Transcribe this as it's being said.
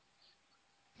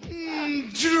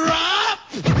drop.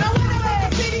 Now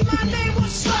whenever they my name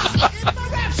was slop. If I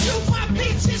rap, shoot my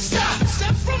beats and stop.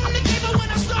 Step from the table when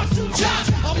I start to drop.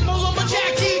 I'm all on my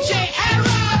Jack DJ era.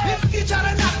 If you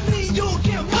try to knock me, you'll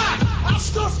get mocked. I'll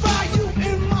stir fry you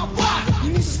in my wok.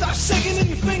 You need to start shaking and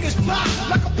your fingers pop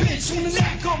like a bitch on the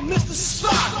neck of Mr.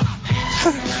 Spock.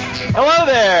 Hello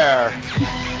there.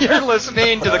 You're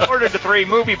listening to the Quarter to Three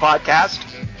movie podcast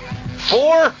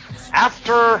for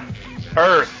After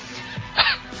Earth.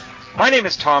 My name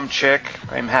is Tom Chick.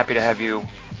 I'm happy to have you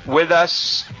with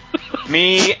us.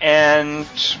 Me and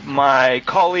my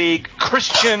colleague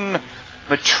Christian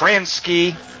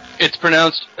Matransky. It's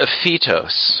pronounced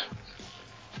Fetos.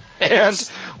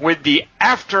 And with the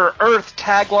After Earth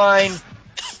tagline,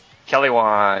 Kelly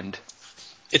Wand.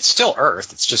 It's still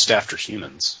Earth. It's just after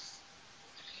humans.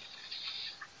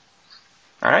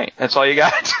 All right, that's all you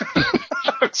got?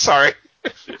 Sorry.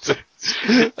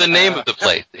 The name of the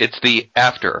place. It's the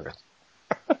After Earth.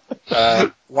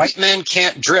 White men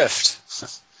can't drift.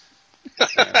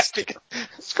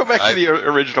 Let's go back to the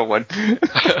original one.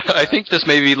 I think this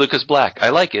may be Lucas Black. I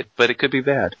like it, but it could be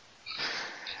bad.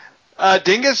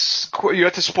 Dingus, you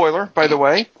got the spoiler, by the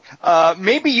way.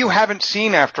 Maybe you haven't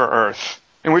seen After Earth,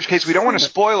 in which case we don't want to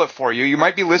spoil it for you. You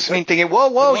might be listening thinking,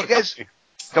 whoa, you guys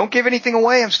don't give anything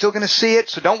away. I'm still going to see it,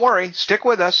 so don't worry. Stick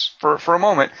with us for a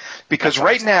moment, because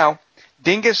right now,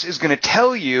 Dingus is going to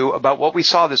tell you about what we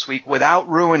saw this week without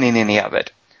ruining any of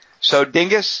it. So,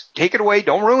 Dingus, take it away.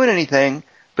 Don't ruin anything,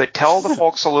 but tell the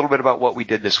folks a little bit about what we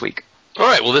did this week. All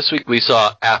right, well, this week we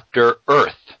saw After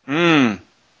Earth, a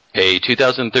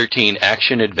 2013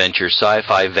 action-adventure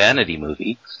sci-fi vanity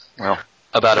movie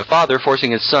about a father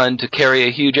forcing his son to carry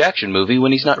a huge action movie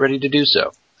when he's not ready to do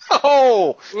so.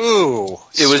 Oh! Ooh.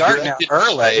 It was starting out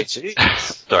early.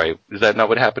 Sorry, is that not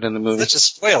what happened in the movie? That's a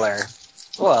spoiler.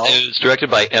 Well, it was directed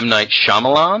by M. Night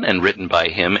Shyamalan and written by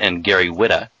him and Gary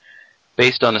Whitta,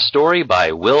 based on a story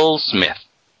by Will Smith.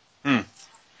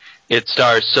 It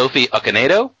stars Sophie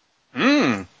Okonedo,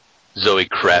 Zoe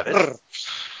Kravitz.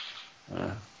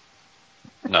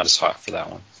 Not as hot for that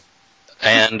one.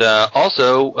 And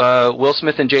also, Will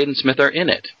Smith and Jaden Smith are in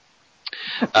it.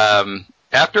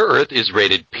 After Earth is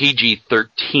rated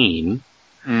PG-13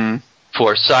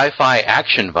 for sci-fi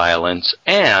action violence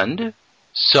and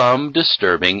some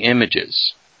disturbing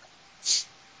images.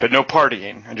 But no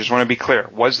partying. I just want to be clear.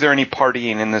 Was there any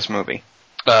partying in this movie?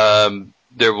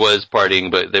 There was partying,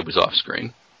 but it was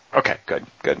off-screen. Okay,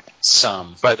 good.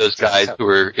 Some. By those guys who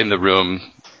were in the room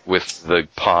with the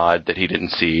pod that he didn't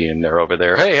see, and they're over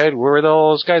there. Hey, where did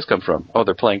all those guys come from? Oh,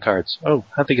 they're playing cards. Oh,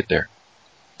 how'd they get there?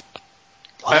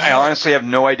 I honestly have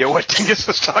no idea what Dingus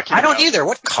was talking about. I don't either.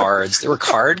 What cards? There were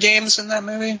card games in that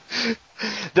movie?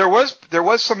 There was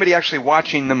somebody actually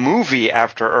watching the movie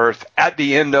After Earth at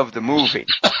the end of the movie,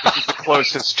 which is the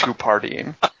closest to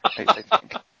partying, I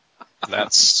think.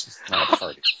 That's not a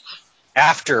party.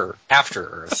 After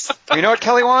Earth. You know what,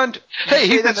 Kelly Wand? Hey,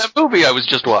 he's in that movie I was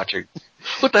just watching.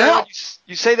 What the hell?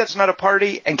 You say that's not a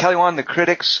party, and Kelly Wand, the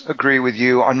critics agree with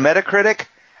you. On Metacritic,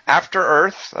 After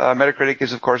Earth, Metacritic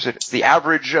is, of course, it's the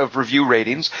average of review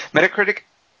ratings. Metacritic,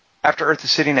 After Earth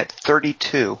is sitting at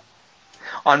 32.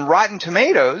 On Rotten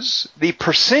Tomatoes, the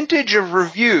percentage of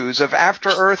reviews of After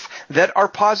Earth that are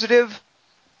positive,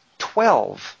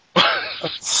 12.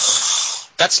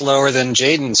 That's lower than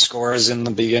Jaden scores in the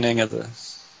beginning of the...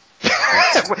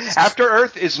 After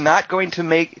Earth is not going to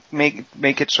make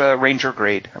its Ranger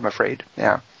grade, I'm afraid.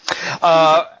 Yeah.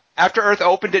 After Earth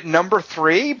opened at number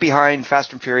 3 behind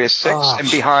Fast and Furious 6 and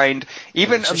behind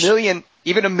even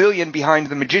a million behind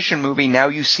the Magician movie Now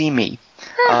You See Me.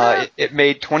 It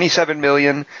made $27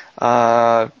 million.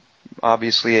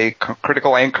 Obviously a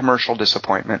critical and commercial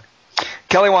disappointment.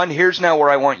 Kelly Wand, here's now where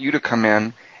I want you to come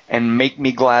in and make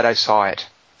me glad I saw it.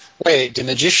 Wait, do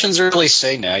magicians really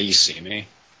say "Now You See Me"?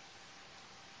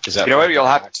 Is that you know what?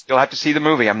 You'll have to see the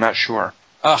movie. I'm not sure.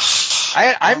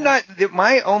 I'm not.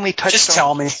 My only touchstone. Just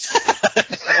tell me.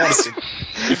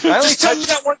 My only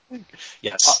touchstone.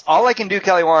 Yes. All I can do,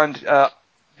 Kelly Wand.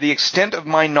 The extent of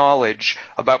my knowledge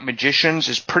about magicians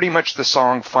is pretty much the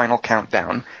song "Final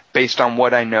Countdown," based on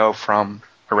what I know from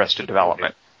Arrested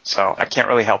Development. So I can't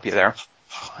really help you there.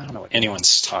 I don't know what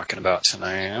anyone's talking about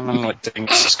tonight. I don't know what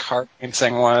this card game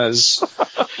thing was.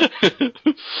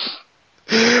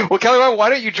 Well, Kelly, why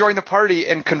don't you join the party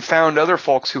and confound other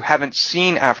folks who haven't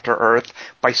seen After Earth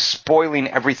by spoiling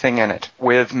everything in it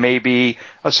with maybe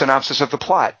a synopsis of the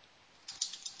plot?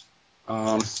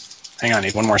 Hang on, I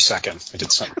need one more second. I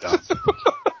did something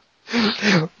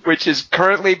dumb. Which is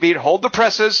currently being... Hold the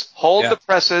presses. The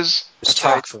presses. Just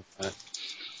talk for a minute.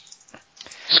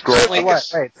 Scroll. Wait,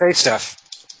 say stuff.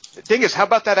 Dingus, how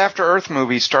about that After Earth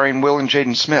movie starring Will and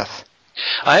Jaden Smith?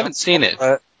 I haven't seen it.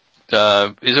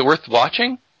 Is it worth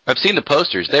watching? I've seen the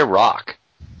posters. They rock.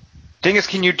 Dingus,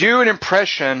 can you do an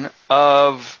impression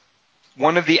of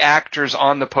one of the actors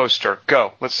on the poster?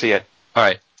 Go. Let's see it. All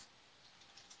right.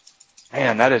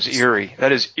 Man, that is eerie.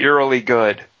 That is eerily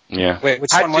good. Yeah. Wait,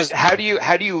 which one was? How do you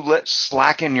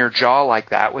slacken your jaw like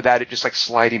that without it just like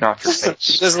sliding off your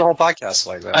face? This is the whole podcast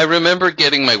like that. I remember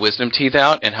getting my wisdom teeth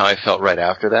out and how I felt right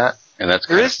after that, and that's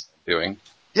kind of what I'm doing.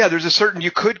 Yeah, there's a certain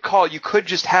you could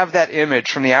just have that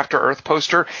image from the After Earth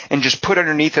poster and just put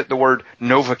underneath it the word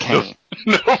Novocaine.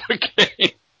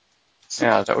 Novocaine.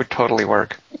 Yeah, that would totally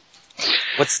work.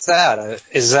 What's that?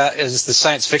 Is the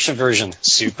science fiction version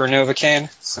Super Novocaine?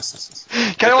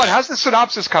 Kelly, how's the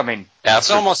synopsis coming? It's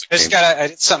almost. I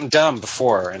did something dumb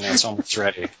before, and it's almost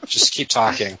ready. Just keep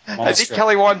talking. I think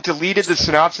Kelly Wand deleted the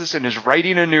synopsis and is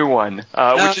writing a new one,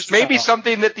 which is maybe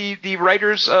something that the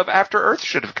writers of After Earth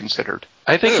should have considered.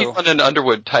 I think he's on an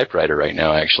Underwood typewriter right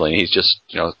now, actually. He's just,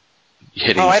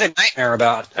 hitting. Oh, I had a nightmare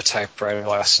about a typewriter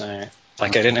last night.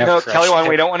 Like I didn't have. No, Kelly Wand,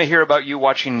 we don't want to hear about you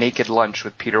watching Naked Lunch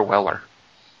with Peter Weller.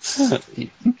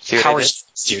 Powers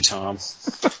to you, Tom.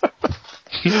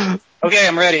 Okay,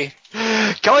 I'm ready.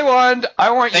 Kelly Wand,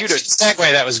 I want you to segue.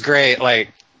 That was great. Like,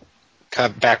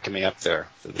 back me up there.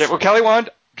 Yeah, well, Kelly Wand,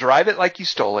 drive it like you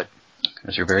stole it.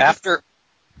 Because you're very after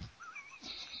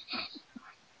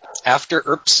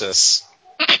Erpsis.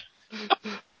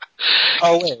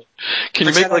 Oh wait, can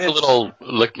you make like a little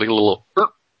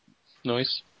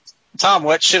noise? Tom,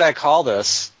 what should I call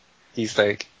this? Do you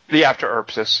think? The After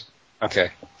Erpsis.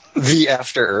 Okay. The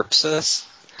After Erpsis?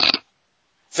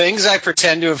 Things I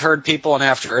pretend to have heard people on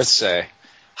After Earth say.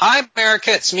 Hi,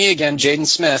 America, it's me again, Jaden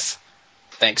Smith.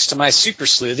 Thanks to my super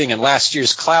sleuthing and last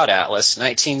year's Cloud Atlas,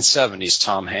 1970s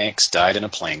Tom Hanks died in a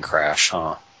plane crash,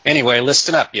 huh? Anyway,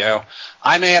 listen up, yo.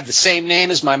 I may have the same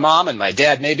name as my mom, and my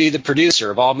dad may be the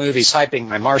producer of all movies hyping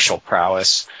my martial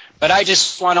prowess. But I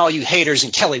just want all you haters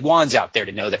and Kelly Wands out there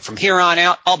to know that from here on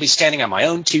out, I'll be standing on my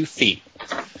own 2 feet.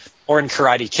 Or in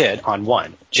Karate Kid on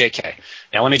 1. JK.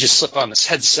 Now let me just slip on this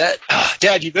headset.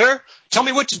 Dad, you there? Tell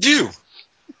me what to do.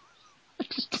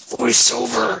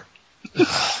 Voiceover.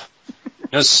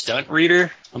 No stunt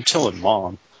reader? I'm telling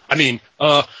Mom.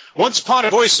 Once upon a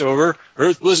voiceover,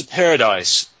 Earth was a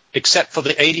paradise. Except for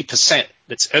the 80%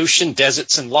 that's ocean,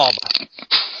 deserts, and lava.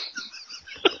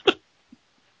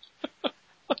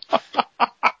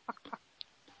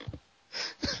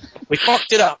 We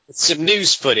fucked it up with some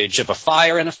news footage of a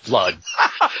fire and a flood.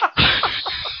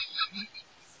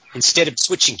 Instead of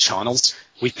switching channels,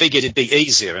 we figured it'd be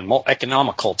easier and more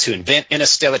economical to invent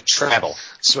interstellar travel.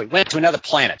 So we went to another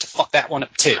planet to fuck that one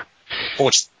up too.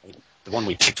 Fortunately, the one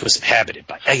we picked was inhabited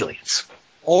by aliens.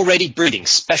 Already breeding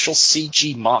special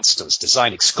CG monsters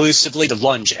designed exclusively to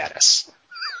lunge at us.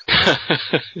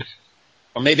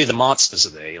 Or maybe the monsters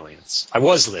are the aliens. I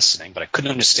was listening, but I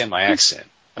couldn't understand my accent.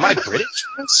 Am I British?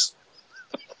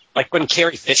 Like when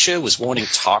Carrie Fisher was warning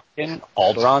Tarkin,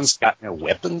 Alderaan's got no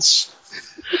weapons?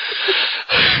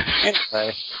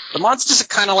 Anyway, the monsters are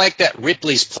kind of like that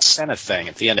Ripley's placenta thing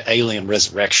at the end of Alien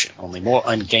Resurrection, only more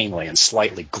ungainly and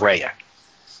slightly grayer.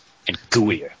 And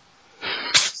gooier.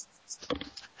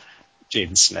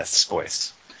 Jaden Smith's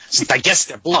voice. Since I guess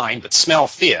they're blind but smell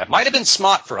fear, might have been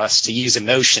smart for us to use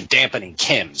emotion-dampening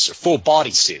chems or full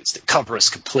bodysuits that cover us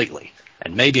completely.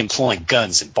 And maybe employing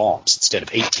guns and bombs instead of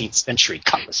 18th century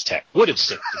cutlass tech would have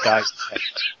saved the guys.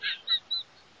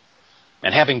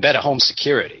 And having better home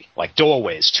security, like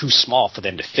doorways too small for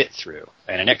them to fit through,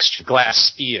 and an extra glass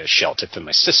sphere shelter for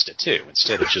my sister too,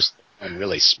 instead of just one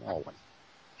really small one.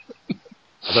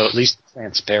 Although at least the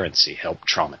transparency helped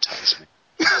traumatize me.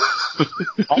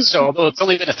 Also, although it's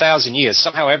only been 1,000 years,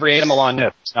 somehow every animal on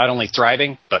Earth is not only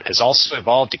thriving, but has also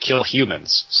evolved to kill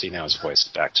humans. See, now his voice is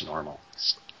back to normal.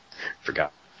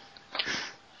 Forgot.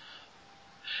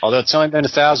 Although it's only been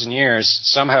 1,000 years,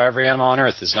 somehow every animal on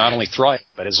Earth is not only thriving,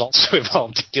 but has also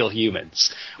evolved to kill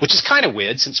humans. Which is kind of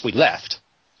weird since we left.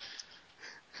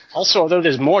 Also, although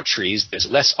there's more trees, there's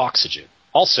less oxygen.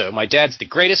 Also, my dad's the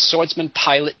greatest swordsman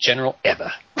pilot general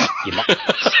ever. You might...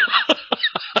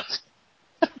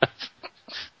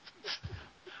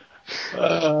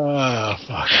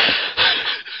 fuck.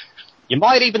 You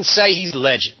might even say he's a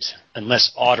legend,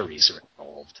 unless arteries are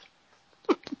involved.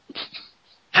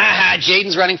 Ha,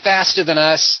 Jaden's running faster than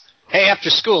us. Hey, after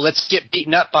school, let's get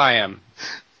beaten up by him.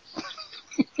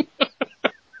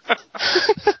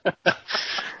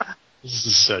 This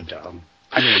is so dumb.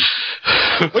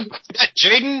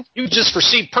 Jaden, you just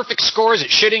received perfect scores at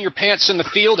shitting your pants in the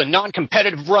field and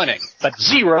non-competitive running, but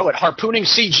 0 at harpooning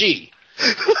CG.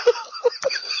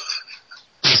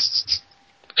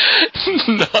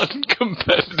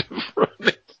 Non-competitive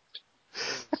running.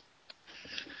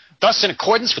 Thus, in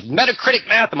accordance with Metacritic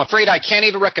math, I'm afraid I can't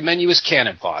even recommend you as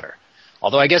cannon fodder.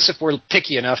 Although I guess if we're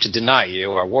picky enough to deny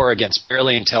you, our war against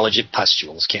barely intelligent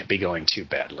pustules can't be going too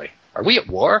badly. Are we at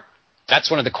war?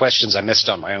 That's one of the questions I missed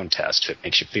on my own test, if it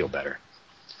makes you feel better.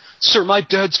 Sir, my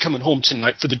dad's coming home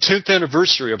tonight for the 10th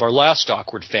anniversary of our last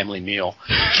awkward family meal.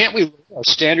 Can't we lower our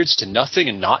standards to nothing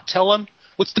and not tell him?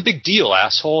 What's the big deal,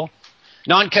 asshole?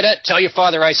 Non-cadet, tell your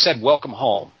father I said welcome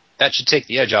home. That should take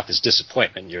the edge off his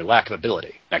disappointment and your lack of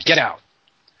ability. Now get out.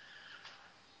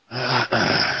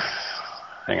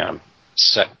 Hang on.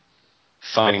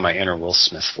 Finding my inner Will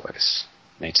Smith voice.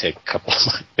 May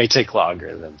take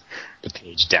longer than the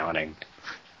page downing.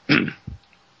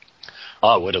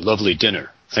 Ah, what a lovely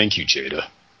dinner. Thank you, Jada.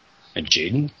 And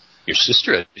Jaden, your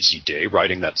sister had a busy day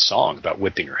writing that song about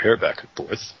whipping her hair back and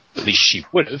forth. At least she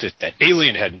would have if that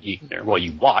alien hadn't eaten her while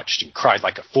you watched and cried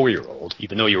like a 4-year-old,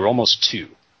 even though you were almost 2.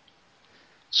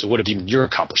 So what have been your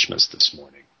accomplishments this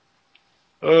morning?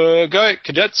 Guy at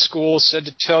cadet school said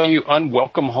to tell you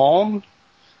unwelcome home.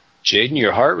 Jaden,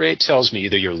 your heart rate tells me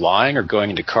either you're lying or going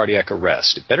into cardiac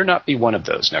arrest. It better not be one of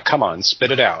those. Now come on,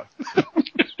 spit it out.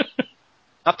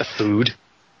 Not the food.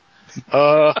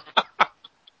 I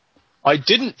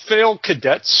didn't fail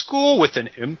cadet school with an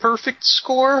imperfect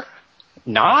score?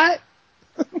 Not?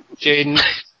 Jaden.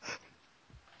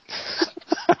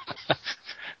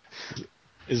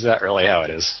 Is that really how it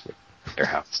is at your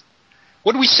house?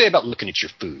 What do we say about looking at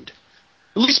your food?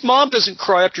 At least Mom doesn't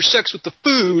cry after sex with the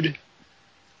food.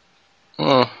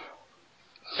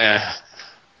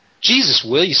 Jesus,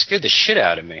 Will, you scared the shit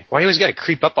out of me. Why you always got to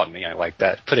creep up on me like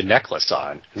that? Put a necklace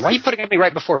on. And why are you putting it on me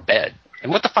right before bed?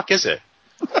 And what the fuck is it?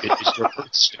 It is your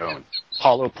birthstone.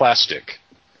 Hollow plastic.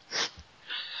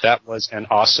 That was an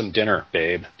awesome dinner,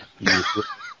 babe. You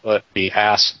put the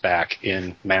ass back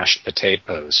in mashed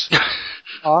potatoes.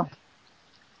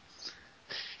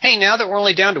 Hey, now that we're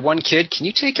only down to one kid, can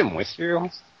you take him with you?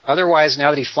 Otherwise,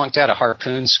 now that he flunked out of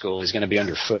harpoon school, he's going to be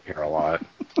underfoot here a lot.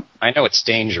 I know it's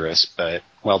dangerous, but,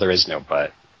 well, there is no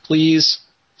but. Please.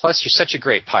 Plus, you're such a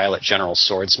great pilot, General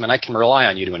Swordsman. I can rely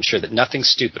on you to ensure that nothing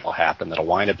stupid will happen that'll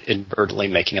wind up inadvertently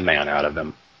making a man out of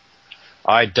him.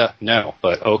 I don't know,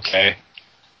 but okay.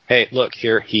 Hey, look,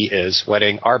 here he is,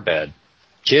 wetting our bed.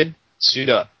 Kid, suit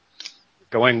up.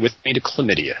 Going with me to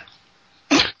chlamydia.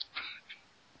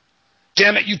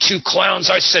 Damn it, you 2 clowns.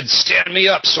 I said stand me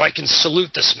up so I can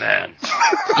salute this man.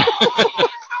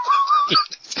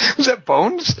 Was that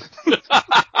Bones?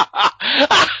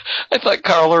 I thought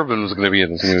Carl Urban was going to be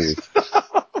in this movie.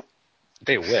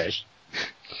 They wish.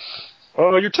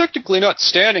 You're technically not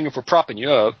standing if we're propping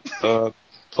you up.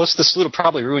 Plus, the salute will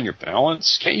probably ruin your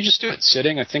balance. Can't you just do it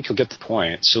sitting? I think you'll get the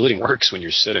point. Saluting works when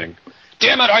you're sitting.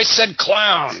 Damn it, I said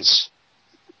clowns!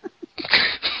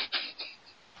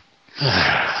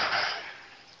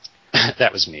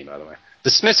 That was me, by the way. The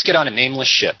Smiths get on a nameless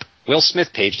ship. Will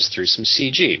Smith pages through some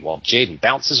CG, while Jaden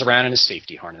bounces around in a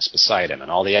safety harness beside him, and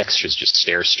all the extras just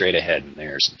stare straight ahead in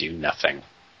theirs and do nothing.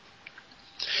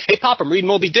 Hey, Pop, I'm reading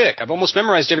Moby Dick. I've almost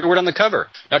memorized every word on the cover.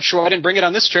 Not sure I didn't bring it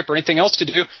on this trip or anything else to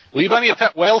do. Will you buy me a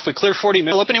pet whale if we clear 40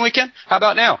 mil opening weekend? How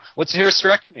about now? What's a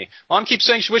hysterectomy? Mom keeps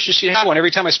saying she wishes she had one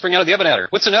every time I spring out of the oven at her.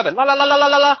 What's an oven? La la la la la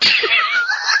la la.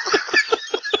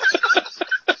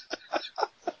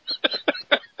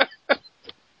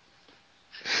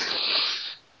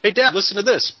 Hey, Dad, listen to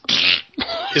this.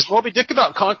 Is Moby Dick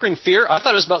about conquering fear? I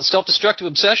thought it was about self-destructive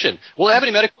obsession. Will it have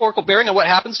any metaphorical bearing on what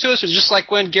happens to us? Or is it just like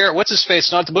when Garrett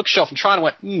What's-His-Face nodded at the bookshelf in Toronto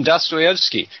and went,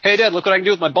 Dostoevsky. Hey, Dad, look what I can do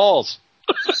with my balls.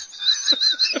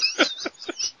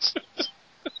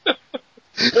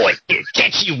 Boy, kid,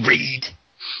 can't you read?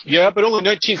 Yeah, but only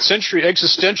 19th century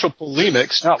existential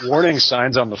polemics, not warning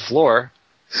signs on the floor.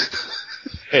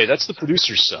 Hey, that's the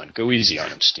producer's son. Go easy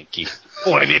on him, Stinky.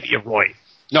 Boy, maybe you're right.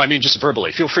 No, I mean just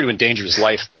verbally. Feel free to endanger his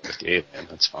life with the alien.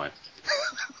 That's fine.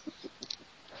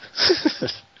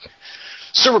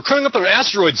 So we're coming up on an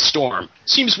asteroid storm.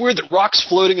 Seems weird that rocks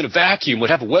floating in a vacuum would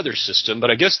have a weather system, but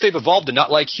I guess they've evolved to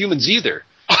not like humans either.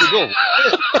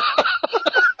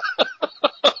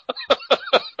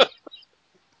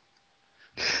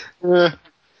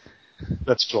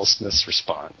 That's Will Smith's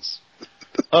response.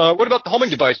 What about the homing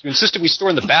device you insisted we store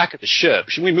in the back of the ship?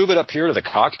 Should we move it up here to the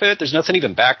cockpit? There's nothing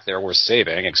even back there worth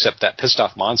saving, except that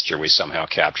pissed-off monster we somehow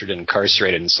captured and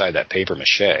incarcerated inside that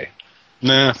papier-mâché.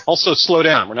 Nah. Also, slow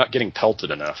down. We're not getting pelted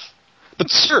enough. But,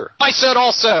 sir, I said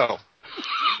also!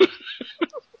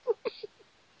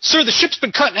 Sir, the ship's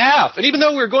been cut in half, and even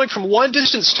though we're going from one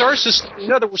distant star system to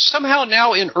another, we're somehow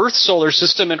now in Earth's solar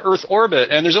system and Earth orbit,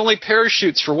 and there's only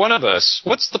parachutes for one of us.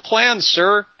 What's the plan,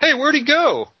 sir? Hey, where'd he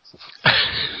go?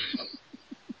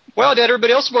 Well, Dad,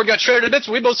 everybody else aboard got shredded to bits,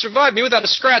 and we both survived. Me without a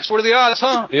scratch. What are the odds,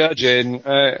 huh? Yeah, Jaden.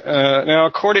 Now,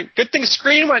 good thing the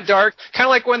screen went dark. Kind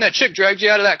of like when that chick dragged you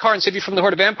out of that car and saved you from the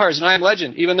horde of vampires in I Am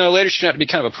Legend, even though later she turned out to be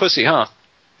kind of a pussy, huh?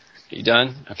 You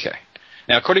done? Okay.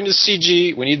 Now, according to the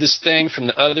CG, we need this thing from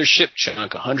the other ship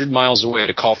chunk 100 miles away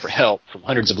to call for help from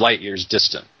hundreds of light years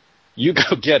distant. You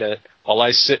go get it while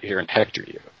I sit here and hector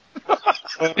you.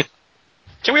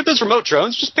 Can we have those remote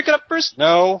drones? Just pick it up first?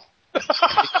 No.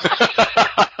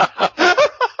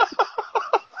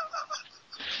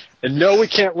 And no, we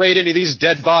can't raid any of these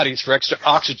dead bodies for extra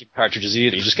oxygen cartridges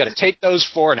either. You just got to take those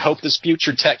 4 and hope this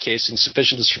future tech casing is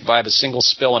sufficient to survive a single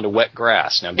spill onto wet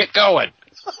grass. Now get going.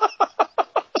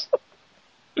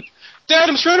 Dad,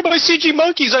 I'm surrounded by CG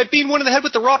monkeys. I beat one in the head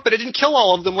with the rock, but I didn't kill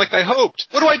all of them like I hoped.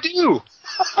 What do I do?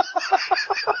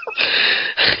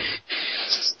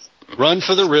 Run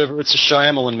for the river. It's a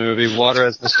Shyamalan movie. Water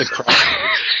has Mystic Cry.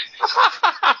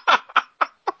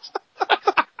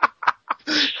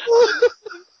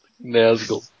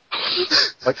 Nazgul.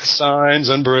 Like the signs,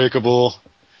 unbreakable.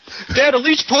 Dad, a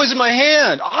leech poisoned my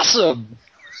hand. Awesome.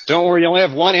 Don't worry, you only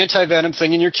have one anti-venom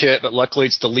thing in your kit, but luckily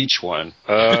it's the leech one.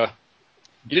 You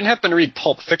didn't happen to read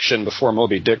Pulp Fiction before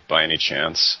Moby Dick by any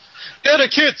chance? Dad, I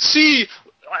can't see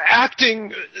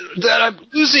acting that I'm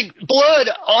losing blood,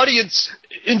 audience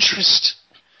interest.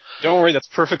 Don't worry, that's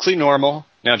perfectly normal.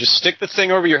 Now just stick the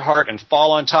thing over your heart and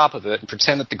fall on top of it and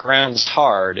pretend that the ground's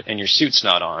hard and your suit's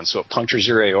not on so it punctures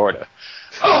your aorta.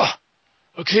 Oh,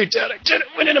 okay, Dad, I did it.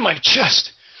 Went into my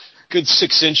chest. Good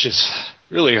 6 inches.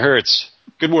 Really hurts.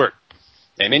 Good work.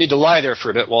 You may need to lie there for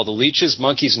a bit while the leeches,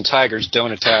 monkeys, and tigers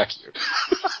don't attack you.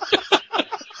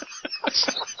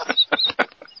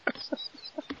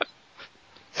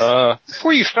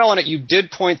 Before you fell on it, you did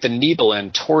point the needle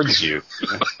end towards you.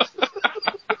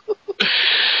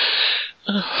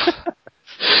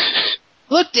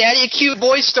 Look, Daddy, a cute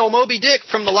boy stole Moby Dick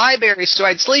from the library so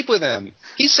I'd sleep with him.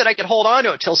 He said I could hold on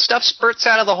to it till stuff spurts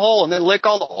out of the hole and then lick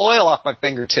all the oil off my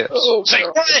fingertips. Oh, say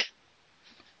what?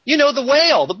 You know, the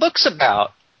whale the book's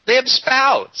about. They have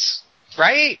spouts,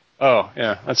 right? Oh,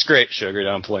 yeah, that's great, sugar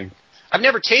dumpling. I've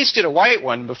never tasted a white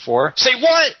one before. Say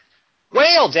what?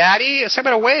 Whale, Daddy. It's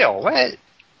about a whale. What?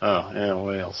 Oh, yeah,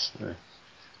 whales. Yeah.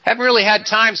 Haven't really had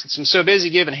time since I'm so busy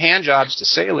giving hand jobs to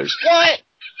sailors. What?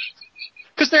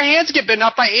 Because their hands get bitten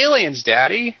off by aliens,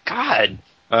 Daddy. God.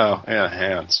 Oh, yeah,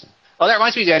 hands. Oh, that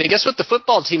reminds me, Daddy. Guess what the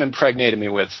football team impregnated me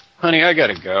with? Honey, I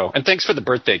gotta go. And thanks for the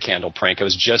birthday candle prank. I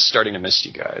was just starting to miss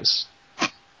you guys.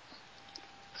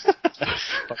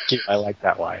 Fuck you. I like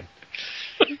that line.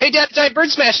 Hey, Dad, giant bird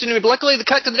smashed into me, but luckily the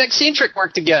cut to the next scene trick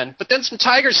worked again. But then some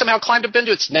tigers somehow climbed up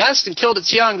into its nest and killed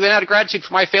its young. Then out of gratitude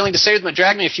for my failing to save them, it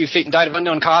dragged me a few feet and died of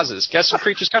unknown causes. Guess some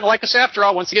creatures kind of like us after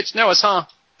all once they get to know us, huh?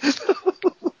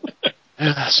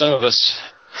 Some of us.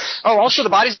 Oh, also the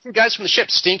bodies of 2 guys from the ship,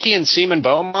 Stinky and Seaman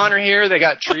Beaumont, are here. They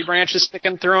got tree branches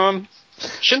sticking through them.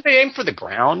 Shouldn't they aim for the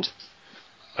ground?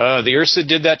 The Ursa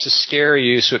did that to scare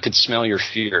you so it could smell your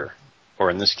fear. Or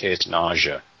in this case,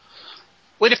 nausea.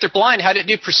 Wait, if they're blind, how did it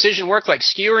do precision work like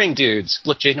skewering dudes?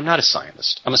 Look, Jaden, I'm not a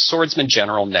scientist. I'm a swordsman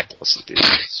general necklace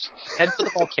enthusiast. Head for the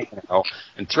volcano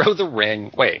and throw the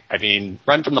ring.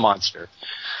 Run from the monster.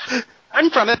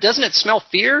 Run from it. Doesn't it smell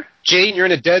fear? Jaden, you're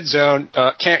in a dead zone.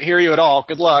 Can't hear you at all.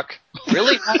 Good luck.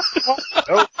 Really?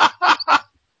 Nope.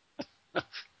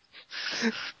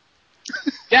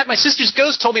 Dad, my sister's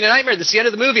ghost told me in a nightmare that's the end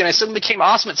of the movie, and I suddenly became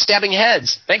awesome at stabbing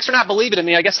heads. Thanks for not believing in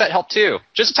me. I guess that helped, too.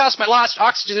 Just tossed my lost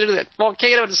oxygen into that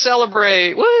volcano to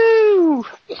celebrate. Woo!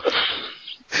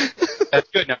 That's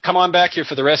good. Now, come on back here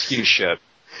for the rescue ship.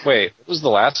 Wait, what was the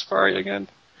last part again?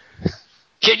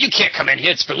 Kid, you can't come in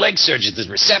here. It's for leg surgeons and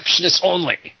receptionists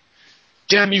only.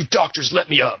 Damn you doctors, let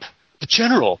me up. The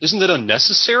General, isn't that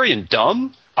unnecessary and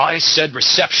dumb? I said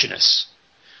receptionists.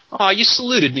 Aw, you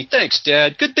saluted me. Thanks,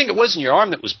 Dad. Good thing it wasn't your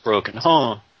arm that was broken,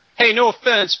 huh? Hey, no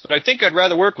offense, but I think I'd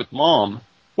rather work with Mom.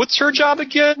 What's her job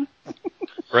again?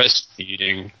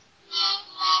 Breastfeeding.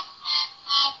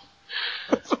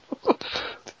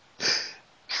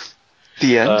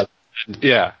 The end?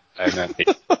 Yeah, I meant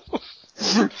it.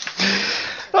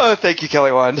 Oh, thank you,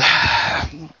 Kelly Wand.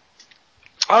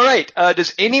 All right.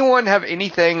 Does anyone have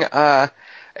anything?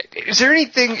 Is there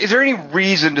any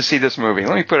reason to see this movie?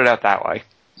 Let me put it out that way.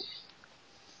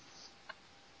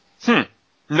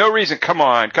 No reason. Come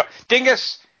on.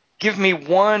 Dingus, give me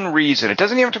one reason. It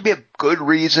doesn't even have to be a good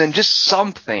reason. Just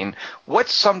something.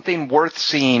 What's something worth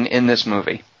seeing in this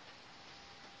movie?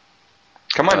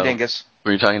 Come on, Dingus.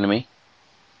 Were you talking to me?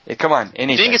 Yeah, come on.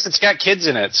 Anything. Dingus, it's got kids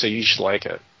in it, so you should like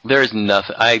it. There's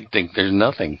nothing. I think there's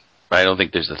nothing. I don't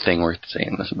think there's a thing worth seeing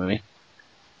in this movie.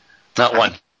 Not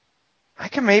one. I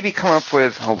can maybe come up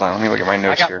with. Hold on, let me look at my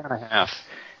notes here. I got 1.5.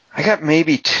 I got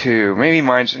maybe 2. Maybe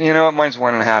mine's. Mine's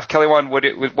 1.5.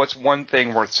 Kelly, what's one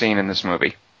thing worth seeing in this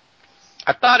movie?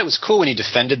 I thought it was cool when he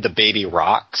defended the baby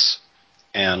rocks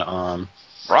and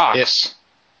rocks.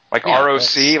 Like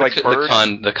ROC, like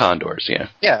birds? The condors, yeah.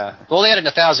 Yeah. Well, they had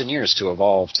 1,000 years to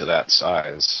evolve to that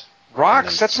size.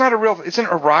 Rocks? That's not a real... Isn't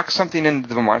a rock something in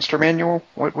the Monster Manual?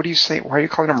 What do you say? Why are you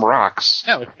calling them rocks?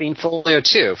 No, it's Bean Folio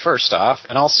too, first off.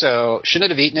 And also,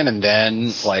 shouldn't it have eaten him and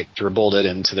then, dribbled it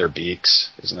into their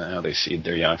beaks? Isn't that how they feed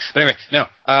their young? But anyway, no.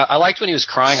 I liked when he was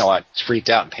crying a lot. He was freaked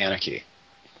out and panicky.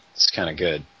 It's kind of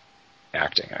good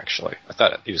acting, actually. I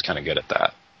thought he was kind of good at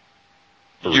that.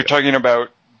 You're talking about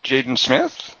Jaden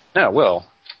Smith? No, Will.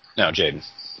 No, Jaden.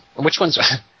 Which one's...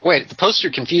 Wait, the poster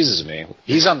confuses me.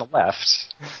 He's on the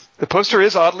left. The poster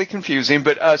is oddly confusing,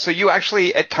 but so you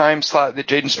actually at times thought that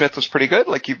Jaden Smith was pretty good?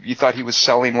 Like you thought he was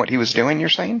selling what he was doing, you're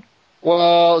saying?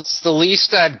 Well, it's the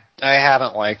least I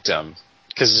haven't liked him.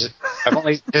 Because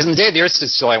in Day of the Earth Stood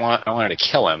Still, I wanted to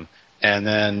kill him. And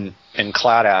then in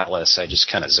Cloud Atlas, I just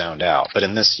kind of zoned out. But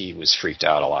in this, he was freaked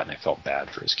out a lot, and I felt bad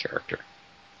for his character.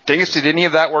 Dingus, did any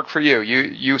of that work for you?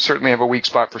 You certainly have a weak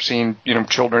spot for seeing,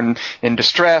 children in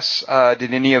distress.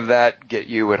 Did any of that get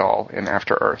you at all in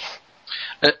After Earth?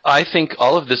 I think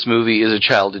all of this movie is a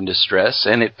child in distress,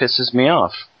 and it pisses me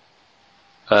off.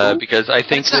 Because I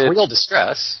think it's not real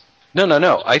distress.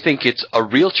 No. I think it's a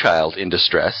real child in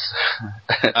distress.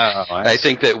 I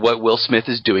think that what Will Smith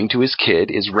is doing to his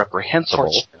kid is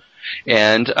reprehensible,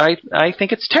 and I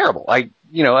think it's terrible.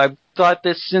 I've thought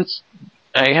this since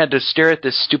I had to stare at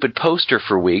this stupid poster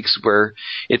for weeks, where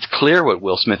it's clear what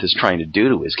Will Smith is trying to do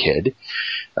to his kid.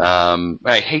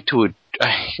 I hate to.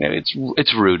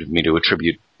 It's rude of me to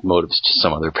attribute motives to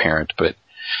some other parent, but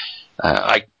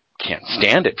I can't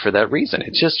stand it for that reason.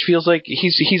 It just feels like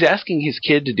he's asking his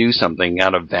kid to do something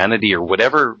out of vanity or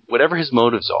whatever his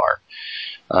motives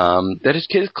are, that his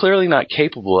kid is clearly not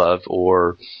capable of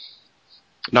or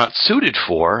not suited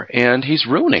for, and he's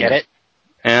ruining it.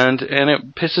 And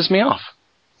it pisses me off.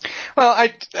 Well,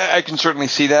 I can certainly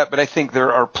see that, but I think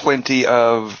there are plenty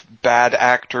of bad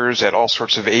actors at all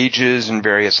sorts of ages and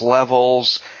various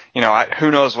levels.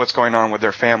 Who knows what's going on with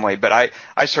their family, but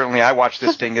I certainly watch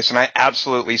this Dingus, and I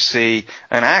absolutely see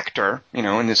an actor,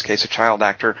 in this case a child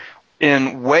actor,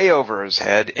 in way over his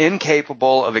head,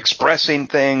 incapable of expressing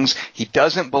things. He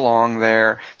doesn't belong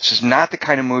there. This is not the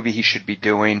kind of movie he should be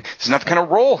doing. This is not the kind of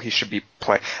role he should be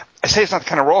playing. I say it's not the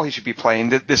kind of role he should be playing.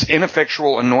 This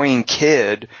ineffectual, annoying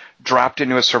kid dropped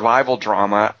into a survival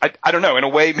drama. I don't know. In a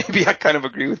way, maybe I kind of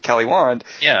agree with Kelly Wand.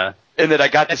 Yeah. And that I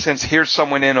got the sense, here's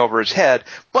someone in over his head.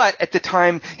 But at the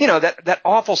time, that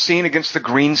awful scene against the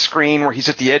green screen where he's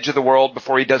at the edge of the world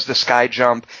before he does the sky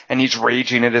jump and he's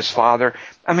raging at his father.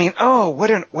 I mean, what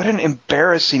an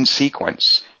embarrassing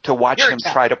sequence to watch him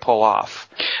try to pull off.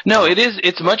 No,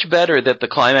 it's much better that the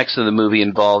climax of the movie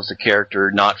involves a character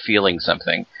not feeling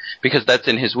something, because that's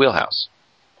in his wheelhouse.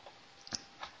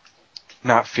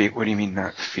 What do you mean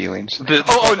not feelings?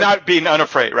 Not being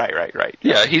unafraid. Right.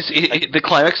 Yeah, the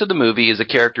climax of the movie is a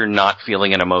character not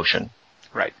feeling an emotion.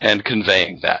 Right. And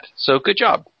conveying that. So good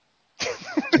job.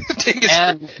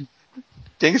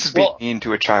 Dingus is being mean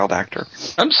to a child actor.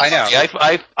 I'm sorry. I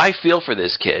know. I feel for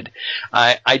this kid.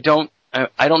 I don't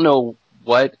know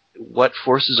what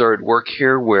forces are at work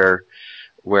here where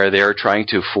they're trying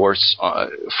to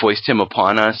foist him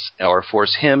upon us or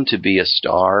force him to be a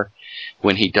star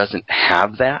when he doesn't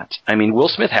have that. I mean, Will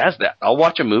Smith has that. I'll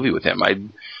watch a movie with him.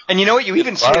 And you know what? You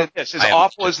even say this. As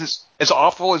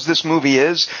awful as this movie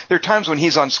is, there are times when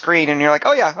he's on screen and you're like,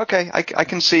 oh yeah, okay, I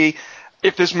can see.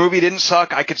 If this movie didn't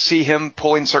suck, I could see him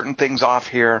pulling certain things off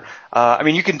here.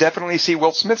 You can definitely see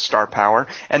Will Smith's star power,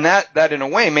 and that in a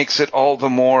way makes it all the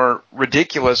more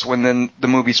ridiculous when then the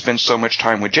movie spends so much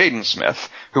time with Jaden Smith,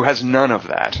 who has none of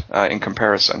that in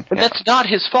comparison. But that's not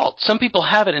his fault. Some people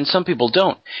have it and some people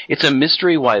don't. It's a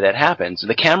mystery why that happens.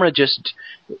 The camera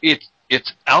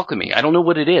it's alchemy. I don't know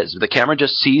what it is. The camera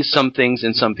just sees some things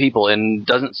in some people and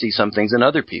doesn't see some things in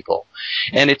other people.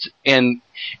 And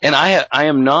I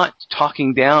am not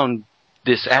talking down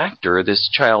this actor, this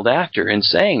child actor, in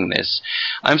saying this.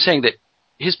 I'm saying that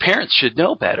his parents should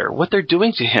know better. What they're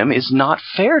doing to him is not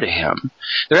fair to him.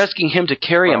 They're asking him to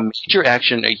carry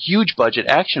a huge budget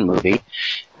action movie,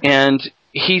 and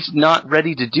he's not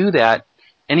ready to do that,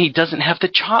 and he doesn't have the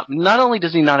chop. Not only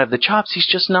does he not have the chops, he's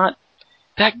just not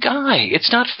that guy.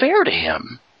 It's not fair to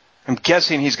him. I'm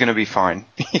guessing he's going to be fine.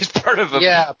 He's part of a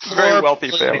very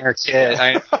wealthy family.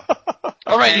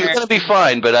 All right, he's going to be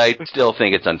fine, but I still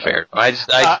think it's unfair.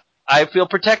 I feel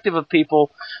protective of people,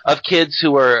 of kids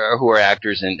who are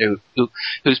actors and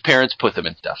whose parents put them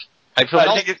in stuff. I feel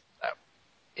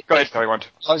Go ahead, Kelly.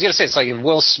 I was going to say, it's like if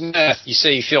Will Smith, you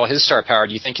say you feel his star power,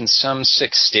 do you think in some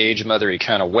sick stage mothery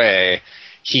kind of way,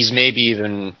 he's maybe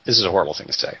even, this is a horrible thing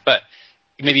to say, but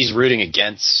maybe he's rooting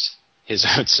against his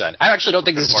own son. I actually don't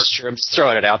think this is true. I'm just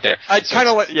throwing it out there. I kind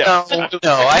of I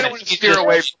don't want to steer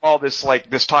away from all this, like,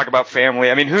 this talk about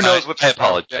family. I mean, who knows what... I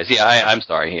apologize. Yeah, I'm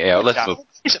sorry. Yeah, let's move.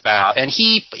 It's about, and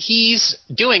he's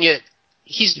doing it.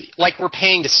 He's like, we're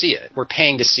paying to see it. We're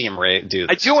paying to see him do this.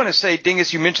 I do want to say,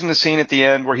 Dingus, you mentioned the scene at the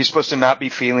end where he's supposed to not be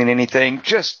feeling anything.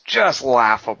 Just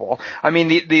laughable. I mean,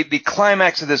 the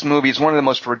climax of this movie is one of the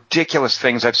most ridiculous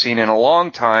things I've seen in a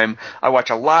long time. I watch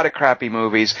a lot of crappy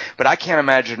movies, but I can't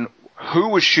imagine who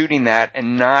was shooting that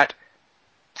and not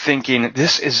thinking,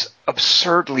 this is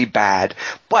absurdly bad.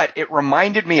 But it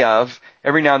reminded me of,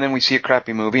 every now and then we see a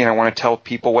crappy movie and I want to tell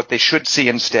people what they should see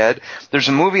instead. There's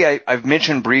a movie I've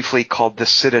mentioned briefly called The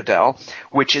Citadel,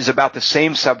 which is about the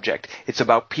same subject. It's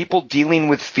about people dealing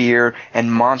with fear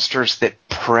and monsters that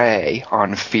prey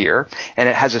on fear. And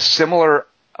it has a similar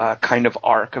kind of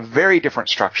arc, a very different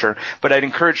structure. But I'd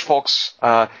encourage folks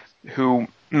who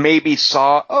maybe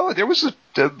saw, there was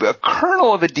a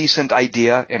kernel of a decent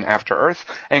idea in After Earth.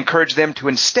 I encourage them to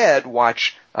instead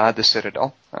watch The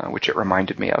Citadel, which it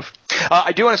reminded me of.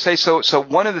 I do want to say, so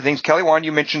one of the things, Kelly Wand,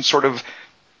 you mentioned sort of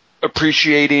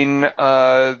appreciating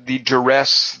the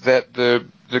duress that the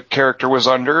character was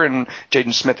under, and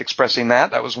Jaden Smith expressing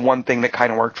that. That was one thing that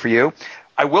kind of worked for you.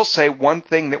 I will say one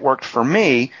thing that worked for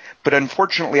me, but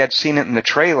unfortunately I'd seen it in the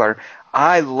trailer.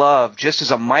 I love, just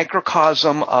as a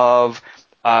microcosm of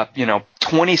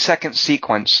 20-second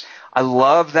sequence, I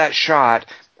love that shot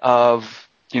of,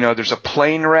 there's a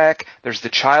plane wreck, there's the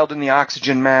child in the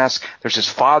oxygen mask, there's his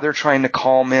father trying to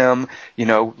calm him,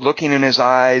 looking in his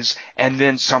eyes, and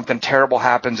then something terrible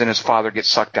happens and his father gets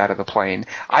sucked out of the plane.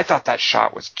 I thought that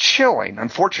shot was chilling.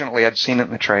 Unfortunately, I'd seen it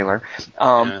in the trailer.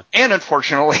 And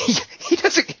unfortunately, he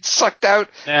doesn't get sucked out.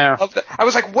 Yeah. I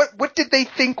was like, what did they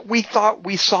think we thought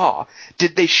we saw?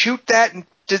 Did they shoot that and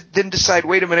then decide,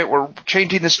 wait a minute, we're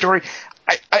changing the story?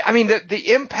 I mean,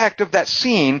 the impact of that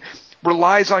scene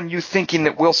relies on you thinking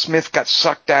that Will Smith got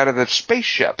sucked out of the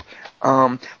spaceship.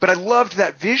 But I loved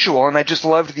that visual, and I just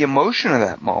loved the emotion of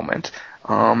that moment.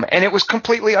 And it was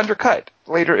completely undercut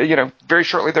later, very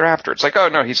shortly thereafter. It's like, oh,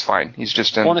 no, he's fine. He's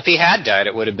just in... Well, and if he had died,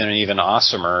 it would have been an even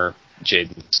awesomer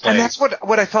Jaden Smith. And that's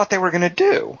what I thought they were going to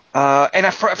do.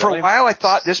 And for a while, I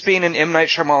thought, this being an M. Night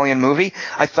Shyamalan movie,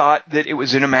 I thought that it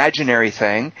was an imaginary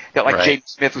thing, that Jaden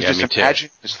Smith was just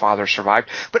imagining his father survived.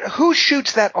 But who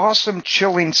shoots that awesome,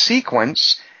 chilling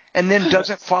sequence and then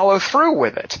doesn't follow through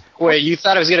with it? Wait, you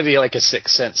thought it was going to be like a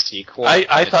Sixth Sense sequel?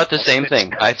 I thought the same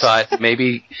thing. I thought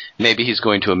maybe he's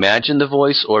going to imagine the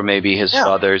voice, or maybe his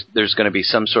father, there's going to be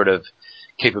some sort of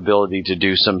capability to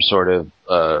do some sort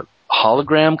of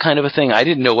hologram kind of a thing. I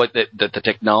didn't know that the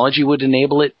technology would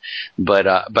enable it, but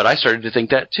I started to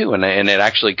think that too, and it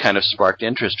actually kind of sparked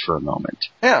interest for a moment.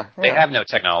 Yeah. They have no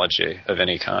technology of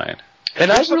any kind. And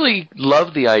I really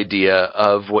love the idea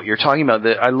of what you're talking about.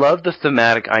 I love the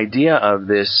thematic idea of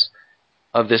this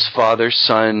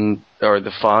father-son, or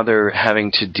the father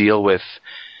having to deal with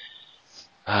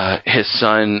his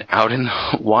son out in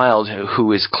the wild,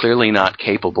 who is clearly not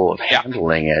capable of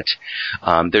handling it.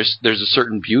 There's a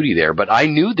certain beauty there. But I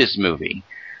knew this movie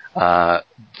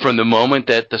from the moment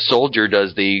that the soldier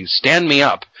does the stand me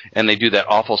up and they do that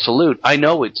awful salute. I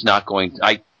know I'm not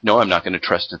going to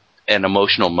trust an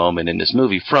emotional moment in this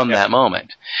movie from that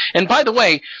moment. And by the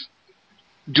way,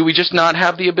 do we just not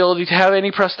have the ability to have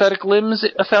any prosthetic limbs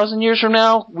 1,000 years from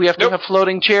now? We have to have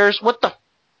floating chairs? What the...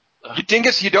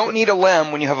 Dingus, you don't need a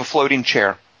limb when you have a floating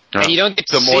chair. And you don't get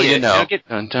to see it.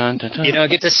 You don't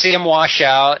get to see him wash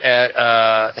out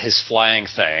at his flying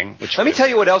thing. Let me tell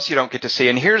you what else you don't get to see.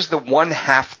 And here's the one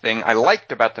half thing I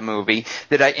liked about the movie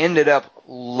that I ended up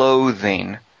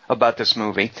loathing about this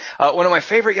movie. One of my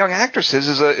favorite young actresses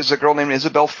is a girl named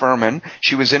Isabel Fuhrman.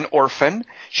 She was in Orphan.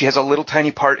 She has a little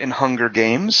tiny part in Hunger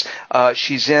Games.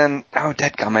 She's in,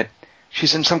 dadgummit,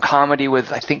 she's in some comedy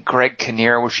with, I think, Greg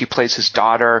Kinnear, where she plays his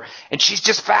daughter, and she's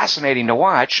just fascinating to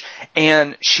watch.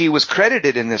 And she was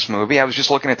credited in this movie. I was just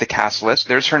looking at the cast list.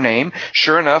 There's her name.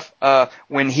 Sure enough,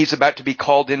 when he's about to be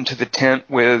called into the tent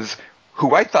with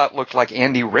who I thought looked like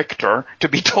Andy Richter, to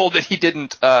be told that he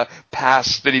didn't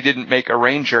pass, that he didn't make a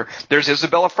ranger, there's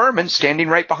Isabella Fuhrman standing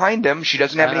right behind him. She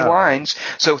doesn't have any lines.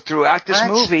 So throughout this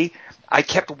movie, I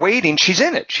kept waiting. She's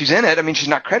in it. I mean, she's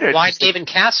not credited. Why did they even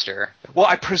cast her? Well,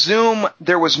 I presume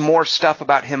there was more stuff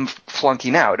about him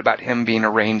flunking out, about him being a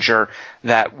ranger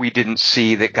that we didn't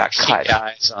see that got cut.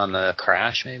 Guys on the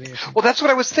crash, maybe? Well, that's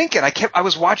what I was thinking. I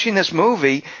was watching this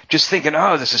movie just thinking,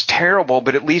 oh, this is terrible,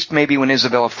 but at least maybe when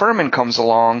Isabella Fuhrman comes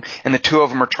along and the two of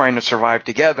them are trying to survive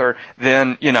together,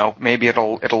 then, maybe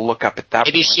it'll look up at that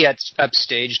point. Maybe she had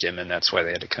upstaged him and that's why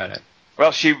they had to cut it.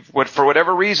 Well, for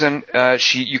whatever reason,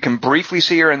 you can briefly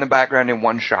see her in the background in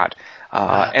one shot.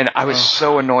 And I was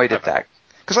so annoyed at that.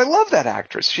 Because I love that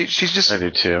actress. She's just I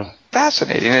do too.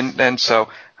 Fascinating. And so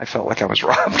I felt like I was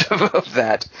robbed of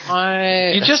that.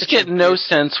 You just get no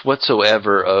sense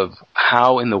whatsoever of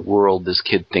how in the world this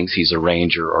kid thinks he's a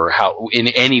ranger, or how in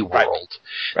any world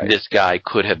this guy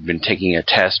could have been taking a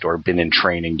test or been in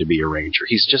training to be a ranger.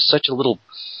 He's just such a little...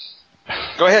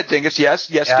 Go ahead, Dingus. Yes,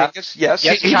 Dingus. Yes.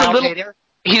 He's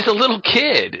a little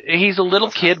kid. He's a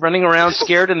little kid running around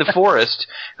scared in the forest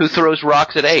who throws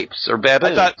rocks at apes or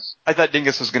baboons. I thought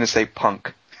Dingus was going to say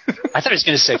punk. I thought he was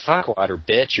going to say fuckwater,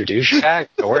 bitch, or douchebag,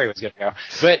 or where he was going to go.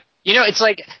 But, it's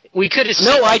like, we could have...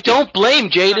 No, I don't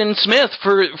blame Jaden Smith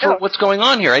for what's going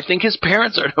on here. I think his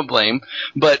parents are to blame,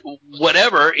 but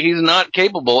whatever, he's not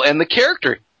capable, and the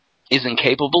character isn't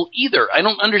capable either. I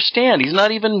don't understand. He's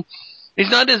not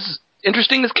as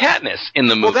interesting as Katniss in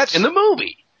the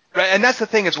movie. Right, and that's the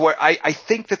thing is where I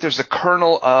think that there's a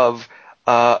kernel of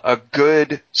a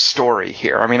good story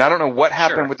here. I mean, I don't know what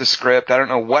happened with the script. I don't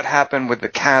know what happened with the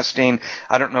casting.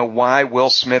 I don't know why Will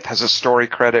Smith has a story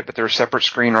credit, but they're separate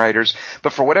screenwriters.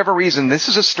 But for whatever reason, this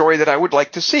is a story that I would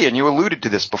like to see. And you alluded to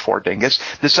this before, Dingus.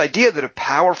 This idea that a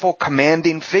powerful,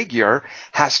 commanding figure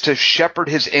has to shepherd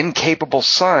his incapable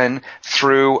son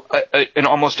through an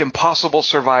almost impossible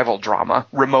survival drama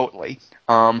remotely.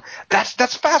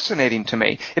 That's fascinating to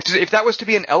me. If that was to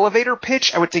be an elevator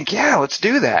pitch, I would think, yeah, let's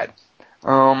do that.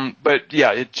 But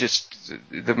yeah,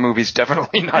 the movie's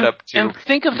definitely not up to. And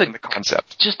think of the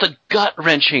concept. Just the gut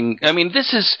wrenching. I mean,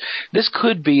 this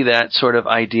could be that sort of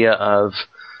idea of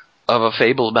a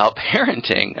fable about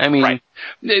parenting. I mean,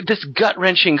 this gut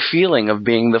wrenching feeling of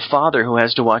being the father who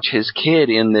has to watch his kid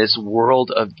in this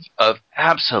world of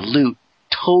absolute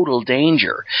total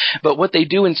danger. But what they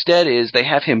do instead is they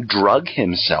have him drug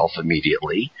himself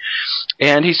immediately,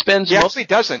 and he spends... He actually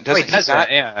doesn't. He doesn't.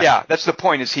 Yeah, that's the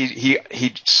point, is he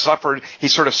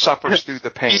sort of suffers through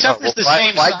the pain. He suffers the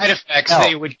same side effects that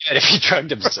he would get if he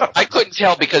drugged himself. I couldn't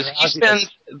tell because he spends...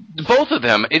 Both of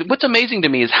them... What's amazing to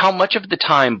me is how much of the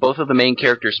time both of the main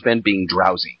characters spend being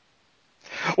drowsy.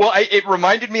 Well, it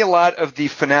reminded me a lot of the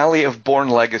finale of Bourne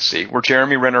Legacy, where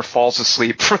Jeremy Renner falls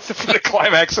asleep for the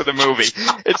climax of the movie.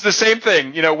 It's the same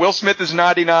thing. Will Smith is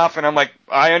nodding off, and I'm like,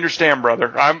 I understand,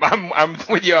 brother. I'm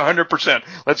with you 100%.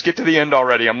 Let's get to the end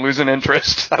already. I'm losing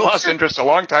interest. I lost interest a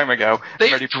long time ago.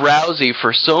 They're drowsy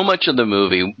for so much of the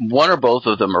movie. One or both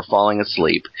of them are falling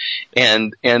asleep,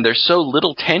 and there's so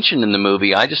little tension in the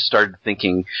movie. I just started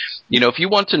thinking, if you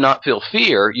want to not feel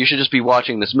fear, you should just be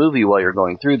watching this movie while you're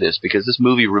going through this, because this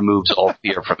movie removes all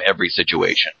fear from every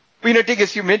situation. Well,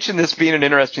 Dingus, you mentioned this being an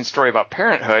interesting story about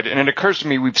parenthood, and it occurs to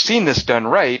me we've seen this done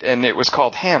right, and it was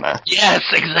called Hannah. Yes,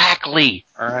 exactly.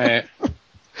 All right.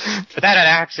 But that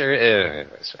actor...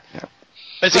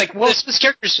 But it's like, well, this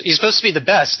character, he's supposed to be the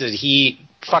best, that he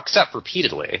fucks up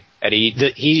repeatedly. And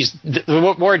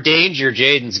the more danger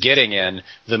Jaden's getting in,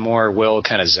 the more Will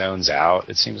kind of zones out,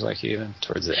 it seems like, even,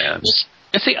 towards the end.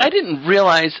 And see, I didn't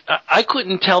realize, I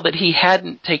couldn't tell that he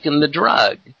hadn't taken the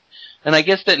drug. And I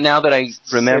guess that now that I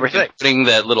remember him putting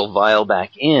that little vial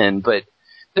back in, but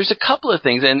there's a couple of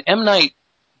things, and M. Night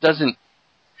doesn't,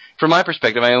 from my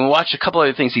perspective, I watched a couple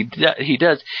other things he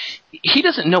does. He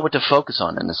doesn't know what to focus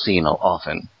on in the scene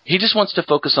often. He just wants to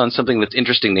focus on something that's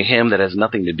interesting to him that has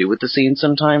nothing to do with the scene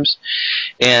sometimes.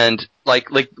 And like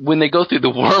when they go through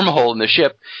the wormhole in the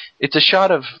ship, it's a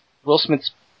shot of Will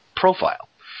Smith's profile.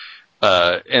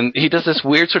 And he does this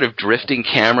weird sort of drifting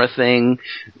camera thing.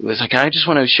 It was like, I just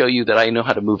want to show you that I know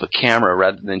how to move a camera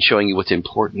rather than showing you what's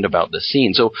important about the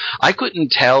scene. So I couldn't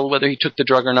tell whether he took the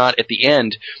drug or not. At the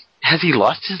end, has he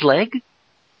lost his leg?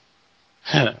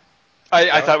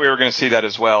 I thought we were going to see that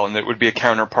as well, and it would be a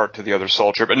counterpart to the other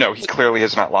soldier. But no, he clearly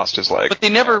has not lost his leg. But they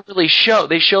never really show.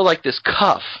 They show like this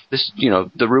cuff, the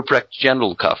Ruprecht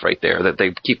General cuff right there that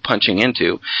they keep punching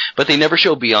into. But they never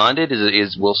show beyond it.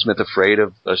 Is Will Smith afraid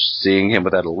of us seeing him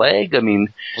without a leg? I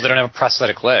mean, well, they don't have a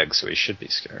prosthetic leg, so he should be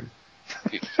scared.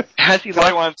 Has he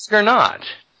lost or not?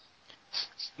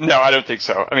 No, I don't think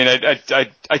so. I mean,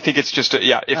 I think it's just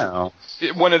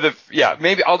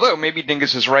maybe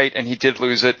Dingus is right, and he did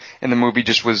lose it, and the movie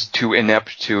just was too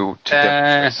inept to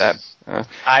demonstrate that.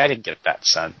 I didn't get that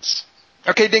sense.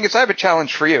 Okay, Dingus, I have a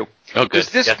challenge for you. Oh, good.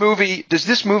 Does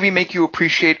this movie make you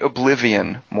appreciate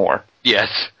Oblivion more? Yes.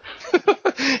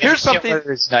 Here's something.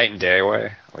 It's night and day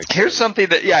away. Here's something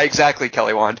that, yeah, exactly,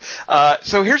 Kelly Wand.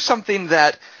 So here's something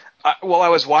that, while I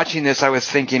was watching this, I was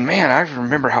thinking, man, I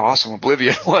remember how awesome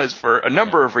Oblivion was for a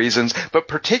number of reasons, but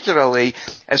particularly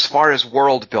as far as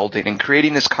world building and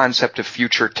creating this concept of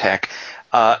future tech.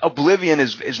 Oblivion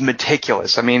is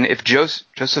meticulous. I mean, if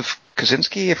Joseph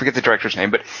Kosinski, I forget the director's name,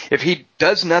 but if he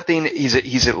does nothing,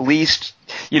 he's at least,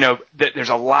 there's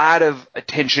a lot of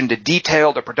attention to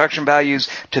detail, to production values,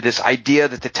 to this idea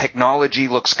that the technology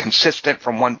looks consistent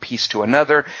from one piece to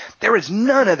another. There is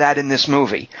none of that in this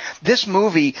movie. This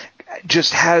movie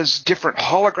just has different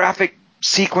holographic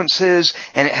sequences,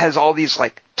 and it has all these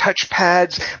like touch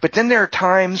pads, but then there are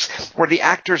times where the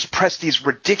actors press these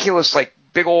ridiculous like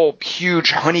big old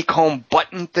huge honeycomb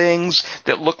button things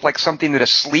that look like something that a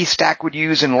Sleestak would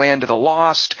use in Land of the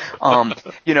Lost.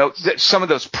 Some of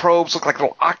those probes look like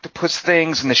little octopus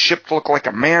things, and the ship looked like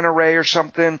a manta ray or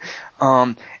something.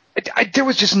 There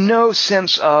was just no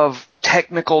sense of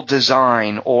technical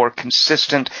design or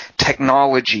consistent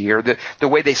technology or the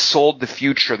way they sold the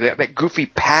future. That goofy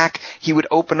pack he would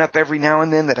open up every now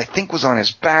and then that I think was on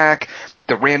his back,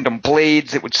 the random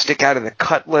blades that would stick out of the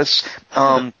cutlass.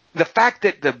 The fact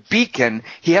that the beacon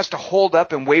he has to hold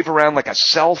up and wave around like a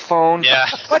cell phone. Yeah.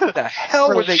 What the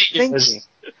hell were they thinking?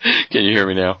 Can you hear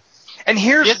me now? And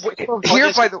here's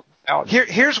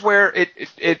where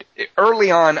it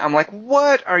early on I'm like,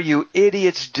 what are you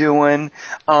idiots doing?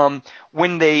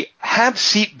 When they have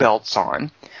seat belts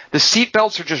on, the seat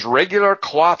belts are just regular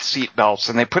cloth seat belts,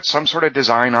 and they put some sort of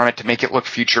design on it to make it look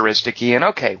futuristic-y, and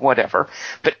okay, whatever.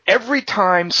 But every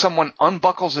time someone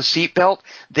unbuckles a seat belt,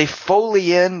 they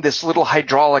Foley in this little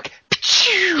hydraulic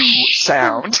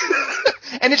sound.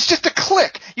 And it's just a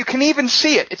click. You can even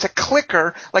see it. It's a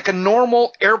clicker like a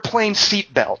normal airplane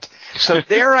seat belt. So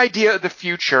their idea of the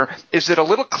future is that a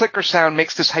little clicker sound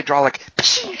makes this hydraulic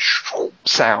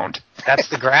sound. That's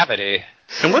the gravity.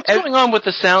 And what's going on with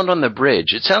the sound on the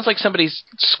bridge? It sounds like somebody's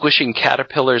squishing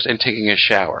caterpillars and taking a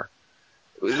shower.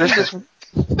 This is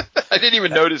I didn't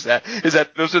even notice that. Is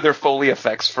that those are their Foley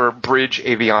effects for bridge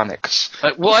avionics?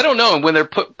 Well, I don't know. And when they're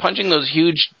punching those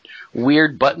huge,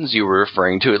 weird buttons you were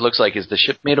referring to, it looks like, is the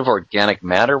ship made of organic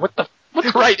matter?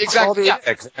 What's right, exactly.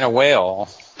 And a whale.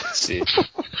 Let's see.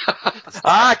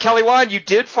 Kelly Wand, you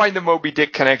did find the Moby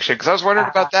Dick connection, because I was wondering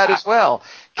about that as well.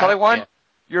 Kelly Wand,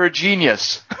 you're a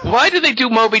genius. Why do they do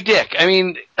Moby Dick? I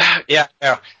mean, yeah.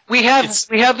 We have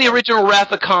the original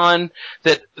Wrath of Khan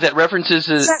that references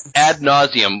it ad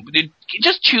nauseum.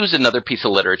 Just choose another piece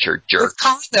of literature, jerk. With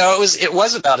Khan, though, it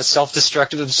was about a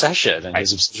self-destructive obsession, and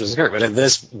his obsession was great. But in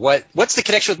this, what's the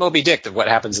connection with Moby Dick to what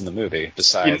happens in the movie?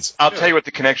 Besides, I'll tell you what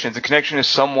the connection is. The connection is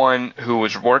someone who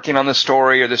was working on the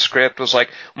story or the script was like,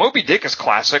 Moby Dick is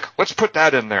classic. Let's put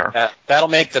that in there. That'll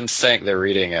make them think they're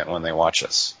reading it when they watch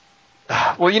us.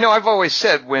 Well, I've always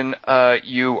said when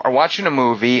you are watching a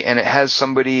movie and it has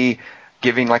somebody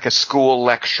giving like a school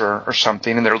lecture or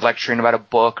something, and they're lecturing about a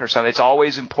book or something, it's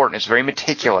always important. It's very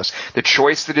meticulous. The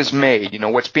choice that is made,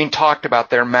 what's being talked about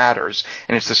there matters.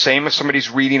 And it's the same if somebody's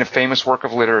reading a famous work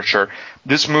of literature.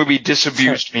 This movie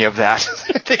disabused me of that.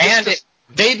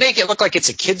 They make it look like it's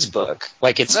a kid's book.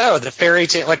 Like it's, the fairy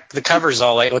tale, like the cover's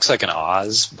all like, it looks like an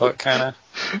Oz book kind of.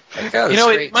 Like,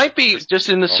 it might be just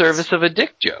in the service of a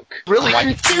dick joke. Really? 1,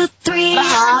 2, 3, la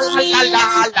la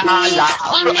la la la.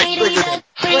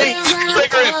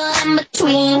 In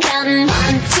between counting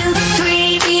 1, 2,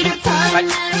 3, Peter Pan,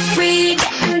 free,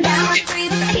 getting down, free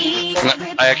the key.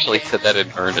 I actually said that in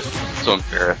earnest. I'm so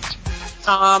embarrassed.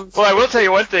 Well, I will tell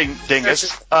you one thing,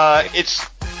 Dingus.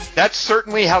 That's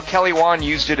certainly how Kelly Wand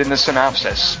used it in the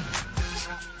synopsis.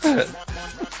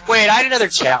 Wait, I had another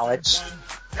challenge.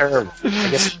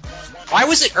 Why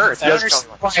was it Earth? I don't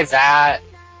understand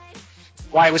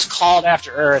why it was called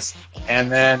after Earth,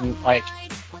 and then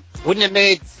wouldn't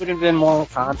it have been more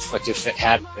conflict if it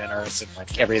hadn't been Earth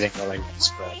and everything really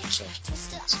spread? So.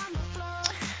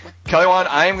 Kelly Wand,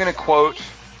 I am going to quote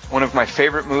one of my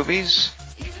favorite movies,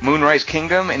 Moonrise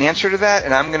Kingdom, in answer to that,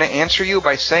 and I'm going to answer you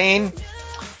by saying,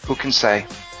 who can say?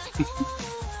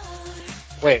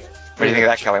 Wait. What do you think of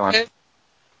that, Kelly Wand?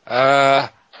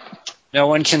 No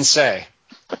one can say.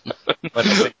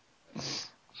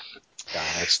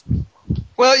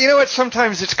 Well, you know what?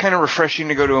 Sometimes it's kind of refreshing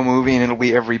to go to a movie and it'll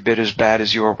be every bit as bad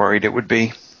as you were worried it would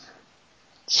be.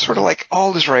 It's sort of like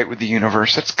all is right with the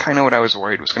universe. That's kind of what I was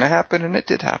worried was going to happen, and it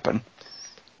did happen.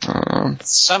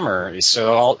 Summer,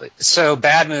 so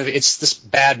bad movie. It's this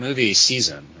bad movie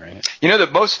season, right? The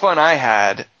most fun I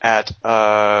had at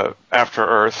After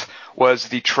Earth was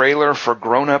the trailer for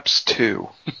Grown Ups 2.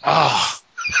 Oh.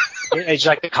 Did you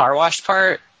like the car wash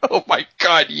part? Oh my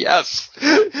God, yes.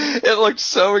 It looked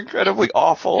so incredibly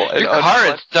awful. Your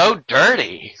car is so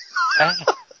dirty.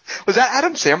 Was that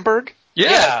Adam Sandberg?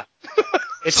 Yeah.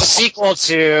 It's a sequel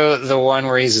to the one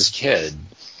where he's his kid.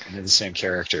 And they're the same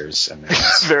characters. And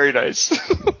very nice.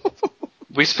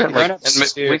 We spent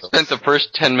the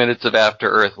first 10 minutes of After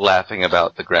Earth laughing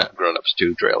about the Grown Ups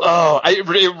 2 trailer. Oh, it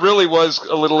really was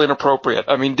a little inappropriate.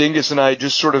 I mean, Dingus and I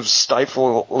just sort of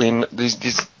stifling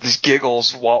these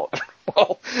giggles while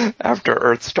After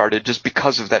Earth started just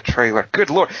because of that trailer. Good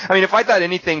Lord. I mean, if I thought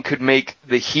anything could make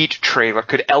the Heat trailer,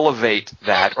 could elevate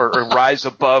that or rise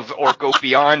above or go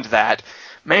beyond that,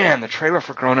 man, the trailer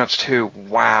for Grown Ups 2,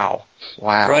 wow.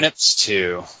 Grown Ups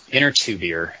 2, inner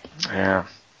tubier. Yeah.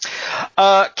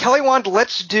 Kelly Wand,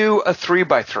 let's do a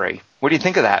 3x3. What do you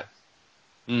think of that?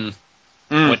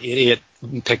 What idiot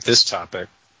picked this topic?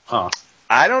 Huh.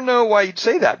 I don't know why you'd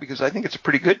say that, because I think it's a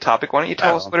pretty good topic. Why don't you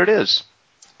tell us what it is?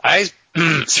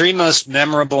 3 most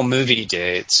memorable movie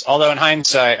dates. Although in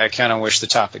hindsight, I kind of wish the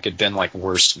topic had been like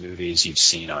worst movies you've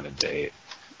seen on a date.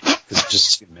 There's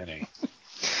just too many.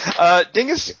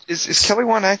 Dingus, is Kelly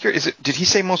Wand accurate? Did he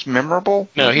say most memorable?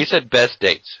 No, he said best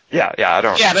dates. Yeah, I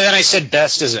don't. Yeah, but then I said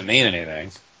best doesn't mean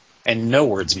anything, and no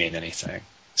words mean anything.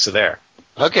 So there.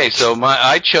 Okay, so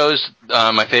I chose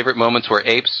my favorite moments where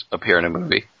apes appear in a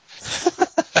movie.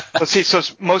 Let's see. So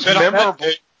most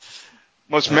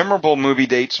memorable movie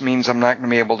dates means I'm not going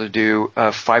to be able to do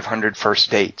 500 first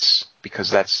dates,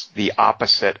 because that's the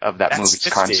opposite of that movie's 50.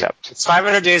 concept. It's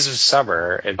 500 Days of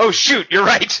Summer. Oh shoot, you're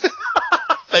right.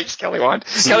 Thanks, Kelly Wand.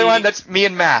 Kelly Wand, that's me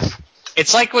and math.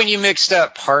 It's like when you mixed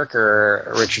up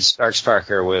Richard Sparks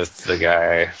Parker, with the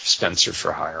guy Spencer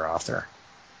for Hire author.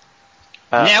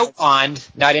 Now Wand,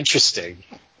 not interesting.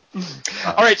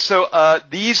 All right, so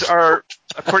these are,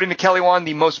 according to Kelly Wand,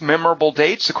 the most memorable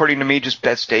dates. According to me, just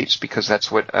best dates, because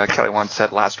that's what Kelly Wand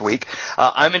said last week.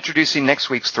 I'm introducing next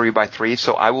week's 3x3,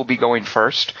 so I will be going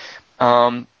first.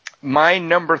 My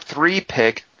number 3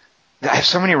 pick, I have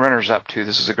so many runners-up, too.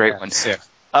 This is a great one. Yeah.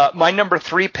 My number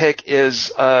 3 pick is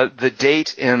the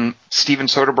date in Steven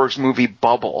Soderbergh's movie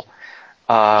Bubble.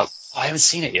 I haven't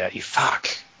seen it yet. You fuck.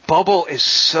 Bubble is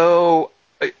so...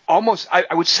 almost,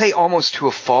 I would say almost to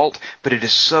a fault, but it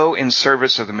is so in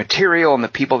service of the material and the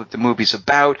people that the movie's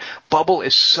about. Bubble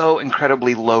is so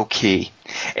incredibly low-key.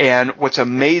 And what's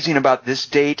amazing about this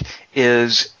date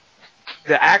is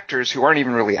the actors, who aren't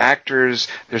even really actors,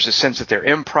 there's a sense that they're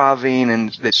improvising,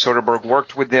 and that Soderbergh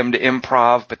worked with them to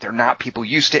improv, but they're not people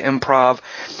used to improv.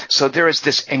 So there is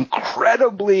this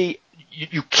incredibly...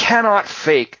 You cannot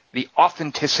fake the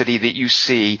authenticity that you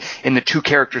see in the two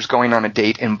characters going on a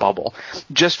date in Bubble,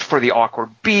 just for the awkward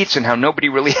beats and how nobody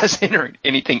really has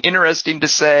anything interesting to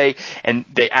say, and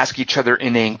they ask each other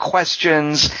inane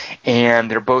questions, and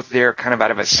they're both there kind of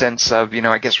out of a sense of,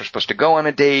 I guess we're supposed to go on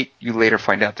a date. You later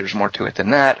find out there's more to it than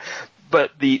that.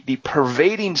 But the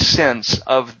pervading sense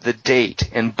of the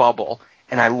date in Bubble,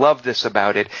 and I love this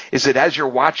about it, is that as you're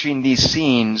watching these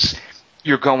scenes,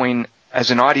 you're going,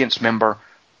 as an audience member,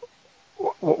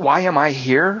 why am I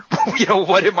here?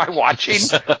 What am I watching?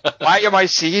 Why am I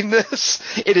seeing this?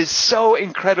 It is so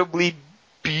incredibly,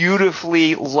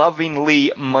 beautifully,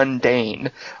 lovingly mundane.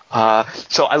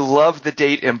 So I love the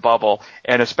date in Bubble,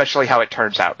 and especially how it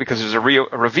turns out, because there's a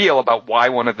reveal about why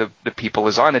one of the people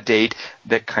is on a date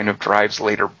that kind of drives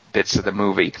later bits of the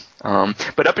movie.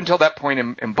 But up until that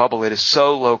point in Bubble, it is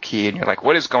so low-key, and you're like,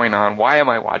 what is going on? Why am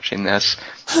I watching this?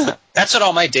 That's what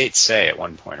all my dates say at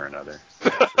one point or another.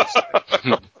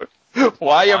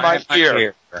 Why am I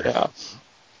here? Yeah.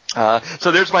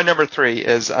 So there's my number 3,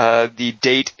 is the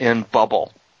date in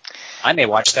Bubble. I may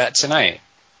watch that tonight.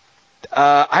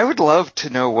 I would love to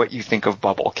know what you think of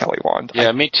Bubble, Kelly Wand.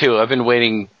 Yeah, me too. I've been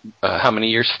waiting, how many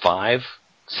years? 5?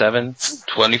 7?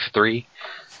 23?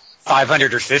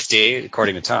 500 or 50,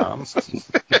 according to Tom.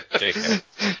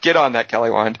 Get on that, Kelly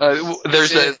Wand.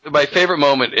 My favorite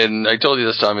moment, and I told you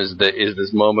this, Tom, is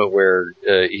this moment where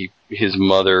his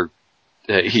mother,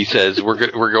 he says,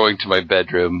 we're going to my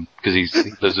bedroom, because he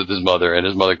lives with his mother, and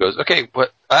his mother goes, okay,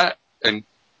 what? And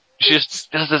she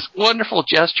just does this wonderful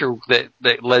gesture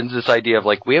that lends this idea of,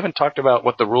 like, we haven't talked about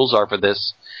what the rules are for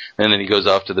this. And then he goes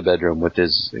off to the bedroom with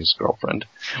his girlfriend.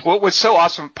 What's so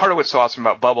awesome, part of what's so awesome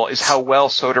about Bubble is how well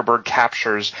Soderbergh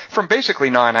captures, from basically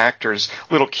non-actors,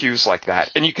 little cues like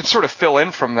that. And you can sort of fill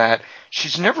in from that.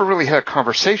 She's never really had a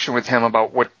conversation with him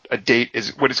about what a date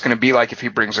is, what it's going to be like if he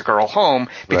brings a girl home,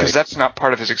 because that's not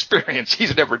part of his experience.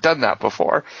 He's never done that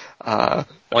before. Well,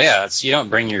 yeah, you don't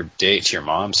bring your date to your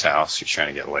mom's house. You're trying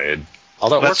to get laid.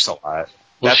 Although it works a lot.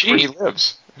 That's where he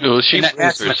lives. Well, she And proves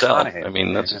that's herself. McConaughey. I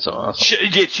mean, that's so awesome.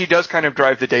 She does kind of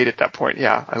drive the date at that point.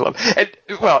 Yeah, I love it.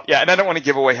 And, well, yeah, and I don't want to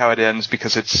give away how it ends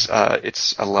because it's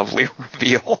a lovely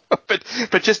reveal.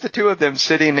 but just the two of them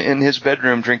sitting in his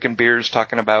bedroom drinking beers,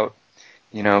 talking about,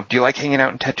 you know, do you like hanging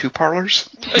out in tattoo parlors?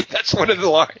 That's one of the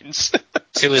lines.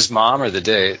 To his mom or the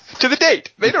date? To the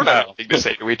date. They don't have anything to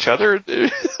say to each other.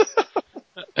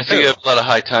 I think you have a lot of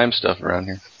high time stuff around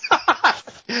here.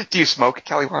 Do you smoke,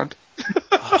 Kelly Wand?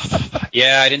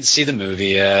 Yeah, I didn't see the movie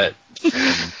yet.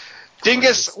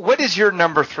 Dingus, what is your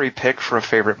number 3 pick for a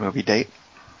favorite movie date?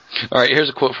 All right, here's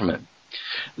a quote from it.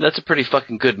 That's a pretty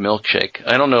fucking good milkshake.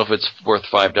 I don't know if it's worth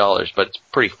 $5, but it's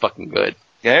pretty fucking good.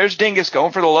 Yeah, there's Dingus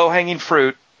going for the low-hanging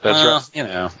fruit. That's right. You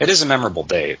know, it is a memorable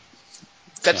date.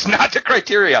 That's not the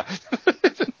criteria.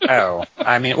 Oh,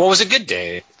 I mean, what was a good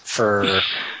date for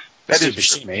Steve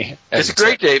Buscemi? It's a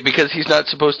great date because he's not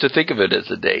supposed to think of it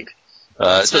as a date.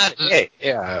 It's not a date.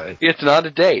 Yeah. It's not a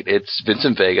date. It's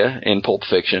Vincent Vega in Pulp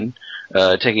Fiction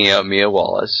taking out Mia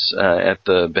Wallace at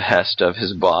the behest of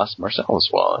his boss, Marcellus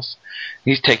Wallace.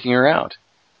 He's taking her out.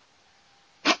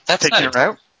 That's taking her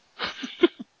out?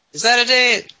 Is that a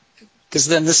date? Because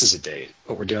then this is a date,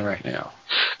 what we're doing right now.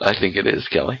 I think it is,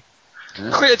 Kelly.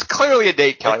 It's clearly a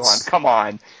date, Kelly Wand. Come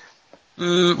on.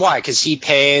 Why? Because he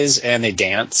pays and they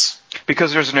dance?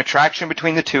 Because there's an attraction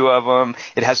between the two of them.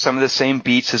 It has some of the same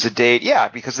beats as a date. Yeah,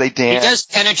 because they dance. He does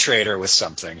penetrate her with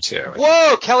something, too.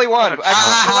 Whoa, Kelly Wand.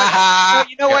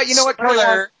 You know what, Kelly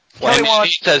Wand? Kelly Wand.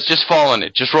 She says, just fall on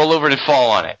it. Just roll over and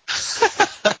fall on it.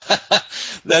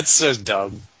 That's so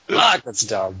dumb. Fuck, that's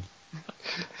dumb.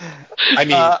 I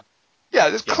mean... yeah,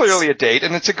 it's clearly a date,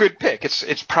 and it's a good pick.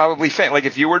 It's probably like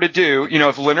if you were to do, you know,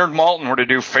 if Leonard Maltin were to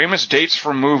do famous dates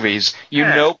from movies, you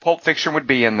know Pulp Fiction would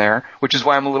be in there, which is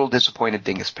why I'm a little disappointed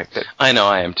Dingus picked it. I know,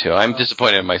 I am too. I'm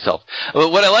disappointed in myself.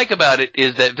 But what I like about it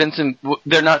is that Vincent,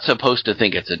 they're not supposed to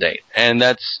think it's a date, and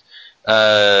that's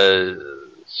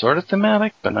sort of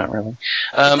thematic, but not really.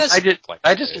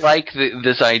 I just like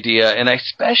this idea, and I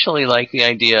especially like the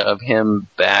idea of him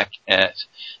back at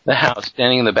the house,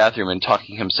 standing in the bathroom and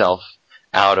talking himself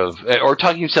out of, or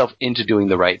talking himself into doing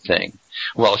the right thing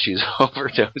while she's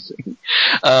overdosing.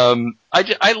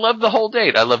 I love the whole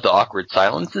date. I love the awkward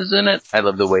silences in it. I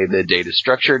love the way the date is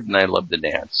structured, and I love the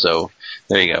dance. So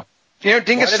there you go. You know,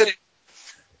 Dingus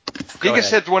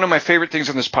said one of my favorite things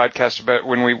on this podcast about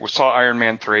when we saw Iron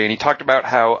Man 3, and he talked about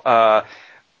how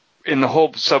in the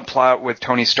whole subplot with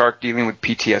Tony Stark dealing with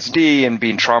PTSD and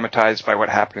being traumatized by what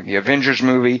happened in the Avengers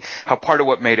movie, how part of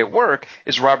what made it work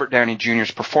is Robert Downey Jr.'s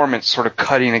performance sort of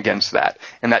cutting against that,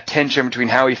 and that tension between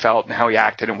how he felt and how he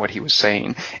acted and what he was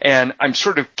saying. And I'm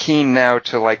sort of keen now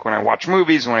to, like, when I watch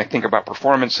movies and when I think about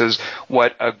performances,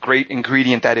 what a great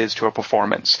ingredient that is to a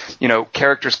performance. You know,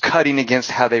 characters cutting against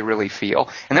how they really feel.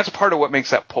 And that's part of what makes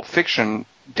that Pulp Fiction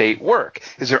date work,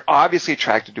 is they're obviously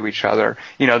attracted to each other.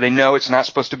 You know, they know it's not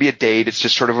supposed to be a date, it's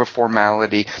just sort of a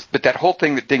formality. But that whole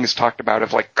thing that Dingus talked about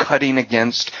of, like, cutting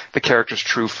against the character's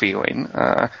true feeling,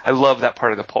 I love that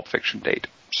part of the Pulp Fiction date.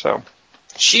 So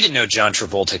she didn't know John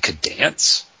Travolta could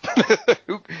dance.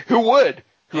 Who would?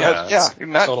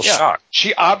 Total shock.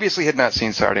 She obviously had not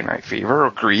seen Saturday Night Fever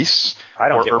or Grease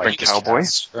or Urban Cowboy.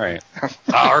 Right.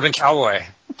 Urban Cowboy.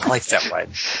 I like that one.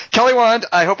 Kelly Wand,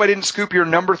 I hope I didn't scoop your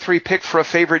number 3 pick for a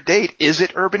favorite date. Is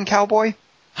it Urban Cowboy?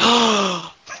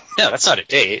 No, that's not a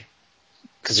date.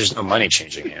 Because there's no money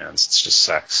changing hands. It's just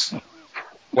sex.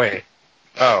 Wait.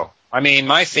 Oh. I mean,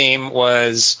 my theme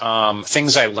was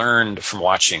things I learned from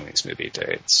watching these movie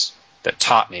dates that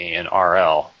taught me in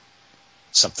RL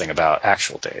something about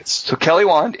actual dates. So Kelly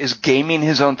Wand is gaming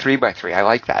his own 3x3. I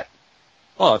like that.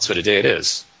 Well, that's what a date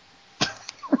is.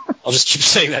 I'll just keep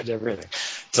saying that to everything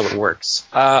until it works.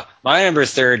 My number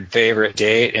 3 favorite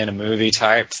date in a movie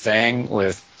type thing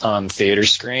with on theater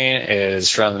screen is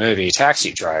from the movie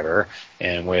Taxi Driver,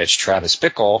 in which Travis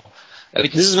Bickle.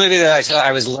 This is a movie that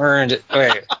I was learned.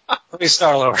 Wait, let me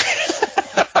start all over.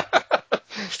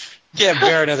 Can't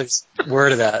bear another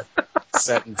word of that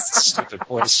sentence. Stupid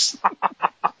voice.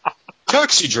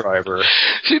 Taxi Driver.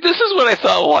 See, this is what I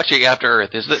thought watching After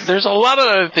Earth, is that there's a lot of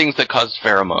other things that cause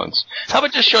pheromones. How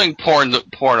about just showing porn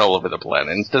all over the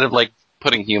planet instead of, like,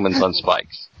 putting humans on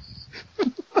spikes?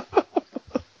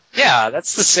 Yeah,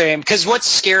 that's the same. Because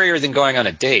what's scarier than going on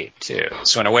a date, too?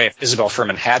 So in a way, if Isabel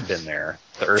Furman had been there,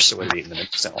 the Ursa would have eaten them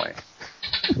instantly.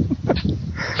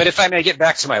 But if I may get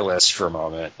back to my list for a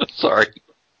moment. Sorry.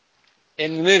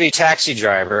 In the movie Taxi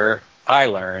Driver, I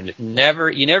learned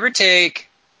you never take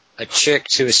a chick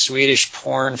to a Swedish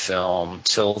porn film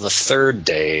till the 3rd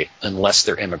date unless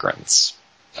they're immigrants.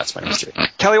 That's my number 3.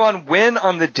 Kelly Wand, when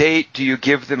on the date do you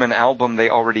give them an album they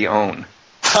already own?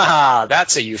 Ha!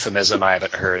 That's a euphemism I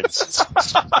haven't heard since.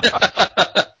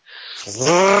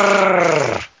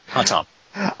 Huh, Tom?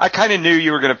 I kind of knew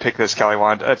you were going to pick this, Kelly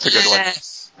Wand. That's a good one.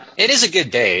 It is a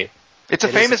good date. It's a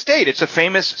famous date. It's a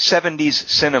famous 70s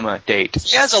cinema date.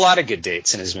 He has a lot of good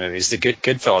dates in his movies. The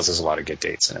Goodfellas has a lot of good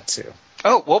dates in it, too.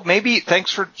 Oh, well, maybe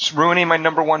thanks for ruining my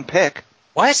number one pick.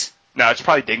 What? No, it's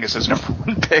probably Dingus's number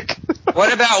one pick.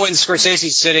 What about when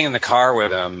Scorsese's sitting in the car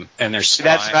with him and they're spying?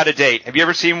 That's not a date. Have you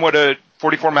ever seen what a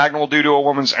 44 Magnum will do to a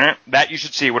woman's aunt? That you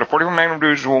should see. What a 44 Magnum will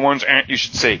do to a woman's aunt, you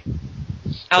should see.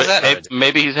 How's that?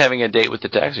 Maybe he's having a date with the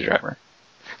taxi driver.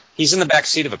 He's in the back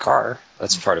seat of a car.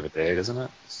 That's part of a date, isn't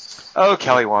it? Oh,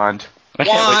 Kelly Wand. I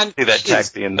can't wait to see that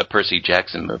taxi in the Percy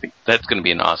Jackson movie. That's going to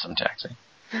be an awesome taxi.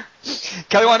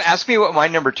 Kelly Wand, ask me what my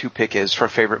number two pick is for a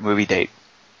favorite movie date.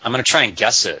 I'm going to try and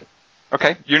guess it.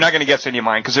 Okay, you're not going to guess any of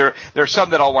mine, because there are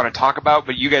some that I'll want to talk about,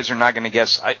 but you guys are not going to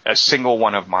guess a single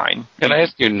one of mine. Can I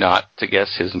ask you not to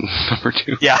guess his number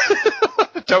two? Yeah.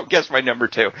 Don't guess my number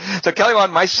two. So, Kelly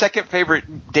Wand, my second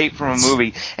favorite date from a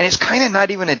movie, and it's kind of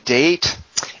not even a date.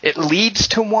 It leads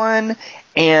to one,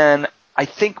 and I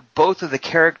think both of the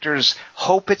characters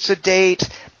hope it's a date,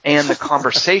 and the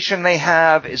conversation they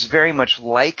have is very much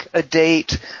like a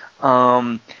date.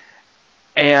 And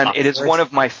it is one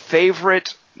of my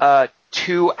favorite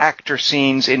two-actor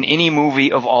scenes in any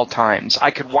movie of all times.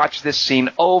 I could watch this scene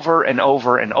over and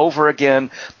over and over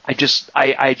again. I just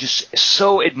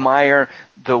so admire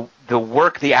the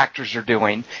work the actors are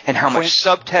doing and how much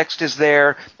subtext is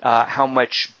there, how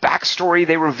much backstory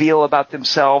they reveal about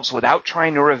themselves without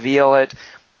trying to reveal it.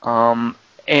 And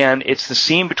it's the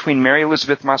scene between Mary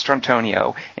Elizabeth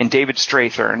Mastrantonio and David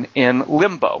Strathairn in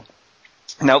Limbo.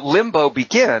 Now, Limbo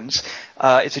begins,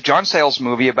 it's a John Sayles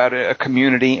movie about a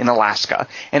community in Alaska,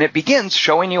 and it begins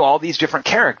showing you all these different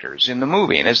characters in the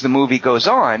movie, and as the movie goes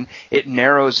on, it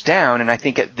narrows down, and I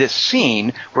think at this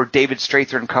scene, where David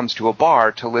Strathairn comes to a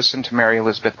bar to listen to Mary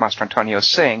Elizabeth Mastrantonio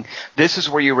sing, this is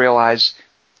where you realize,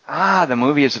 the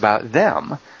movie is about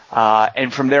them.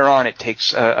 And from there on, it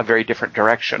takes a very different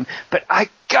direction. But I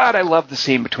love the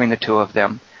scene between the two of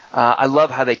them. I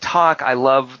love how they talk. I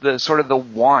love the sort of the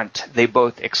want they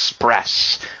both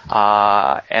express.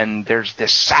 And there's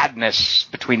this sadness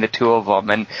between the two of them.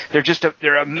 And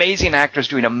they're amazing actors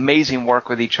doing amazing work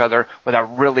with each other with a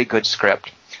really good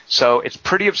script. So it's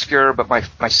pretty obscure, but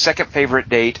my second favorite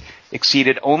date,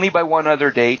 exceeded only by one other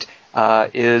date,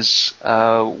 is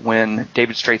when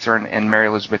David Strathairn and Mary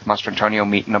Elizabeth Mastrantonio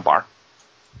meet in a bar.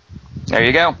 There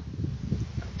you go.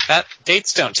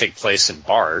 Dates don't take place in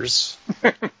bars.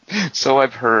 So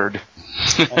I've heard.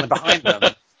 Only behind them.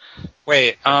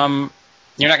 Wait, you're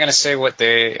not going to say what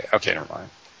they... Okay, never mind.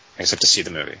 I just have to see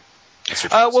the movie.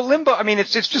 Well, Limbo, I mean,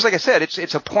 it's just like I said,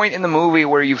 it's a point in the movie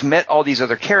where you've met all these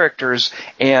other characters,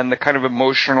 and the kind of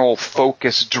emotional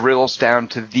focus drills down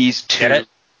to these two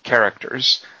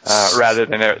characters rather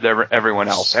than everyone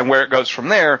else. And where it goes from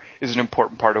there is an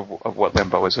important part of what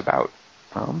Limbo is about.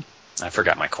 I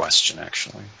forgot my question,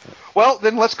 actually. Well,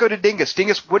 then let's go to Dingus.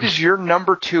 Dingus, what is your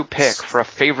number two pick for a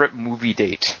favorite movie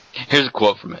date? Here's a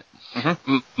quote from it.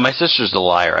 Mm-hmm. My sister's a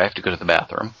liar. I have to go to the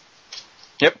bathroom.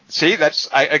 Yep. See,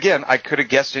 I could have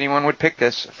guessed anyone would pick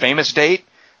this. Famous date.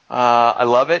 I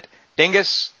love it.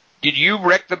 Dingus, did you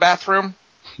wreck the bathroom?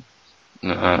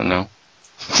 No. I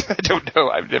don't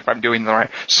know if I'm doing the right.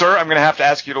 Sir, I'm going to have to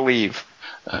ask you to leave.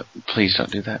 Please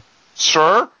don't do that.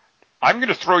 Sir, I'm going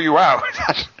to throw you out.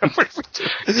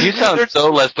 You sound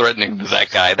so less threatening than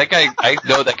that guy. That guy, I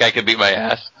know that guy could beat my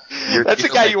ass. That's the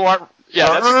guy you want. Yeah,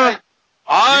 that's the guy.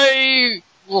 I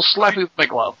will slap you with my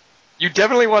glove. You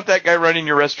definitely want that guy running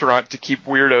your restaurant to keep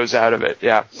weirdos out of it,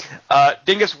 yeah.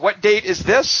 Dingus, what date is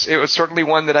this? It was certainly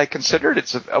one that I considered.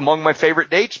 It's among my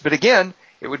favorite dates, but again,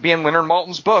 it would be in Leonard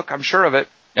Maltin's book. I'm sure of it.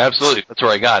 Absolutely. That's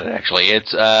where I got it, actually.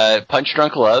 It's Punch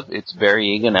Drunk Love. It's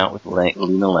Barry Egan out with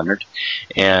Lena Leonard,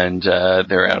 and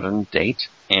they're out on a date,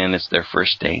 and it's their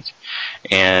first date.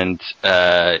 And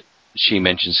she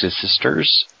mentions his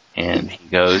sisters, and he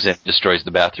goes and destroys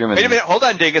the bathroom. Wait a minute. Hold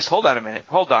on, Dingus. Hold on a minute.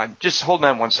 Hold on. Just hold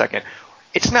on 1 second.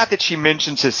 It's not that she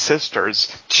mentions his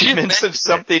sisters. She mentions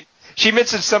something. She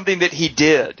mentions something that he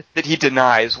did, that he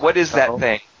denies. What is that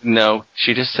thing? No,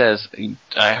 she just says,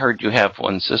 I heard you have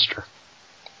one sister.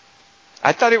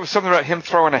 I thought it was something about him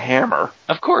throwing a hammer.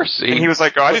 Of course. And he was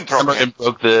like, I didn't throw a hammer. And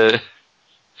broke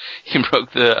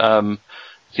the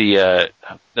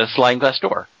sliding glass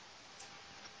door.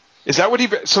 Is that what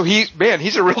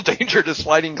he's a real danger to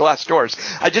sliding glass doors.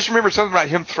 I just remember something about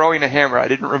him throwing a hammer. I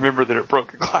didn't remember that it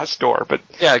broke a glass door, but.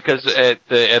 Yeah, because at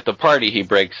the party he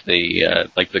breaks the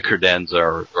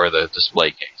credenza or the display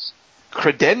case.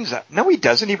 Credenza? No, he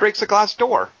doesn't. He breaks a glass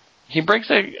door. He breaks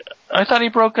I thought he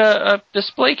broke a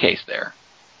display case there.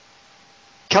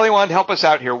 Kelly Wand, help us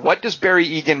out here. What does Barry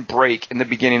Egan break in the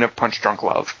beginning of Punch Drunk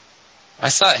Love? I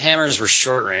thought hammers were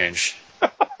short range.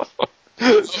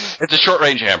 It's a short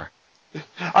range hammer.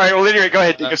 All right, well, anyway, go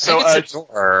ahead. So, it's a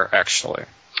door, actually.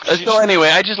 So anyway,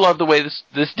 I just love the way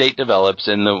this date develops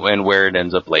and where it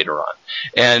ends up later on.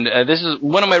 And this is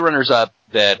one of my runners-up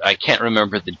that I can't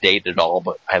remember the date at all,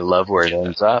 but I love where it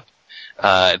ends up,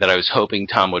 that I was hoping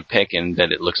Tom would pick and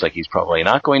that it looks like he's probably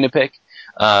not going to pick.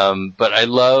 But I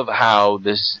love how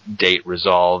this date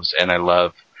resolves, and I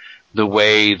love the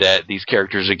way that these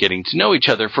characters are getting to know each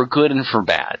other for good and for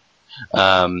bad.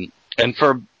 And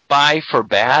for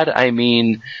bad, I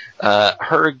mean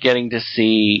her getting to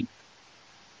see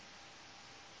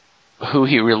who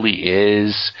he really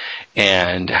is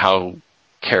and how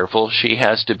careful she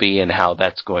has to be and how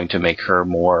that's going to make her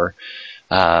more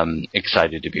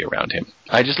excited to be around him.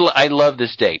 I love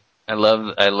this date. I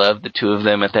love the two of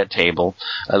them at that table.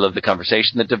 I love the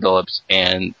conversation that develops,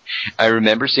 and I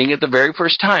remember seeing it the very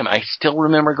first time. I still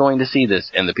remember going to see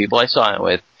this and the people I saw it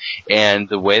with, and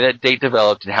the way that date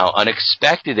developed and how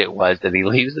unexpected it was that he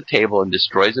leaves the table and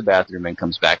destroys the bathroom and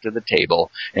comes back to the table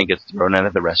and gets thrown out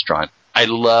of the restaurant. I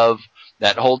love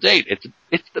that whole date.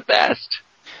 It's the best.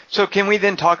 So can we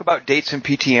then talk about dates in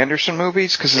P.T. Anderson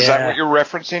movies? Because is that what you're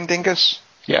referencing, Dingus?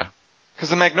 Yeah. Because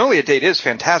the Magnolia date is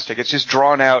fantastic. It's just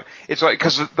drawn out. It's like,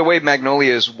 because the way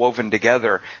Magnolia is woven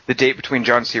together, the date between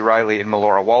John C. Reilly and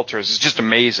Melora Walters is just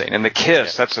amazing. And the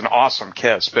kiss, that's an awesome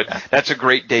kiss. But that's a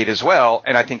great date as well.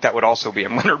 And I think that would also be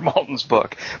in Leonard Maltin's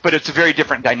book. But it's a very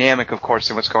different dynamic, of course,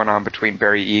 than what's going on between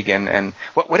Barry Egan and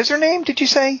what is her name? Did you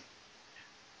say?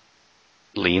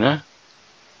 Lena.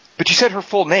 But you said her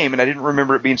full name, and I didn't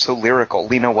remember it being so lyrical.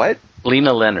 Lena what?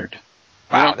 Lena Leonard.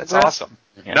 Wow, that's awesome.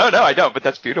 Yeah. No, I don't, but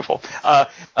that's beautiful.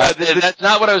 That's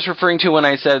not what I was referring to when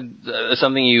I said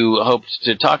something you hoped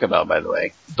to talk about, by the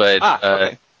way. But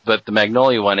okay. But the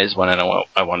Magnolia one is one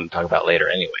I want to talk about later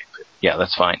anyway. But yeah,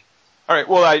 that's fine. All right.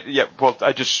 Well,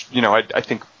 I just, I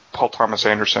think Paul Thomas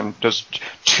Anderson does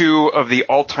two of the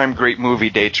all-time great movie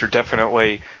dates are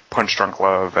definitely Punch Drunk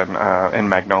Love and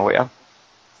Magnolia.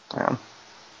 Yeah.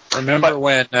 Remember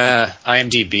when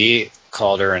IMDb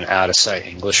called her an out-of-sight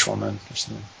English woman or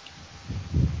something?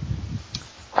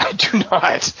 I do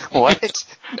not. What?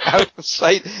 Out of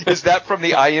sight? Is that from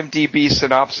the IMDb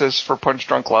synopsis for Punch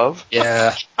Drunk Love?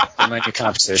 Yeah, in my new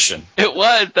competition. It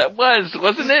was. That was,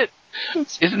 wasn't it?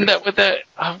 Isn't that what that?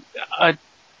 I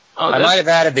might have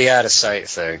added the out of sight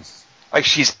thing. Like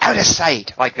she's out of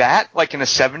sight, like that, like in a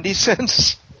 70s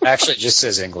sense. Actually, it just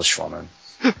says English woman.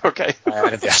 Okay. I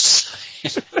added the out of sight.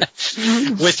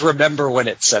 With remember when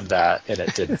it said that, and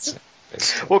it didn't say.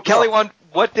 Well, Kelly,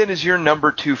 what then is your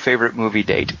number 2 favorite movie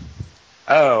date?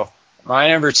 Oh, my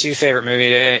number 2 favorite movie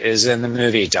date is in the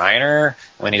movie Diner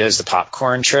when he does the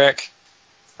popcorn trick.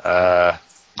 So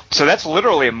that's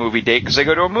literally a movie date because they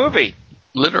go to a movie.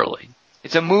 Literally.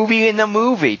 It's a movie in the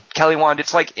movie, Kelly Wand.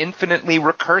 It's like infinitely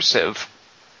recursive.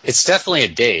 It's definitely a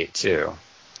date, too.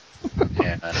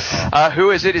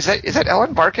 Who is it? Is that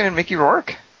Ellen Barkin and Mickey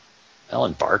Rourke?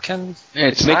 Ellen Barkin?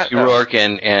 It's Mickey Rourke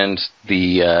and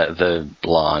the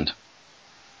blonde.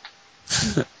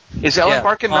 Is Ellen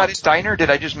Barkin not in Diner? Did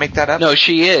I just make that up? No,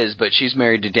 she is, but she's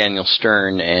married to Daniel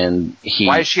Stern, and he...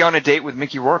 Why is she on a date with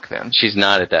Mickey Rourke, then? She's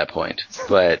not at that point,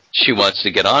 but she wants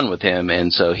to get on with him,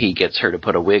 and so he gets her to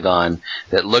put a wig on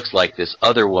that looks like this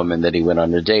other woman that he went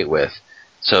on a date with,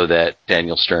 so that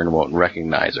Daniel Stern won't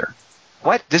recognize her.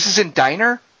 What? This is in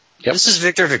Diner? Yep. This is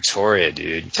Victor Victoria,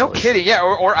 dude. No kidding, yeah,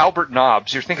 or Albert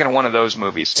Nobbs. You're thinking of one of those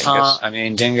movies, Dingus.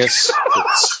 Dingus.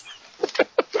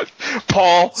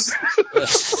 Paul.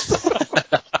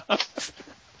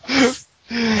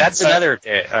 That's another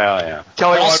day. Oh, yeah.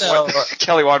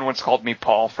 Kelly Wand once called me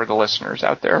Paul for the listeners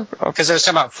out there. Because I was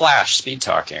talking about Flash, speed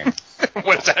talking.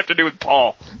 What does that have to do with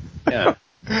Paul? Yeah.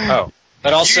 Oh.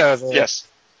 But also... Yes.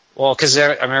 Well, because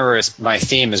I remember my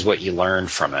theme is what you learn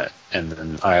from it, and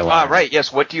then I learned. Right,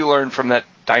 yes. What do you learn from that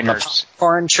Diner's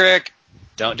popcorn trick?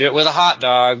 Don't do it with a hot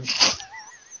dog,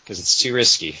 because it's too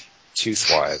risky,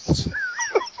 tooth-wise.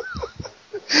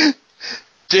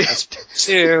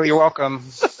 You're welcome.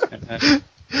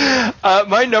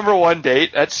 My number 1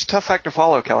 date. That's a tough act to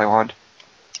follow, Kelly Wand.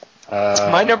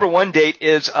 My number 1 date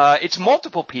is it's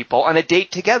multiple people on a date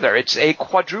together. It's a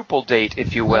quadruple date,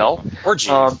 if you will.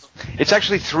 It's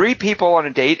actually 3 people on a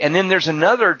date, and then there's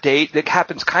another date that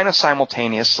happens kind of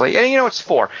simultaneously. And it's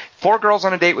 4 girls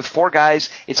on a date with 4 guys.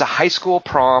 It's a high school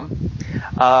prom,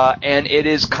 and it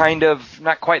is kind of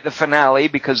not quite the finale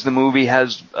because the movie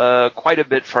has quite a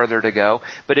bit further to go.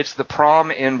 But it's the prom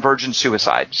in Virgin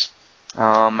Suicides.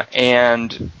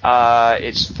 and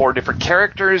it's 4 different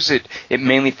characters. It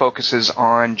mainly focuses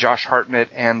on Josh Hartnett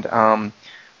and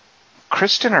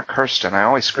Kirsten. I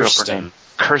always screw up her name.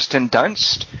 Kirsten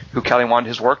Dunst, who Kelly Wand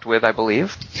has worked with, I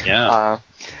believe. Yeah.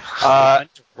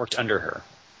 Worked under her.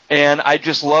 And I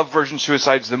just love Virgin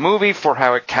Suicides, the movie, for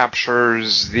how it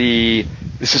captures this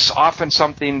is often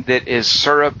something that is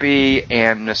syrupy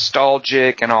and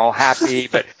nostalgic and all happy,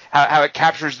 but how it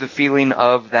captures the feeling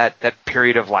of that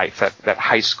period of life, that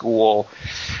high school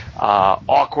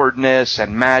awkwardness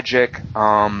and magic,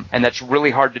 and that's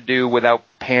really hard to do without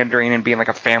pandering and being like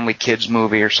a family kids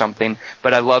movie or something.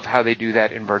 But I love how they do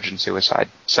that in Virgin Suicide.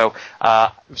 So,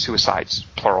 suicides,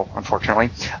 plural, unfortunately.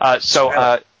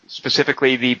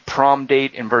 Specifically the prom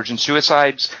date in Virgin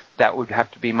Suicides, that would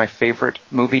have to be my favorite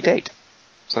movie date.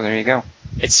 So there you go.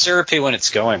 It's syrupy when it's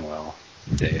going well.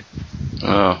 Date.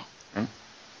 Oh. Oh,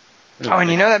 and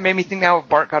that made me think now of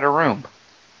Bart Got a Room.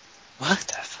 What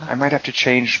the fuck? I might have to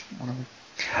change one of them.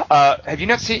 Have you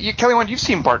not seen... Kelly Wand, you've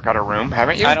seen Bart Got a Room,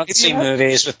 haven't you? I don't see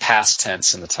movies with past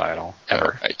tense in the title.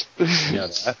 Ever. Right. You know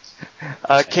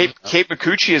that? Kate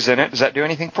Micucci is in it. Does that do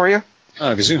anything for you?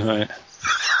 Oh, Gesundheit.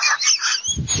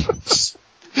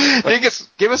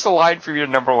 Give us a line for your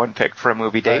number one pick for a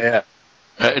movie date. Yeah.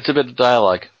 It's a bit of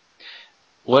dialogue.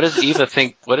 What does Eva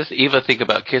think? What does Eva think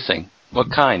about kissing?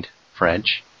 What kind?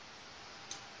 French.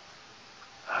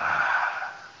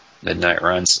 Midnight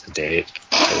Run's date.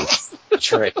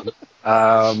 That's right.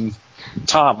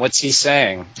 Tom, what's he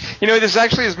saying? This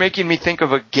actually is making me think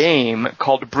of a game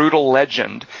called Brutal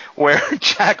Legend, where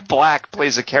Jack Black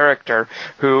plays a character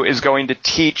who is going to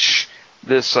teach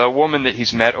this woman that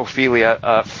he's met,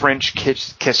 Ophelia, French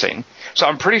kissing. So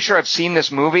I'm pretty sure I've seen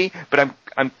this movie, but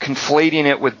I'm conflating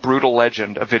it with Brutal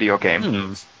Legend, a video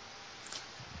game.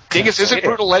 Dingus, is it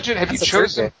Brutal Legend? Have you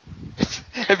chosen?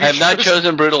 I have not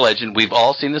chosen Brutal Legend. We've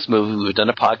all seen this movie. We've done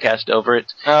a podcast over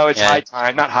it. Oh, it's High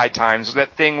Time, not High Times.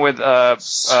 That thing with and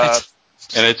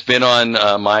it's been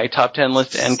on my top 10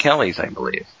 list and Kelly's, I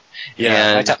believe.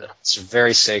 Yeah, it's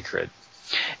very sacred.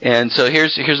 And so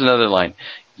here's another line.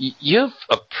 You have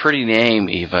a pretty name,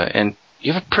 Eva, and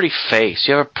you have a pretty face.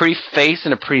 You have a pretty face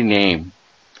and a pretty name.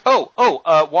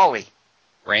 Wally.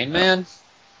 Rain Man?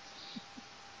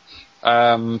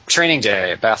 Training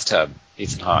Day, Bathtub,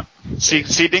 Ethan Hawke.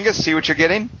 See, Dingus, see what you're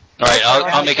getting? All right,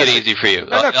 I'll make it easy for you.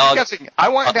 No, keep guessing. I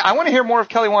want to hear more of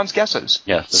Kelly Wand's guesses.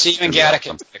 Yes. Stephen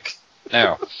Gattaca.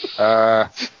 No.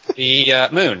 The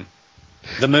Moon.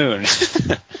 The Moon.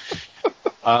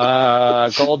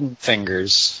 Golden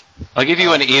Fingers. I'll give you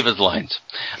one of Eva's lines.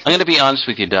 I'm going to be honest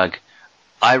with you, Doug.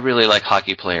 I really like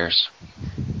hockey players.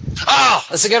 Oh,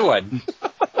 that's a good one.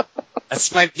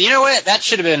 That's my. You know what? That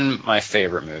should have been my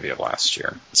favorite movie of last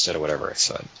year instead of whatever I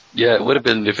said. Yeah, it would have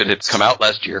been if it had come out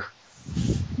last year.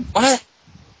 What?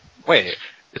 Wait.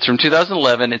 It's from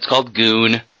 2011. It's called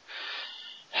Goon.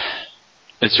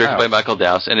 It's directed by Michael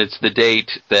Dowse, and it's the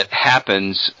date that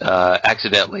happens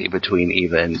accidentally between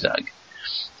Eva and Doug.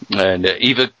 And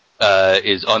Eva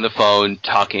is on the phone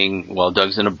talking while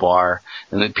Doug's in a bar,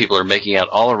 and then people are making out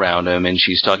all around him, and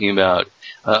she's talking about,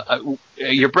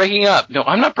 you're breaking up. No,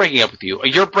 I'm not breaking up with you.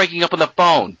 You're breaking up on the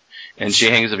phone. And she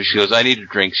hangs up and she goes, I need a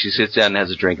drink. She sits down and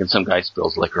has a drink, and some guy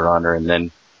spills liquor on her, and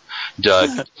then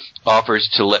Doug offers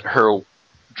to let her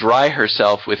dry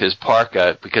herself with his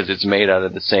parka because it's made out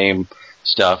of the same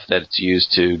stuff that's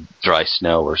used to dry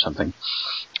snow or something.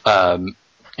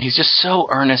 He's just so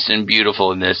earnest and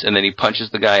beautiful in this, and then he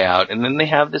punches the guy out, and then they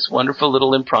have this wonderful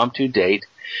little impromptu date,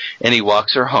 and he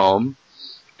walks her home,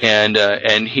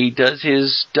 and he does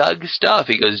his Doug stuff.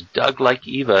 He goes, Doug like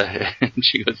Eva, and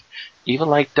she goes, Eva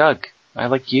like Doug, I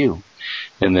like you.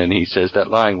 And then he says that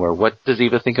line where, what does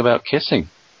Eva think about kissing?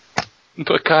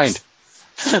 What kind?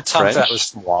 Tom, that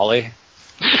was from Wally.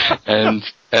 and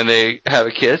they have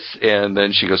a kiss, and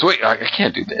then she goes, wait, I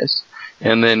can't do this.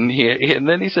 And then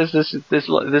he says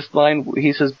this line.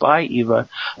 He says, "Bye, Eva.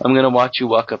 I'm going to watch you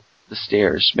walk up the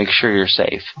stairs. Make sure you're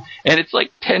safe." And it's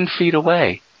like 10 feet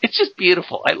away. It's just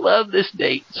beautiful. I love this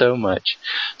date so much.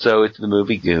 So it's the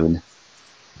movie Goon.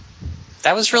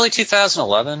 That was really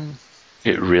 2011.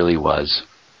 It really was.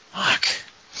 Fuck.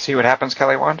 See what happens,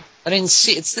 Kelly Wand? I didn't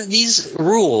see. It's these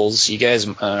rules, you guys.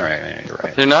 All right, you're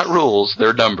right. They're not rules.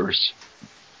 They're numbers.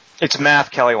 It's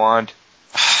math, Kelly Wand.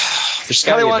 There's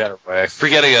got to be a better way.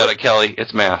 Forget about it, Kelly.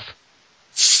 It's math.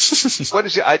 What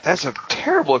is it? That's a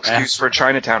terrible excuse for a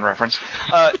Chinatown reference.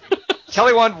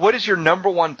 Kelly Wand, what is your number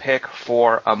one pick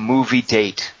for a movie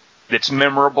date that's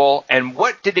memorable, and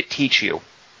what did it teach you?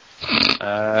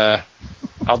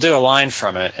 I'll do a line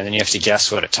from it, and then you have to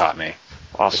guess what it taught me.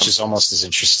 Awesome. Which is almost as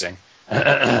interesting.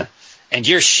 And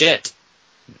you're shit.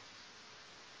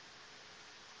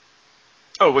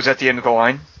 Oh, was that the end of the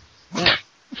line? Yeah.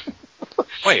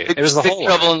 Wait, it was the Big whole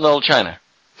Trouble line. in Little China.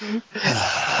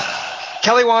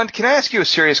 Kelly Wand, can I ask you a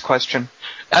serious question?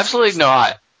 Absolutely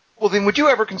not. Well, then would you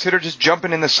ever consider just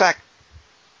jumping in the sack?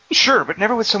 Sure, but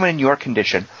never with someone in your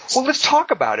condition. Well, let's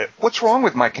talk about it. What's wrong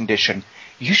with my condition?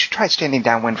 You should try standing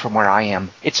downwind from where I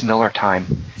am. It's Miller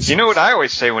time. You know what I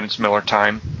always say when it's Miller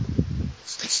time?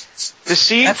 The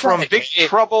scene That's from right. Big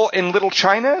Trouble in Little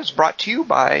China is brought to you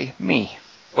by me.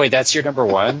 Wait, that's your number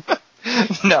one?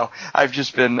 No, I've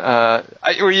just been, I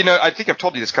think I've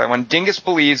told you this, Kelly. Dingus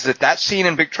believes that scene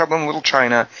in Big Trouble in Little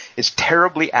China is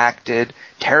terribly acted,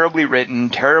 terribly written,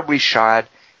 terribly shot.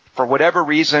 For whatever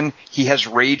reason, he has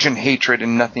rage and hatred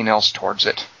and nothing else towards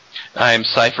it. I'm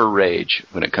Cypher Rage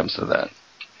when it comes to that.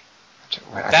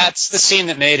 That's the scene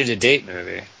that made it a date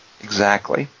movie.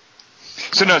 Exactly.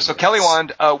 So Kelly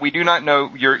Wand, we do not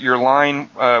know your line,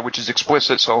 which is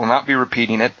explicit, so I will not be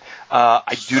repeating it.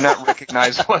 I do not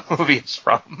recognize what movie it's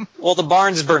from. Well, the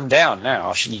barn's burned down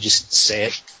now. Shouldn't you just say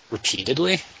it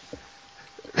repeatedly?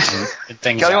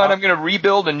 Kelly Wand, I'm going to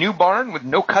rebuild a new barn with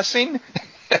no cussing.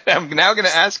 I'm now going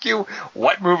to ask you,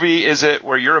 what movie is it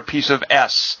where you're a piece of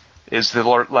S is the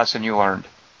lesson you learned?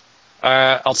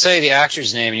 I'll say the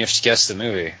actor's name, and you have to guess the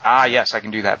movie. Ah, yes, I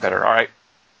can do that better. All right.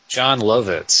 John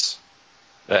Lovitz.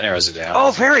 That narrows it down.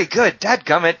 Oh, very good.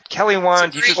 Dadgummit. Kelly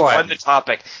Wand, you just won the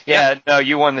topic. Yeah, no,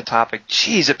 you won the topic.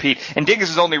 Jeez, Pete. And Dingus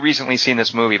has only recently seen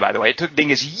this movie, by the way. It took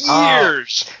Dingus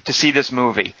years to see this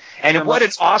movie. And what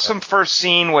an awesome first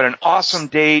scene. What an awesome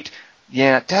date.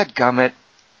 Yeah, dadgummit.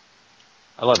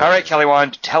 I love it. All right, Kelly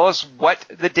Wand, tell us what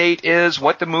the date is,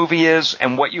 what the movie is,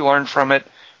 and what you learned from it,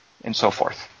 and so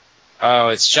forth. Oh,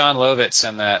 it's John Lovitz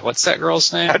and that. What's that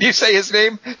girl's name? How do you say his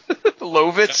name?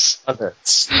 Lovitz.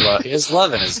 Lovitz. He has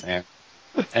love in his name.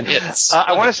 And it's.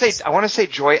 I want to say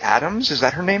Joy Adams. Is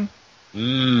that her name?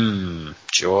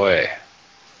 Joy.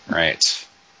 Right.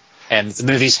 And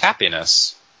the movie's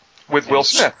Happiness with Will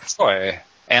Smith. Joy,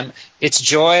 and it's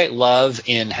joy, love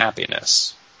in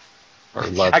happiness. Or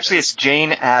love. Actually, it's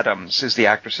Jane Addams is the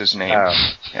actress's name. Oh.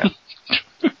 Yeah.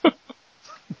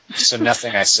 So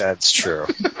nothing I said is true.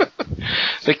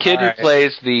 The kid who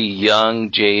plays the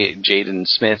young Jaden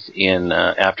Smith in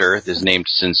After Earth is named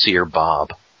Sincere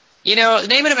Bob. You know,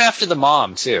 naming him after the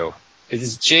mom, too.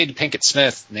 Jade Pinkett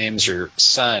Smith names her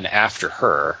son after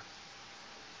her,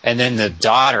 and then the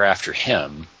daughter after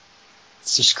him.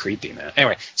 It's just creepy, man.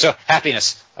 Anyway, so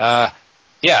Happiness.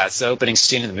 It's the opening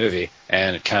scene of the movie,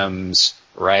 and it comes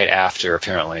right after,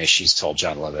 apparently, she's told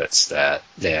John Lovitz that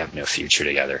they have no future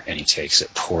together, and he takes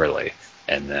it poorly.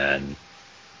 And then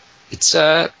it's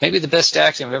maybe the best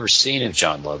acting I've ever seen of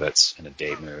John Lovitz in a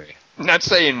date movie. Not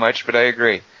saying much, but I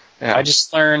agree. Yeah. I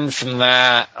just learned from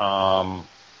that, although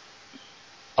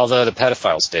the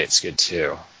pedophile's date's good,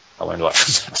 too. I learned a lot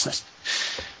from that one.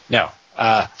 No.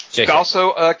 JK.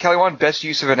 Also, Kelly Wand, best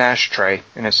use of an ashtray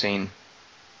in a scene.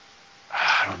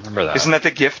 I don't remember that. Isn't that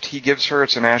the gift he gives her?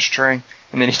 It's an ashtray,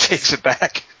 and then he takes it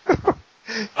back.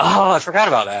 Oh, I forgot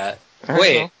about that.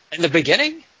 Wait, in the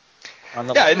beginning? In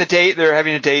the date, they're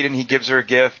having a date, and he gives her a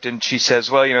gift, and she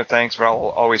says, well, thanks, but I'll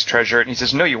always treasure it. And he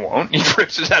says, no, you won't. He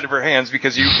rips it out of her hands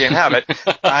because you can't have it.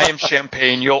 I am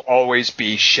champagne. You'll always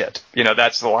be shit.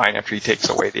 That's the line after he takes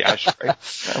away the ashtray. Oh,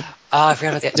 I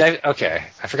forgot about the. Okay,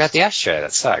 I forgot the ashtray.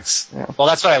 That sucks. Yeah. Well,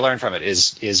 that's what I learned from it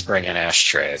is bring an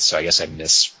ashtray. So I guess I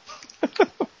learned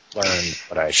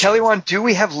what I should. Kelly Wand, do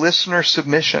we have listener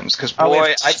submissions? Because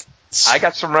boy, I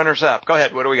got some runners up. Go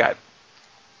ahead. What do we got?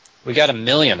 We got 1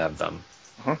 million of them,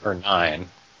 or 9.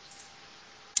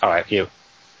 All right, you.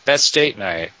 Best date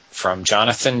night from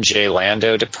Jonathan J.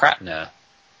 Lando de Pratna.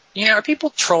 Are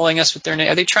people trolling us with their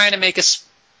name? Are they trying to make us,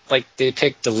 they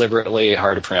pick deliberately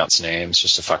hard to pronounce names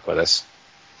just to fuck with us?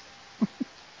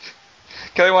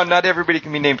 Kelly Wand, not everybody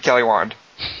can be named Kelly Wand.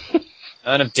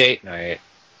 None of date night.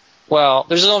 Well,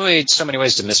 there's only so many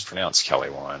ways to mispronounce Kelly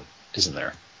Wand, isn't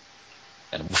there?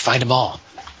 And we'll find them all.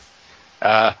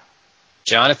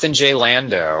 Jonathan J.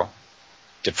 Lando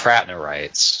de Pratna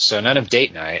writes, so none of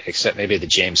date night except maybe the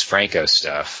James Franco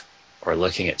stuff or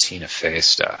looking at Tina Fey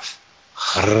stuff.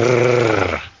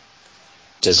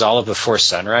 Does all of Before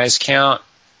Sunrise count?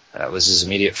 That was his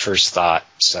immediate first thought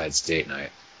besides date night.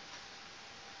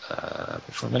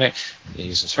 Before midnight,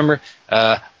 remember,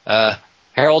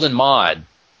 Harold and Maude.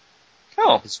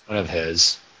 Oh, it's one of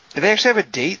his. Did they actually have a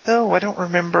date though? I don't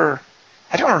remember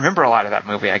a lot of that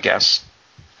movie, I guess.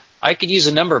 I could use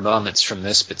a number of moments from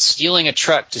this, but stealing a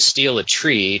truck to steal a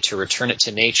tree to return it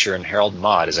to nature in Harold and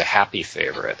Maude is a happy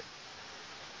favorite.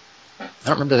 I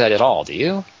don't remember that at all, do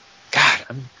you? God,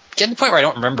 I'm getting to the point where I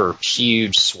don't remember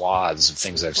huge swaths of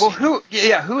things I've Well,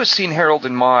 seen. who has seen Harold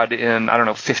and Maude in, I don't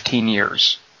know, 15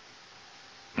 years?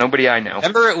 Nobody I know.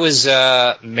 Remember it was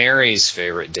Mary's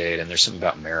favorite date, and there's something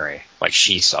about Mary. Like,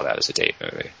 she saw that as a date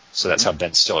movie. So that's how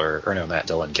Ben Stiller, or no, Matt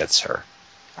Dillon gets her.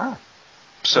 Oh.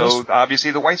 So,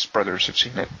 obviously, the Weiss brothers have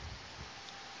seen it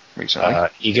recently.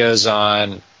 He goes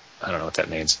on, I don't know what that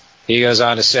means. He goes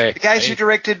on to say... The guys who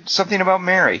directed Something About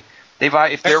Mary.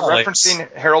 If they're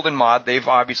referencing Harold and Maude, they've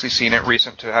obviously seen it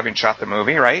recent to having shot the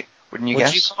movie, right? Wouldn't you guess?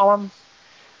 What'd you call them?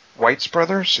 Weitz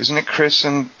brothers? Isn't it Chris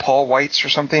and Paul Weitz or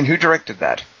something? Who directed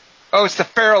that? Oh, it's the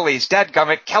Farrellys.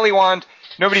 Dadgummit. Kelly Wand.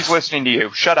 Nobody's listening to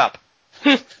you. Shut up.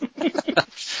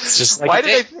 It's just like Why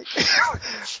did they...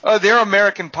 Oh, they're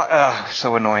American Pie.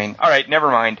 So annoying. All right, never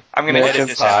mind. I'm going to edit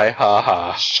this out. Ha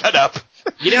ha. Shut up.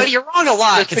 You know, you're wrong a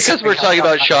lot. Just because we're talking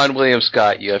about Sean William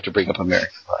Scott, you have to bring up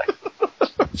American Pie.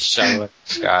 Sean William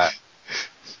Scott.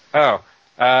 Oh,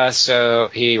 so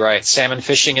he writes salmon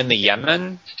fishing in the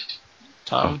Yemen.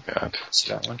 Tom? Oh, God.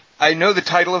 See that one? I know the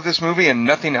title of this movie and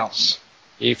nothing else.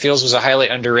 He feels it was a highly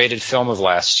underrated film of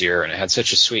last year, and it had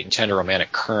such a sweet and tender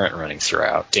romantic current running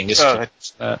throughout. Dingus.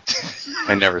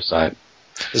 I never saw it.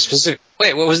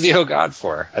 Wait, what was the Oh God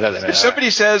for? I thought that meant If somebody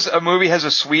says a movie has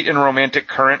a sweet and romantic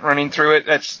current running through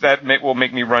it, will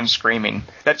make me run screaming.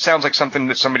 That sounds like something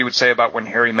that somebody would say about When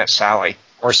Harry Met Sally.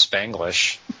 Or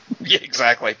Spanglish. Yeah,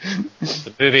 exactly.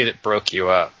 The movie that broke you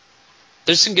up.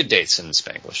 There's some good dates in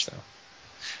Spanglish, though.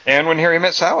 And When Harry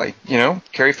Met Sally,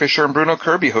 Carrie Fisher and Bruno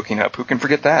Kirby hooking up. Who can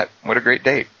forget that? What a great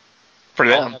date for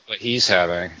them. What he's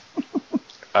having.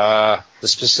 The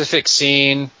specific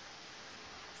scene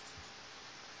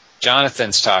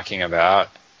Jonathan's talking about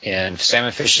in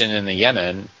Salmon Fishing in the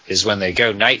Yemen is when they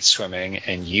go night swimming,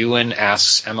 and Ewan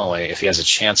asks Emily if he has a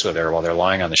chance with her while they're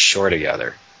lying on the shore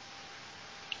together.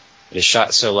 It is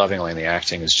shot so lovingly, and the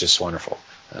acting is just wonderful.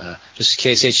 Just in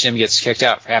case H&M gets kicked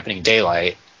out for happening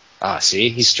daylight. See?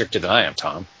 He's stricter than I am,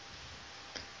 Tom.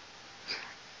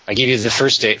 I give you the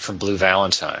first date from Blue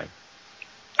Valentine.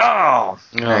 Oh,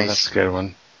 nice. That's a good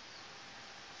one.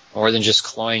 More than just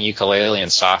cloying ukulele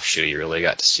and soft shoe, you really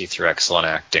got to see through excellent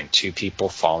acting. Two people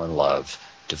fall in love,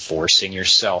 divorcing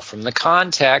yourself from the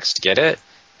context, get it?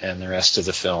 And the rest of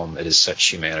the film, it is such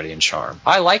humanity and charm.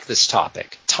 I like this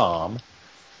topic, Tom.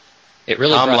 It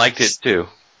really Tom liked it too.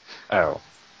 Oh.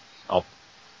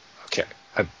 Okay.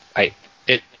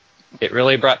 It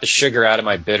really brought the sugar out of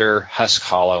my bitter, husk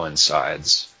hollow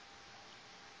insides.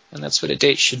 And that's what a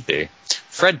date should be.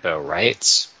 Fredbo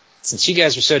writes, since you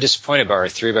guys were so disappointed by our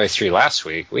 3x3 last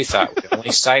week, we thought we'd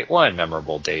only cite one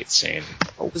memorable date scene.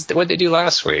 What did they do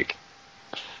last week?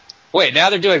 Wait, now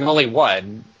they're doing only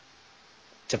one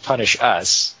to punish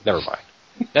us. Never mind.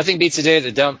 Nothing beats a day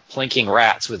to dump plinking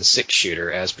rats with a six-shooter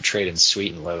as portrayed in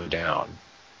Sweet and Low Down.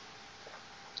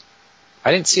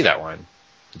 I didn't see that one.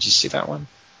 Did you see that one?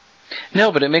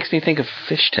 No, but it makes me think of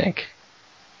Fish Tank.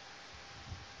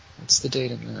 What's the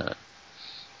date in that?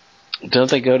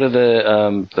 Don't they go to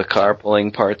the car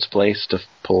pulling parts place to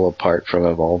pull a part from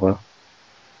a Volvo?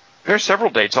 There are several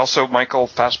dates. Also, Michael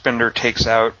Fassbender takes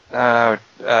out, I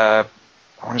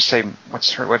want to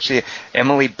say,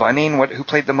 Emily Bunning, who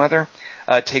played the mother,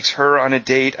 takes her on a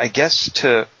date, I guess,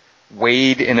 to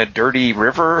wade in a dirty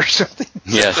river or something.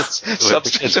 Yes.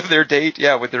 Substance of their date,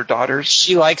 with their daughters.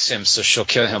 She likes him, so she'll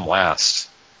kill him last.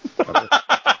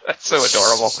 That's so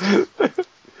adorable.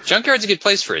 Junkyard's a good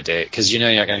place for a date, because you're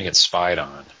not going to get spied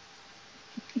on.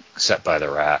 Except by the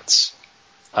rats.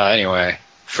 Anyway,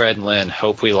 Fred and Lynn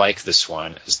hope we like this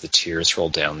one as the tears roll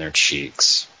down their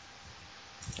cheeks.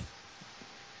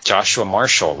 Joshua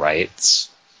Marshall writes,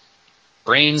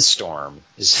 Brainstorm.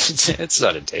 It's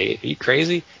not a date. Are you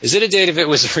crazy? Is it a date if it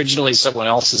was originally someone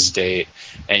else's date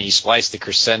and you splice the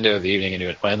crescendo of the evening into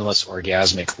an endless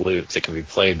orgasmic loop that can be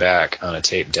played back on a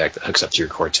tape deck that hooks up to your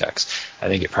cortex? I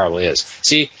think it probably is.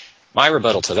 See, my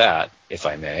rebuttal to that, if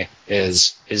I may,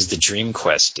 is the Dream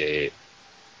Quest date.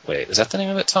 Wait, is that the name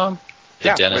of it, Tom?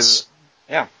 Dennis.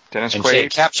 Dennis and Quaid.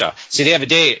 Kate Capshaw. See, they have a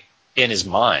date in his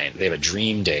mind. They have a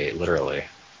dream date, literally.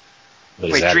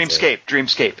 Wait, Dreamscape.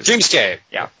 Dreamscape.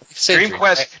 Yeah. Dream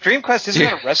Quest. Dream Quest, isn't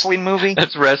that a wrestling movie?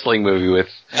 That's a wrestling movie with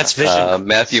Vision.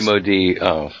 Matthew Modine.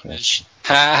 Oh.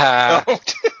 Ha ha.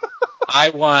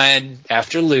 I won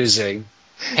after losing.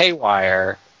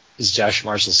 Haywire is Josh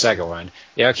Marshall's second one.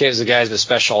 Yeah, okay, it was the guys with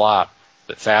special op.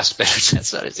 But Fassbender,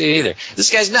 that's not it either. This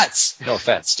guy's nuts. No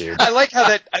offense, dude. I like how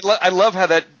that. I love how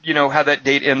that. How that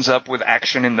date ends up with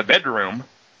action in the bedroom.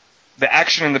 The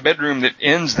action in the bedroom that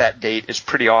ends that date is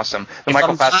pretty awesome. The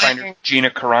Michael Fassbender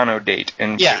Gina Carano date.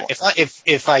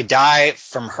 If I die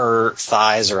from her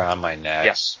thighs around my neck,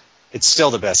 yes, it's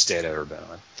still the best date I've ever been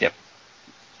on. Yep.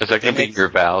 Is that going to be your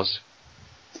vows?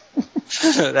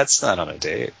 That's not on a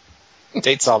date.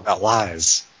 Date's all about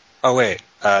lies. Oh, wait.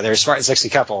 They're a smart and sexy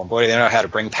couple, and boy, they know how to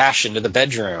bring passion to the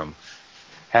bedroom.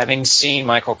 Having seen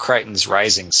Michael Crichton's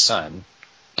Rising Sun,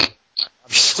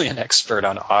 obviously an expert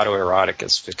on autoerotic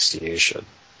asphyxiation.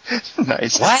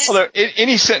 Nice. What? Although,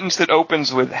 any sentence that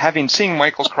opens with having seen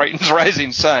Michael Crichton's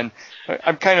Rising Sun,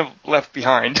 I'm kind of left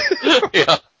behind.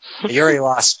 Yeah. You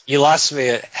lost me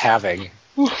at having.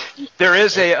 There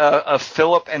is a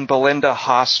Philip and Belinda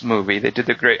Haas movie. They did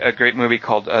a great movie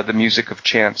called The Music of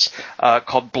Chance,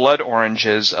 called Blood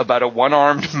Oranges, about a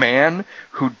one-armed man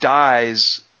who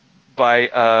dies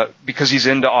because he's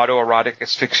into autoerotic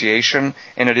asphyxiation,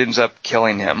 and it ends up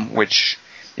killing him, which,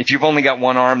 if you've only got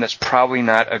one arm, that's probably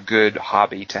not a good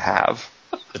hobby to have.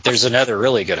 But there's another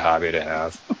really good hobby to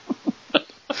have.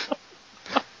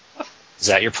 Is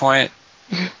that your point?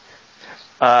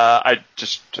 I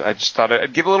just thought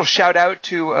I'd give a little shout out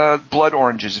to Blood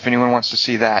Oranges if anyone wants to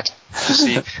see that, to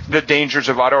see the dangers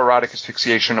of autoerotic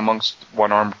asphyxiation amongst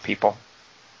one-armed people.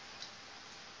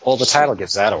 Well, the title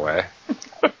gives that away.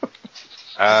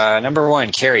 Number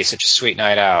 1, Carrie, Such a Sweet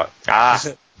Night Out.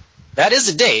 That is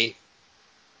a date,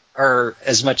 or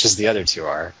as much as the other two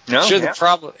are. No, sure, yeah. the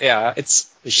problem,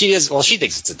 she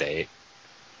thinks it's a date.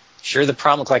 Sure, the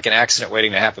prom looked like an accident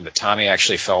waiting to happen, but Tommy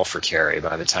actually fell for Carrie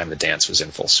by the time the dance was in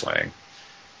full swing.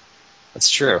 That's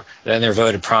true. Then they're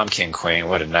voted prom king queen.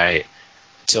 What a night.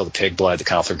 Until the pig blood, the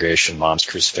conflagration, mom's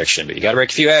crucifixion. But you got to break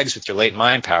a few eggs with your latent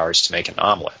mind powers to make an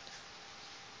omelet.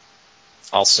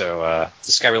 Also,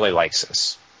 this guy really likes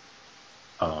us.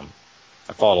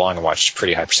 I followed along and watched a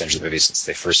pretty high percentage of the movies since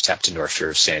they first tapped into our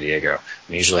fear of San Diego.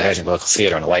 We usually head to local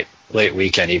theater on a late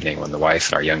weekend evening when the wife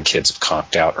and our young kids have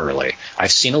conked out early.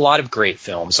 I've seen a lot of great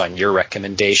films on your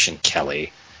recommendation,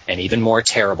 Kelly, and even more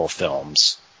terrible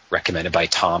films recommended by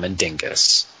Tom and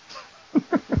Dingus.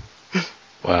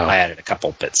 Wow. I added a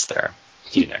couple bits there.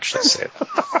 He didn't actually say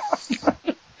that.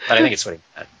 But I think it's what he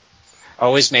meant.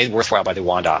 Always made worthwhile by the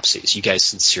Wandopsies. You guys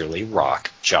sincerely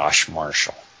rock. Josh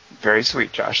Marshall. Very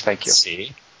sweet, Josh. Thank you.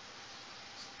 See?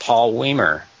 Paul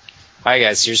Weimer. Hi,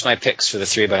 guys. Here's my picks for the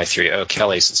 3x3. Oh,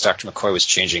 Kelly, since Dr. McCoy was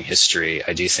changing history,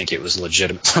 I do think it was a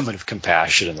legitimate moment of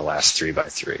compassion in the last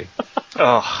 3x3.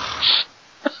 Oh.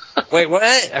 Wait, what?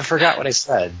 I forgot what I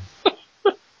said.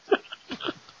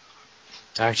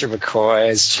 Dr. McCoy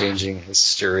is changing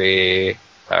history.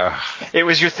 It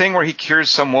was your thing where he cures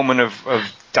some woman of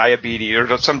diabetes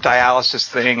or some dialysis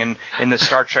thing, and in the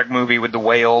Star Trek movie with the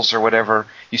whales or whatever,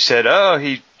 you said,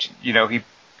 he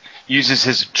uses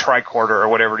his tricorder or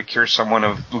whatever to cure someone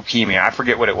of leukemia. I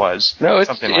forget what it was. No, it's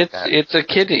a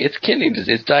kidney. It's kidney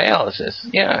disease. It's dialysis.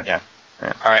 Yeah. All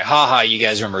right, haha. You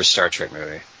guys remember a Star Trek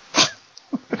movie?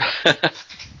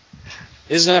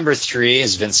 His number 3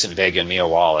 is Vincent Vega and Mia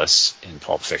Wallace in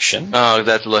Pulp Fiction. Oh,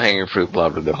 that's low-hanging fruit. Blah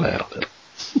blah blah.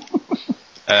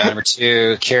 Number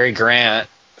 2, Cary Grant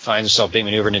finds himself being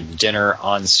maneuvered into dinner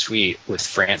en suite with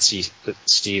Francie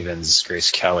Stevens,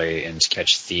 Grace Kelly, in To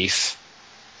Catch a Thief.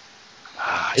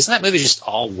 Isn't that movie just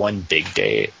all one big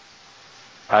date?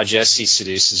 Jesse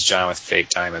seduces John with fake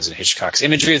diamonds, and Hitchcock's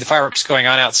imagery of the fireworks going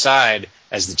on outside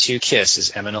as the two kiss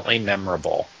is eminently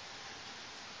memorable.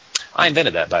 I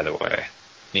invented that, by the way.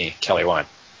 Me, Kelly 1.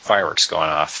 Fireworks going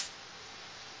off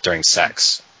during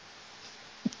sex.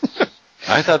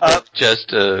 I thought that was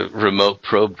just remote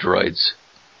probe droids.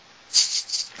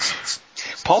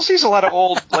 Paul sees a lot of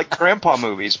old, grandpa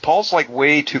movies. Paul's,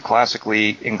 way too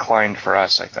classically inclined for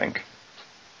us, I think.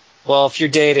 Well, if you're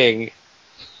dating...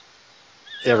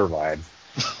 Never mind.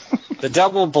 The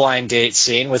double blind date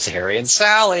scene with Harry and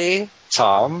Sally,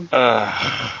 Tom.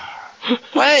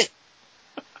 What?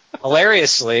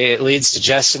 Hilariously, it leads to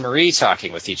Jess and Marie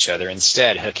talking with each other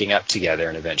instead, hooking up together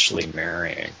and eventually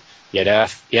marrying.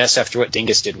 Yet, yes, after what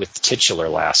Dingus did with the titular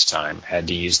last time, had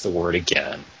to use the word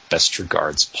again. Best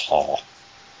regards, Paul.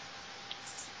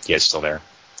 You guys still there?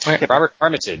 Right. Robert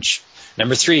Armitage.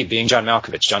 Number 3, being John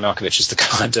Malkovich. John Malkovich is the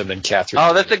condom and Catherine.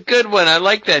 Oh, that's a good one. I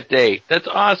like that date. That's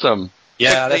awesome.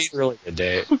 Yeah, that's a really good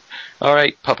date. All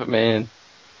right, Puppet Man.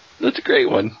 That's a great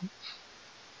one.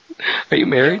 Are you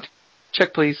married?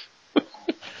 Check, please.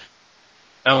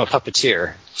 I'm a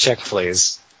puppeteer. Check,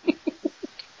 please.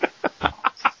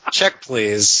 Check,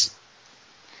 please.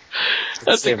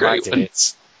 That's a great one.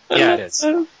 Yeah, it is.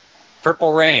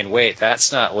 Purple Rain. Wait,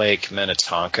 that's not Lake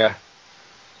Minnetonka.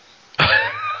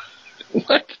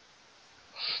 What?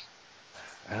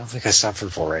 I don't think I saw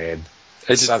Purple Rain.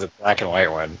 I saw the black and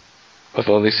white one. I've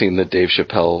only seen the Dave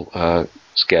Chappelle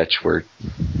sketch where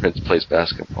Prince plays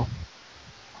basketball.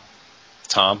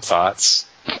 Tom, thoughts?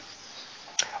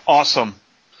 Awesome.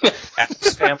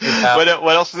 Addams Family Values.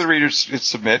 What else do the readers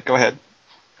submit? Go ahead.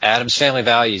 Addams Family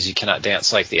Values. You cannot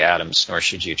dance like the Addams, nor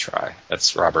should you try.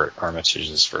 That's Robert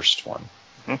Armitage's first one.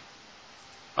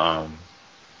 Mm-hmm.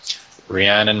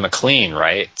 Rhiannon McLean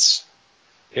writes,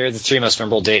 here are the 3 most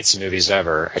memorable dates in movies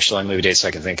ever. Actually, only movie dates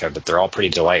I can think of, but they're all pretty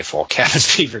delightful. Cabin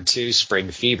Fever 2,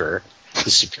 Spring Fever, the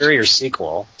superior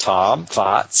sequel. Tom,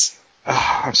 thoughts?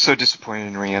 Oh, I'm so disappointed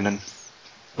in Rhiannon.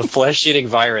 The flesh-eating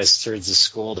virus turns the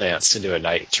school dance into a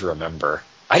night to remember.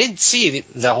 I didn't see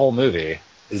the whole movie.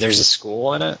 There's a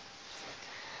school in it?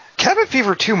 Cabin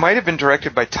Fever 2 might have been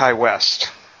directed by Ty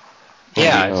West.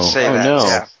 Yeah, no. Say that. No.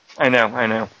 Yeah, I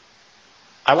know.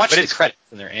 I watched the credits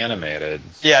and they're animated.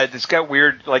 Yeah, it's got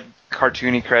weird, like,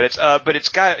 cartoony credits, but it's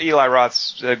got Eli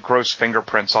Roth's gross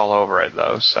fingerprints all over it,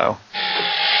 though, so.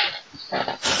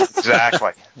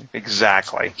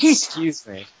 Exactly. Excuse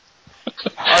me.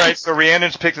 All right, so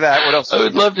Rhiannon's picked that. What else? I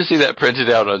would love to see that printed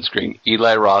out on screen.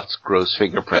 Eli Roth's gross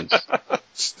fingerprints.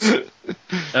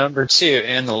 Number 2,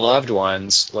 in The Loved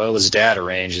Ones, Lola's dad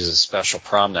arranges a special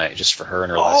prom night just for her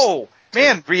and her Oh,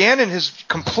 man, Rhiannon has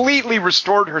completely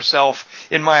restored herself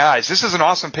in my eyes. This is an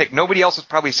awesome pick. Nobody else has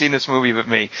probably seen this movie but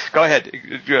me. Go ahead.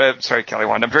 Sorry, Kelly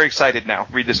Wand. I'm very excited now.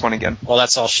 Read this one again. Well,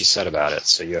 that's all she said about it,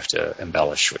 so you have to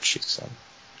embellish what she said.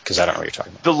 Because I don't know what you're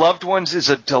talking about. The Loved Ones is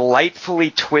a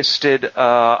delightfully twisted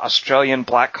Australian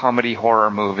black comedy horror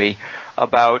movie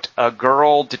about a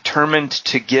girl determined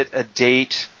to get a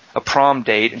prom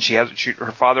date, and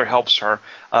her father helps her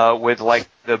with like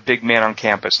the big man on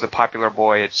campus, the popular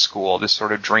boy at school, this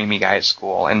sort of dreamy guy at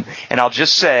school. And I'll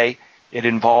just say it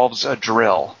involves a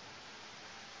drill.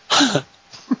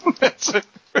 That's it.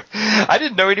 I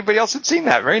didn't know anybody else had seen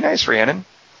that. Very nice, Rhiannon.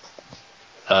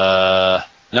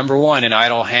 Number 1, in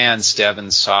Idle Hands, Devon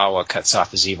Sawa cuts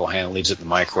off his evil hand and leaves it in the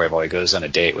microwave while he goes on a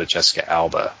date with Jessica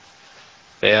Alba.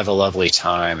 They have a lovely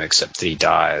time, except that he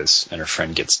dies, and her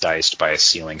friend gets diced by a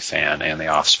ceiling fan and the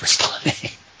Offspring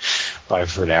playing. Bye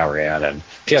for now, Rhiannon.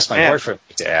 P.S. My boyfriend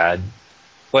would like to add.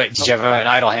 Wait, did you have an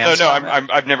Idle Hands? No,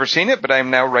 I've never seen it, but I'm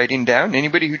now writing down.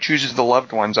 Anybody who chooses The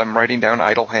Loved Ones, I'm writing down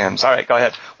Idle Hands. All right, go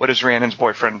ahead. What does Rhiannon's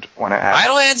boyfriend want to add?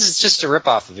 Idle Hands is just a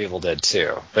ripoff of Evil Dead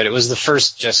 2, but it was the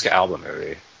first Jessica Alba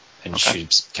movie, and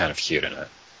she's kind of cute in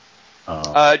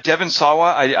it. Devon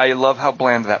Sawa, I love how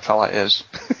bland that fella is.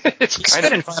 He's kind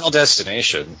of in Final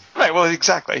Destination. Right, well,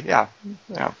 exactly, yeah.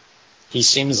 He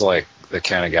seems like the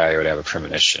kind of guy who would have a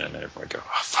premonition and everyone would go,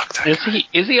 oh, fuck that guy.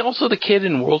 Is he also the kid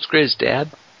in World's Greatest Dad?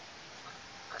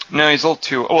 No, he's a little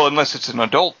too... Well, unless it's an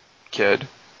adult kid.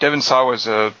 Devon Sawa's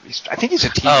I think he's a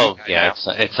TV guy. Oh, yeah,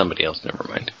 it's somebody else. Never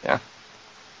mind.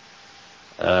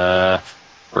 Yeah.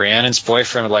 Rhiannon's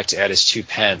boyfriend would like to add his 2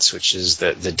 pence, which is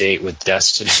that the date with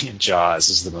Destiny and Jaws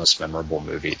is the most memorable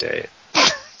movie date.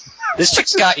 This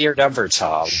chick's got your number,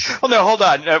 Tom. Well, no, hold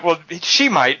on. Well, she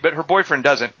might, but her boyfriend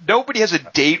doesn't. Nobody has a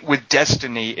date with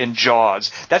Destiny in Jaws.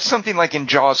 That's something like in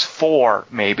Jaws 4,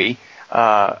 maybe.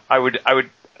 I would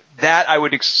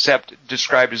accept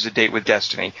described as a date with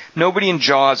Destiny. Nobody in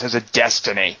Jaws has a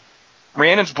destiny.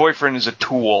 Rhiannon's boyfriend is a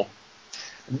tool.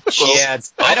 She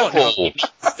adds, I don't know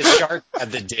if the shark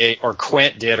had the date, or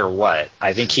Quint did, or what.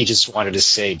 I think he just wanted to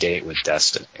say date with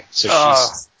Destiny. So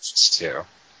she's 2.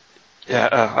 Yeah.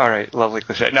 All right. Lovely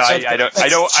cliche. No,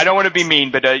 so I don't want to be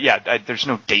mean, but there's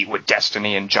no date with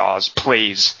Destiny in Jaws.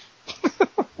 Please.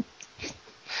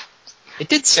 It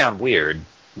did sound weird,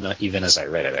 even as I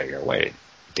read it. I go, wait,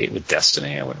 date with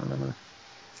Destiny? I wouldn't remember.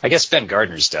 I guess Ben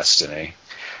Gardner's Destiny.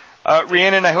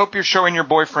 Rhiannon, I hope you're showing your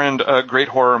boyfriend great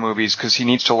horror movies because he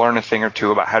needs to learn a thing or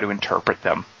two about how to interpret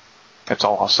them. That's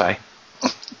all I'll say.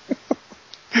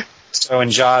 So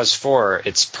in Jaws 4,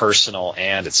 it's personal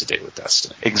and it's a date with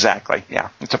Destiny. Exactly, yeah.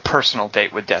 It's a personal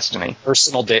date with Destiny.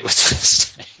 Personal date with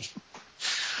Destiny.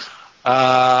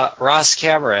 Ross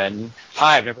Cameron,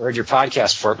 hi, I've never heard your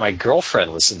podcast before. My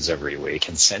girlfriend listens every week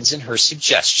and sends in her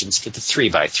suggestions for the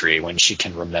 3x3 when she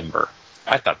can remember.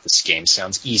 I thought this game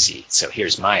sounds easy, so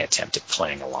here's my attempt at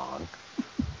playing along.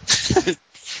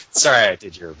 Sorry I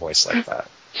did your voice like that.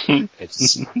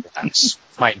 It's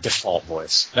my default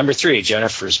voice. Number 3,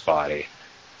 Jennifer's Body.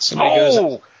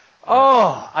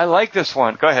 I like this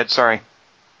one. Go ahead, sorry.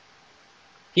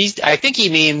 I think he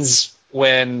means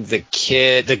when the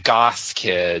goth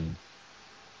kid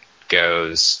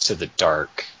goes to the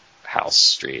dark house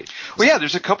street. Well, yeah,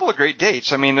 there's a couple of great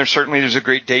dates. I mean, there's a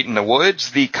great date in the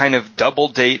woods, the kind of double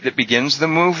date that begins the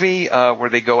movie, where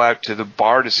they go out to the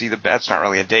bar to see that's not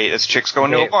really a date. That's chicks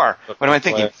going to a bar. What am I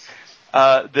thinking?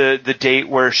 The date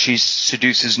where she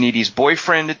seduces Needy's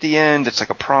boyfriend at the end. It's like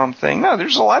a prom thing. No,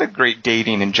 there's a lot of great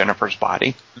dating in Jennifer's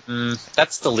Body.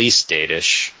 That's the least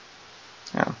date-ish.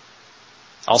 Yeah.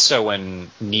 Also, when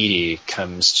Needy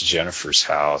comes to Jennifer's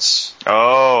house.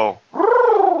 Oh.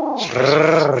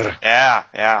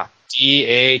 Yeah.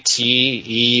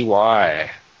 Datey.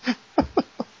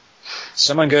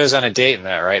 Someone goes on a date in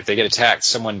that, right? They get attacked,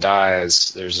 someone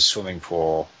dies, there's a swimming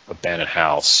pool, abandoned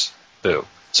house. Boo.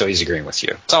 So he's agreeing with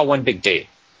you. It's all one big date.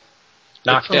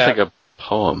 That sounds like a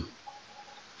poem.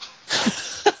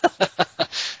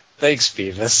 Thanks,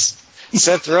 Beavis.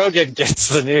 Seth Rogen gets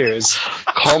the news.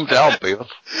 Calm down, Beavis.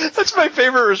 That's my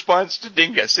favorite response to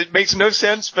Dingus. It makes no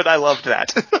sense, but I loved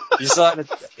that. There's a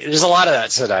lot of that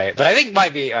tonight, but I think it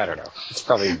might be, I don't know. It's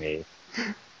probably me.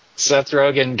 Seth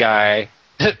Rogen guy.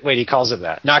 Wait, he calls it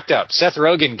that. Knocked up. Seth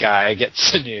Rogen guy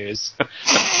gets the news.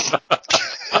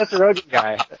 Seth Rogen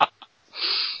guy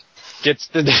gets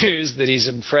the news that he's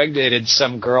impregnated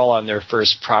some girl on their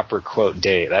first proper, quote,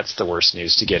 date. That's the worst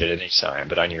news to get at any time,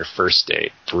 but on your first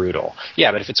date, brutal.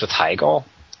 Yeah, but if it's with Heigl,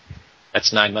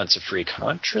 that's 9 months of free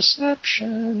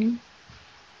contraception.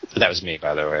 That was me,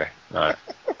 by the way, not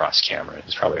Ross Cameron.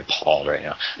 He's probably appalled right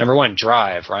now. Number 1,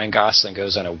 Drive. Ryan Gosling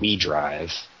goes on a Wii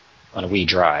Drive.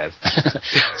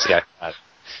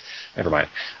 Never mind.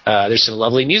 There's some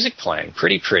lovely music playing.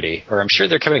 Pretty. Or I'm sure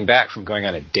they're coming back from going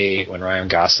on a date when Ryan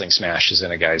Gosling smashes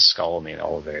in a guy's skull in the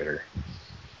elevator.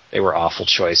 They were awful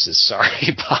choices.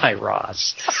 Sorry. Bye,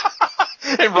 Ross.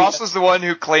 And Ross was the one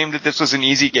who claimed that this was an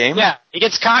easy game? Yeah. He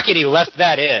gets cocky and he left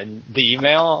that in. The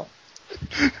email.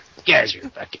 Guys, you're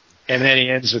fucking. And then he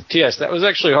ends with, P.S. That was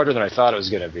actually harder than I thought it was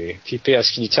going to be.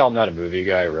 P.S. Can you tell I'm not a movie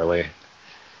guy, really?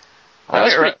 That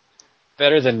was pretty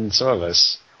better than some of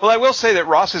us. Well, I will say that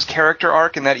Ross's character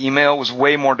arc in that email was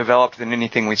way more developed than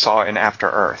anything we saw in After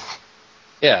Earth.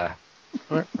 Yeah.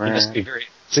 He must be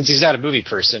since he's not a movie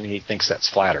person, he thinks that's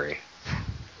flattery.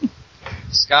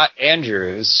 Scott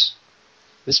Andrews.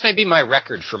 This may be my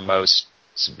record for most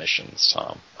submissions,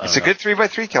 Tom. It's a good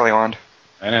 3x3, Kelly Wand.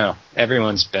 I know.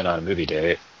 Everyone's been on a movie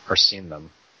date or seen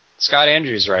them. Scott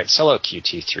Andrews writes, hello,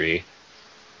 QT3.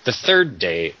 The third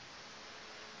date.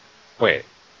 Wait,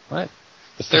 what?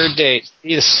 The third date,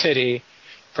 see the city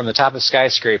from the top of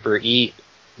skyscraper, eat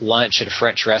lunch at a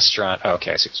French restaurant. Oh,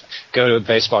 okay. Go to a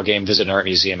baseball game, visit an art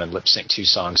museum, and lip sync 2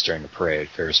 songs during the parade.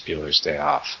 Ferris Bueller's Day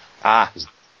Off.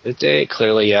 The date,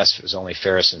 clearly yes. If it was only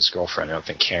Ferris and his girlfriend, I don't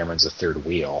think Cameron's the third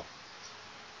wheel.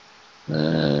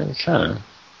 Kind of.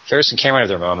 Ferris and Cameron have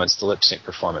their moments. The lip sync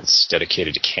performance is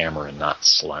dedicated to Cameron, not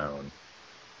Sloane.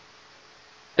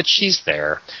 But she's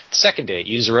there. The second date,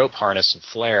 use a rope harness and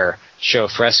flare, show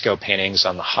fresco paintings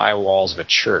on the high walls of a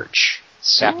church.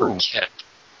 Sapper Kit.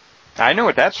 I know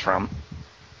what that's from.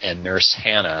 And Nurse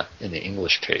Hannah in The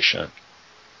English Patient.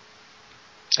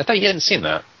 I thought you hadn't seen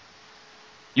that.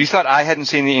 You thought I hadn't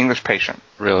seen The English Patient?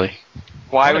 Really?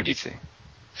 Why would you think?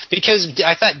 Because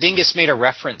I thought Dingus made a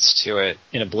reference to it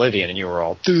in Oblivion, and you were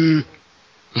all, duh.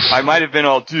 I might have been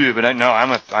all duh, but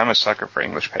I'm a sucker for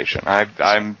English Patient.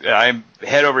 I'm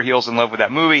head over heels in love with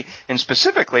that movie, and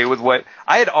specifically with what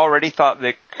I had already thought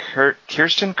that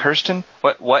Kirsten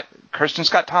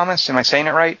Scott Thomas. Am I saying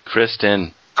it right?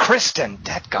 Kristen,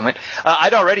 dadgummit.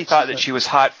 I'd already thought that she was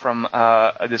hot from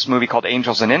this movie called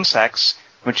Angels and Insects,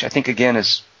 which I think again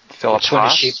is Philip Haas. Which one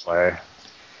does she play?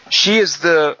 She is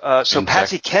the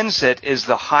Patsy Kensit is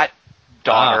the hot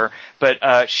daughter,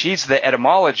 but she's the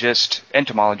entomologist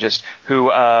who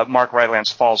Mark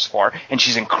Rylance falls for, and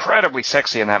she's incredibly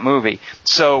sexy in that movie.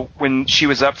 So when she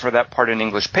was up for that part in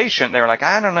English Patient, they were like,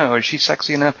 I don't know, is she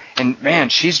sexy enough? And man,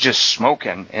 she's just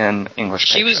smoking in English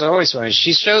Patient. She was always funny.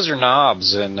 She shows her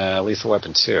knobs in Lethal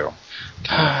Weapon 2.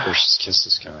 First kiss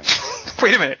is coming.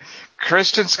 Wait a minute.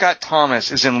 Kristen Scott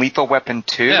Thomas is in Lethal Weapon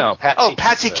 2? No,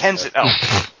 Patsy Kensit. Oh,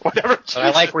 whatever. But I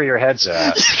like where your head's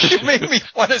at. You made me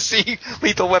want to see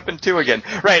Lethal Weapon 2 again.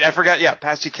 Right, I forgot. Yeah,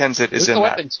 Patsy Kensit is in that. Lethal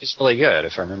Weapon 2 is really good,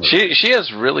 if I remember. She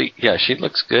has really, she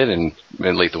looks good in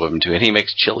Lethal Weapon 2, and he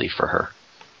makes chili for her.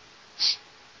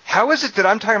 How is it that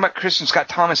I'm talking about Kristen Scott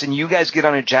Thomas and you guys get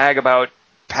on a jag about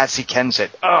Patsy Kensit?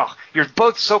 Oh, you're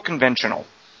both so conventional.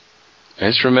 I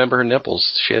just remember her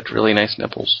nipples. She had really nice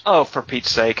nipples. Oh, for Pete's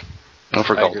sake. Don't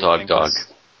forget Dog.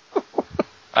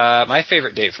 My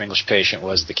favorite date for English Patient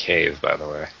was The Cave, by the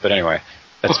way. But anyway,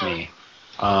 that's me.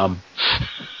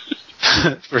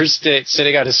 First date,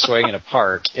 sitting on a swing in a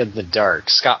park in the dark.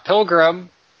 Scott Pilgrim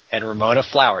and Ramona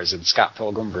Flowers in Scott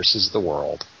Pilgrim versus the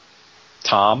World.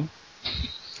 Tom?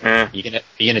 You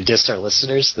gonna diss our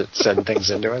listeners that send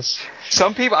things into us?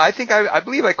 Some people, I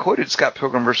believe I quoted Scott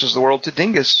Pilgrim versus the World to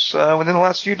Dingus within the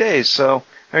last few days, so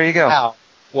there you go. How?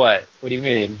 What do you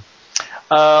mean?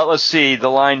 Let's see, the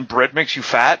line, bread makes you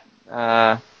fat,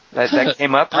 that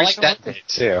came up recently. I like that date,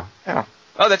 too. Yeah.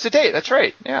 Oh, that's a date, that's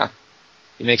right, yeah.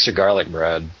 He makes her garlic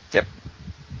bread. Yep.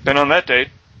 Been on that date.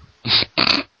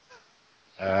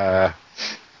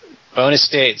 Bonus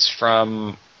dates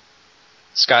from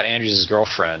Scott Andrews'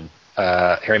 girlfriend.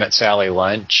 Harry Met Sally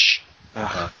lunch.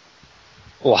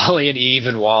 Wally and Eve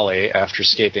and Wally, after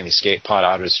escaping the escape pod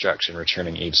auto-destruction,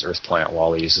 returning Eve's Earth plant,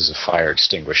 Wally uses a fire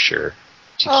extinguisher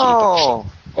to keep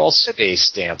while space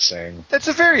dancing. That's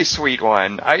a very sweet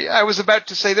one. I was about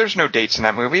to say there's no dates in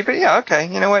that movie, but yeah, okay.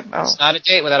 You know what? It's not a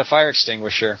date without a fire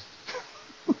extinguisher.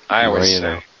 I always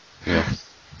say.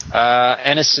 Yeah.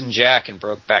 Ennis and Jack in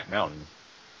Brokeback Mountain.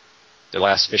 Their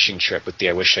last fishing trip with the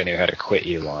 "I wish I knew how to quit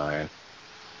you" line.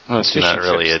 Well, that's not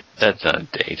really that's not a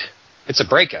date. It's a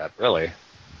breakup, really.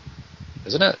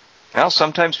 Isn't it? Well,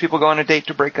 sometimes people go on a date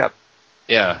to break up.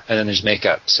 Yeah, and then there's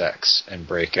makeup sex and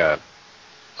breakup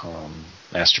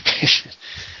masturbation.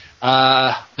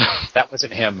 That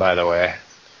wasn't him, by the way.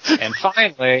 And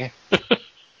finally,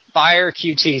 Fire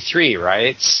QT3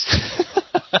 writes...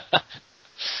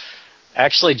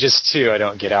 Actually, just 2. I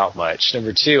don't get out much.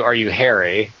 Number 2, are you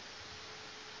Harry?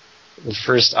 The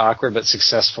first awkward but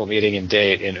successful meeting and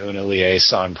date in Una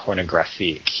Liaison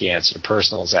Pornographique. He answered a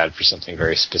personals ad for something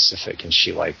very specific, and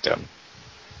she liked him.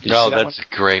 That's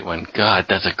a great one. God,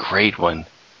 that's a great one.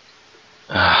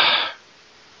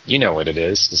 You know what it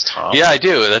is, it's Tom. Yeah, I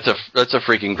do. That's a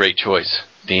freaking great choice.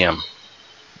 Damn.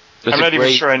 I'm not even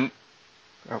sure. I'm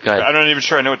not even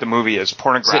sure I know what the movie is.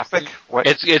 Pornographic? What?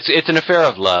 It's an affair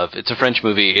of love. It's a French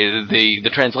movie.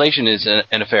 The translation is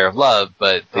an affair of love,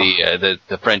 but the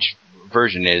French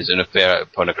version is an affaire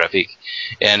pornographique,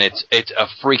 and it's a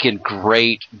freaking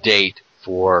great date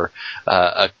for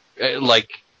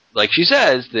like she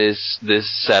says, this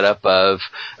setup of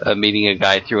meeting a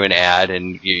guy through an ad,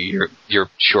 and you're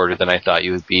shorter than I thought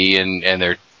you would be, and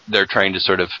they're trying to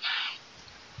sort of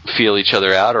feel each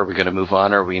other out. Are we going to move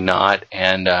on? Or are we not?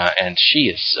 And she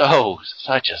is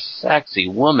such a sexy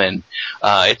woman.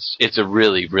 It's a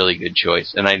really, really good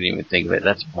choice, and I didn't even think of it.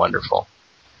 That's wonderful.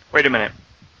 Wait a minute.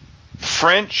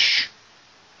 French,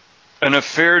 an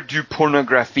affaire du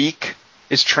pornographique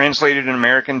is translated in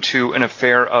American to an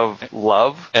affair of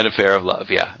love. An affair of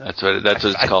love, yeah. That's what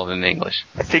it's called in English.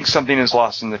 I think something is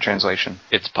lost in the translation.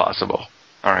 It's possible.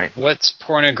 All right. What's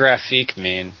pornographique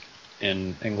mean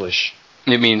in English?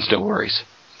 It means no worries.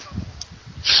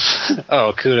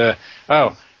 Oh, Kuda.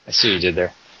 Oh, I see what you did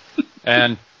there.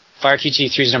 And Fire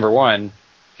QT3's number 1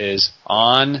 is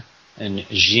On and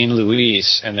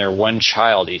Jean-Louise and their one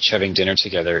child each having dinner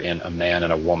together in A Man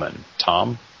and a Woman.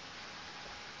 Tom?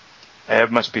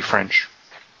 It must be French.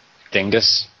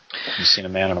 Dingus? Have you seen A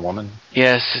Man and a Woman?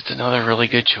 Yes, it's another really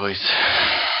good choice.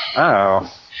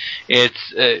 Oh.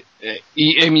 It's, I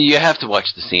mean, you have to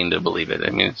watch the scene to believe it.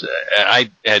 I mean, I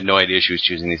had no idea she was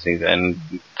choosing these things and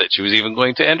that she was even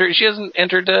going to enter. She hasn't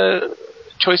entered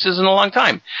choices in a long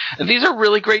time. And these are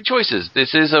really great choices.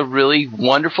 This is a really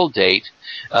wonderful date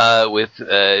with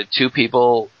 2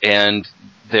 people and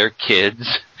their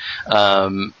kids.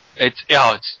 It's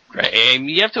great. I mean,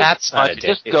 you have to watch it.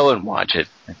 Just go and watch it.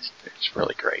 It's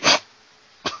really great.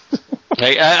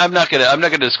 I'm not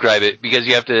gonna describe it because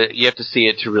you have to see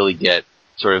it to really get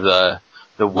sort of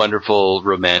the wonderful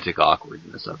romantic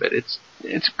awkwardness of it.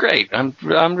 It's great. I'm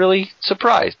really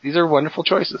surprised. These are wonderful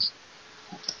choices.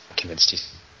 Convinced you,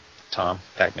 Tom.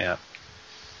 Back me up.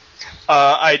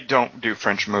 I don't do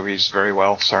French movies very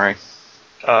well. Sorry,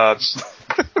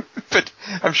 but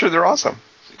I'm sure they're awesome.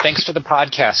 Thanks for the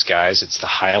podcast, guys. It's the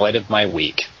highlight of my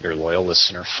week. Your loyal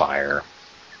listener, Fire.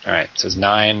 All right, so it's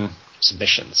 9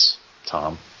 submissions.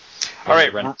 Tom. All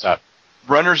right,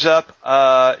 runners up.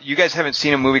 You guys haven't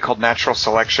seen a movie called Natural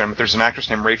Selection, but there's an actress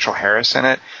named Rachel Harris in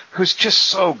it who's just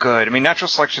so good. I mean, Natural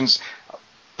Selection's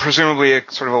presumably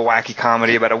a sort of a wacky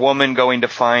comedy about a woman going to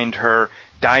find her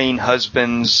dying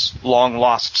husband's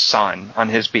long-lost son on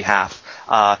his behalf,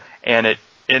 and it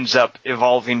ends up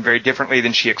evolving very differently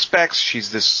than she expects.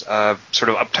 She's this sort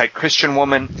of uptight Christian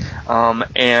woman,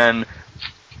 and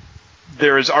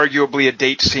there is arguably a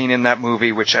date scene in that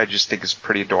movie, which I just think is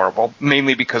pretty adorable,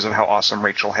 mainly because of how awesome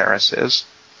Rachel Harris is.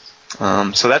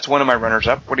 So that's one of my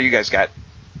runners-up. What do you guys got?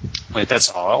 Wait, that's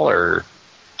all, or?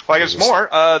 Well, I guess more.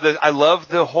 I love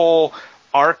the whole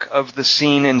arc of the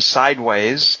scene in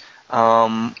Sideways.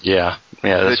 Yeah,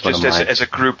 that's just as a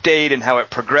group date and how it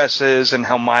progresses and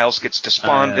how Miles gets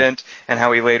despondent and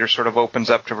how he later sort of opens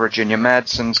up to Virginia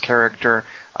Madsen's character.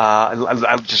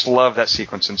 I just love that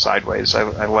sequence in Sideways.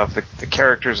 I love the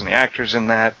characters and the actors in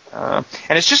that. And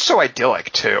it's just so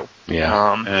idyllic, too.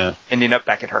 Yeah. Ending up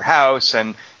back at her house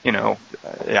and,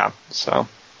 so.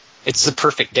 It's the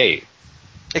perfect date.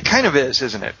 It kind of is,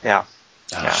 isn't it? Yeah.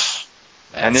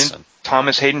 And then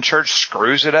Thomas Hayden Church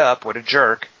screws it up. What a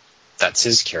jerk. That's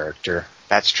his character.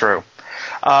 That's true.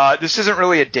 This isn't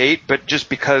really a date, but just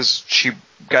because she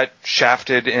got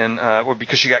shafted or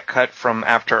because she got cut from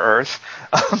After Earth,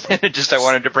 I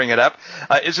wanted to bring it up.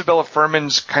 Isabella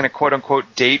Fuhrman's kind of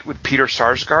quote-unquote date with Peter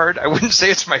Sarsgaard. I wouldn't say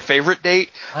it's my favorite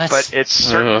date, but it's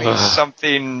certainly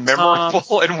something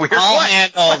memorable and weird.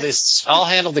 I'll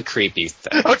handle the creepy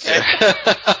thing. Okay.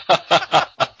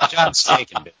 John's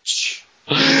taken, bitch.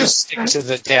 You just stick to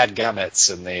the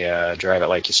dadgummits and the drive it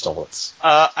like you stole it.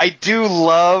 I do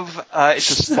love, it's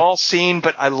a small scene,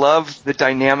 but I love the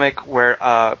dynamic where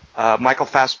Michael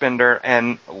Fassbender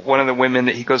and one of the women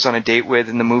that he goes on a date with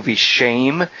in the movie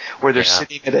Shame, where they're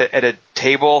sitting at a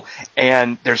table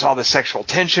and there's all the sexual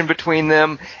tension between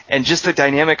them, and just the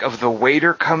dynamic of the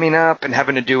waiter coming up and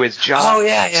having to do his job. Oh,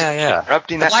 yeah.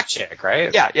 Interrupting the that. black chick,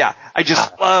 right? Yeah. I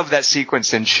just love that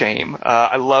sequence in Shame.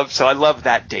 I love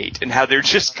that date and how they're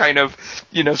just kind of,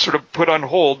 sort of put on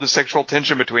hold the sexual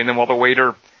tension between them while the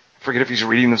waiter, I forget if he's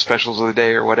reading the specials of the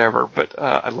day or whatever, but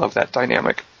I love that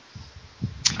dynamic.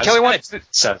 Kelly, what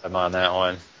set them on that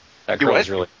one? That girl was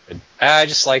really good. I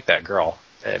just like that girl.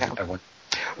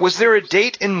 Was there a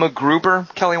date in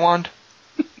MacGruber, Kelly Wand?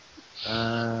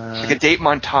 Like a date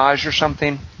montage or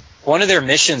something? One of their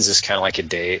missions is kind of like a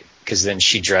date, because then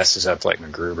she dresses up like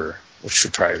MacGruber, which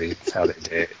would probably be how they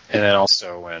date. And then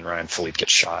also when Ryan Philippe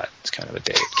gets shot, it's kind of a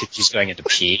date. She's going into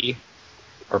pee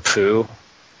or poo.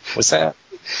 What's that?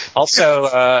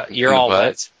 Also, you're all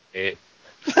wet.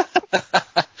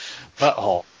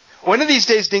 Butthole. One of these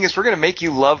days, Dingus, we're going to make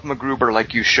you love MacGruber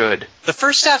like you should. The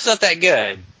first half's not that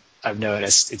good. I've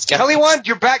noticed. It's Kelly Wand,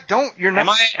 you're back. You're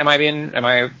not. Am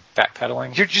I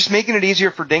backpedaling? You're just making it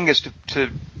easier for Dingus to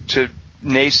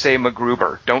naysay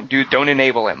MacGruber. Don't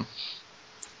enable him.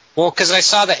 Well, because I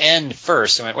saw the end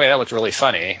first and went, wait, that looked really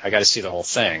funny. I got to see the whole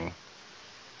thing.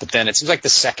 But then it seems like the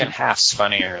second half's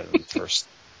funnier than the first.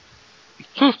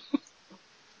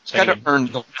 It's got to earn.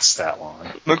 It last that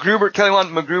long. Kelly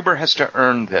Wand, MacGruber has to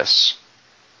earn this.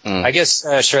 I guess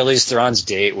Charlize Theron's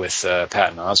date with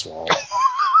Patton Oswalt.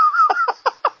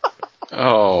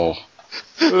 Oh.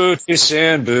 Boo, too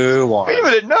soon. Boo, one. Wait a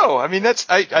minute, no. I mean,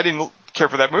 I didn't care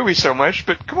for that movie so much,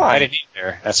 but come on. I didn't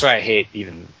either. That's why I hate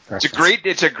even.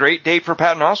 It's a great date for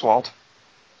Patton Oswalt.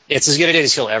 It's as good a date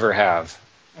as he'll ever have.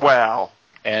 Wow.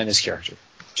 And his character.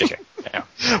 JK. Yeah.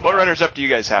 What runners-up do you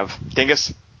guys have?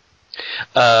 Dingus?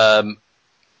 I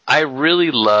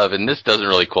really love, and this doesn't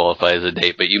really qualify as a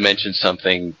date, but you mentioned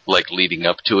something like leading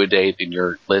up to a date in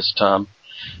your list, Tom.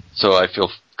 So I feel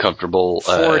comfortable.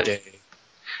 For a date.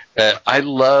 I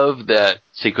love that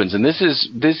sequence, and this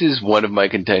is one of my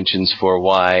contentions for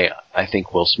why I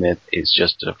think Will Smith is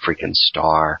just a freaking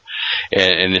star.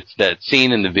 And it's that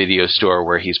scene in the video store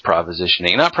where he's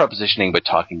not propositioning, but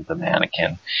talking to the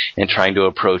mannequin and trying to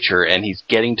approach her, and he's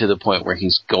getting to the point where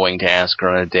he's going to ask her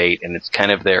on a date, and it's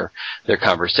kind of their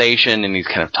conversation, and he's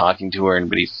kind of talking to her,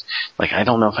 but he's like, I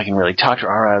don't know if I can really talk to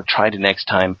her. All right, I'll try it next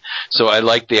time. So I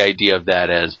like the idea of that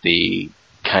as the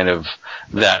kind of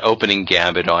that opening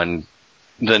gambit on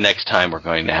the next time we're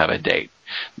going to have a date,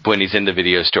 when he's in the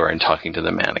video store and talking to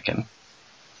the mannequin.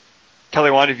 Kelly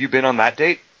Wand, have you been on that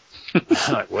date?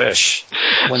 I wish.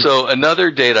 So another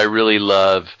date I really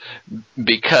love,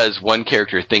 because one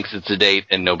character thinks it's a date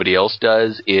and nobody else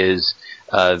does, is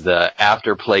the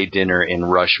after play dinner in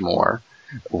Rushmore,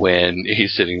 when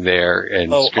he's sitting there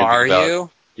and are you?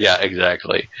 Yeah,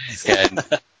 exactly. And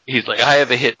he's like, I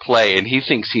have a hit play, and he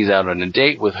thinks he's out on a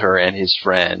date with her and his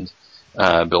friend,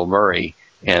 Bill Murray,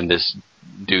 and this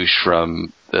douche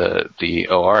from the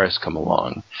ORS come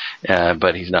along.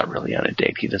 But he's not really on a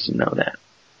date. He doesn't know that.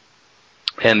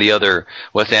 And the other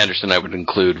Wes Anderson I would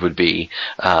include would be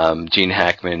Gene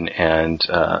Hackman and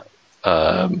Margot,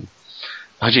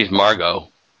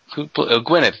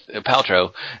 Gwyneth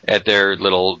Paltrow, at their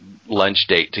little lunch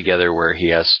date together, where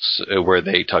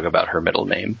they talk about her middle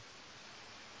name.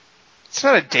 It's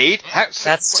not a date.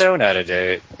 That's so not a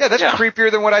date. Yeah, that's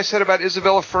creepier than what I said about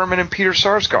Isabella Fuhrman and Peter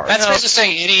Sarsgaard. That's just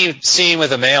saying any scene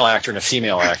with a male actor and a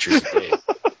female actor is a date.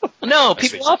 No,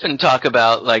 people often talk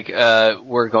about, like,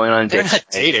 we're going on a date. They're not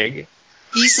dating.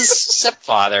 He's a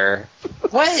stepfather.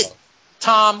 What?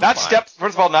 Tom? First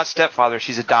of all, not stepfather.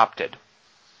 She's adopted.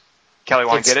 Kelly,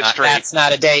 want to get it straight? That's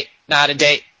not a date. Not a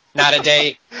date. Not a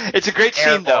date. It's a great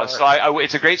scene, though. So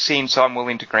it's a great scene, so I'm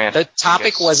willing to grant it. The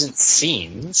topic wasn't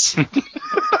scenes.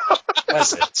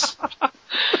 Was it?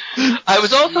 I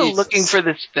was also looking for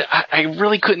this. I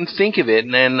really couldn't think of it,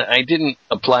 and then I didn't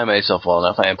apply myself well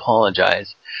enough. I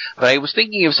apologize. But I was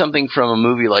thinking of something from a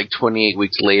movie like 28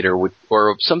 Weeks Later,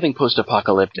 or something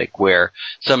post-apocalyptic, where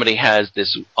somebody has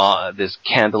this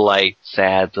candlelight,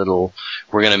 sad little,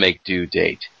 we're going to make do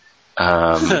date.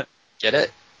 Get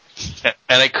it?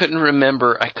 And I couldn't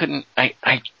remember.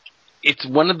 It's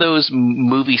one of those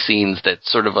movie scenes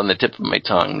that's sort of on the tip of my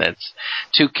tongue. That's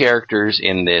two characters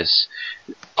in this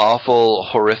awful,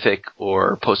 horrific,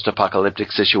 or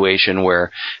post-apocalyptic situation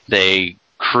where they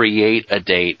create a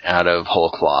date out of whole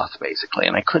cloth, basically.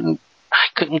 And I couldn't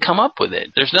come up with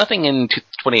it. There's nothing in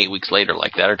 28 Weeks Later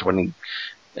like that, or 20.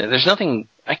 There's nothing.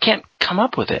 I can't come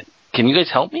up with it. Can you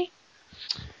guys help me?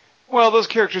 Well, those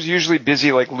characters are usually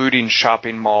busy, like, looting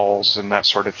shopping malls and that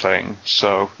sort of thing,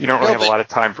 so you don't really have a lot of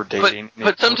time for dating.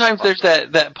 But sometimes there's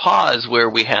that pause where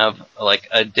we have, like,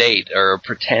 a date or a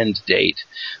pretend date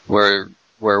where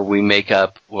we make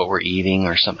up what we're eating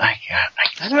or something.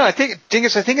 I don't know. I think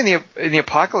in the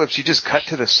apocalypse, you just cut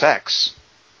to the sex.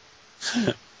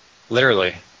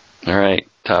 Literally. All right,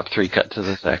 top 3 cut to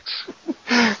the sex.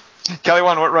 Kelly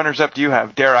Wand, what runners-up do you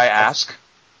have? Dare I ask?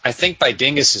 I think by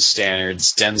Dingus's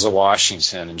standards, Denzel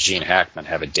Washington and Gene Hackman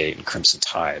have a date in Crimson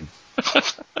Tide.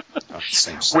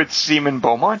 With Seaman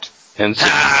Beaumont? And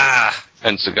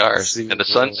cigars. And a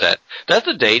sunset. That's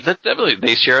a date. That's definitely,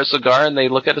 they share a cigar and they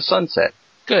look at a sunset.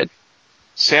 Good.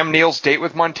 Sam Neill's date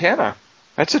with Montana.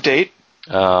 That's a date.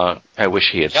 I wish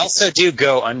he had. They also do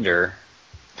Go Under.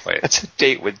 Wait. That's a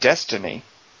date with Destiny.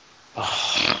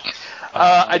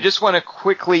 I just want to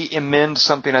quickly amend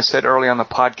something I said early on the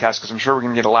podcast, because I'm sure we're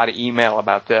going to get a lot of email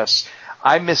about this.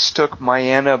 I mistook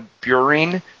Mayanna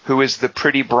Buring, who is the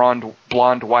pretty blonde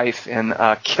wife in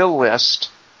Kill List,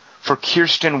 for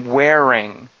Kirsten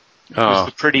Waring, who's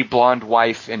the pretty blonde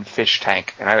wife in Fish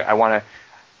Tank. And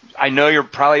I know you're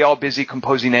probably all busy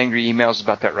composing angry emails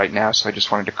about that right now, so I just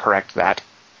wanted to correct that.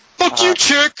 Fuck you,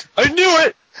 chick! I knew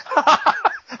it!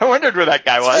 I wondered where that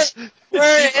guy was.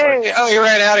 Hey, he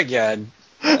ran out again.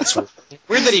 That's weird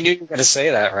that he knew you were going to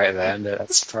say that right then.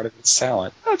 That's part of his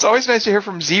talent. It's always nice to hear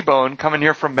from Z-Bone coming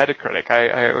here from Metacritic.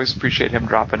 I always appreciate him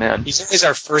dropping in. He's always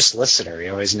our first listener. He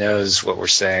always knows what we're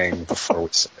saying before we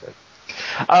say it.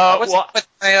 What's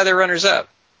my other runners-up?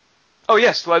 Oh,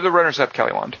 yes, the other runners-up,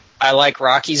 Kelly Wand. I like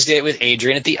Rocky's date with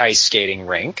Adrian at the ice skating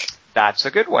rink. That's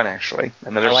a good one, actually.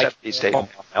 Another 70s date.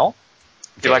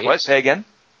 You like what? Say again?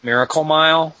 Miracle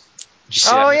Mile.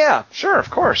 Yeah, sure,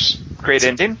 of course. Great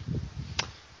ending.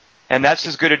 And that's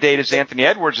as good a date as Anthony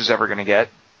Edwards is ever going to get.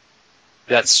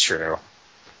 That's true.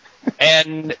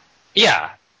 And, yeah,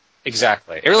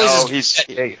 exactly. It really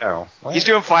he's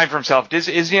doing fine for himself.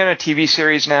 Is he on a TV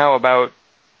series now about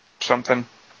something?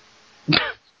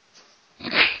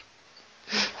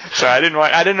 Sorry,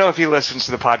 I didn't know if he listens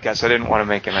to the podcast. I didn't want to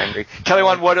make him angry. Kelly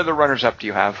Wand, what other runners-up do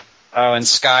you have? Oh, in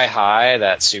Sky High,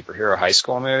 that superhero high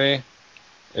school movie,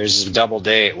 there's a double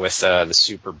date with the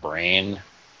super brain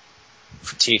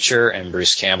teacher and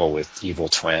Bruce Campbell with evil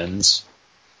twins.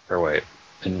 Or wait,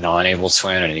 a non-evil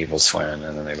twin and an evil twin,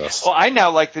 and then they both... Well, I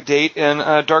now like the date in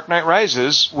Dark Knight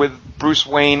Rises with Bruce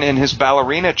Wayne and his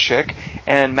ballerina chick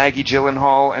and Maggie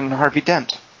Gyllenhaal and Harvey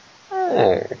Dent.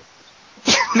 Oh.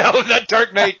 No, not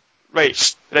Dark Knight.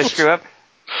 Wait, did I screw up?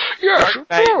 Yes, you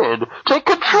did. Take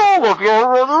control of your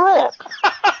runner-up.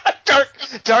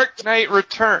 Dark Knight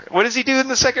Return. What does he do in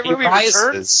the second movie?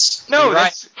 Rises. No,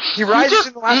 he rises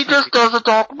in the last movie. He just does a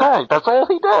Dark Knight. That's all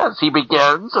he does. He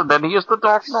begins, and then he is the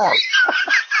Dark Knight.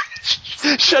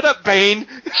 Shut up, Bane.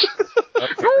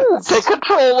 Take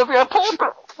control of your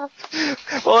paper.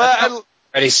 Well,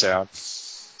 ready, sound.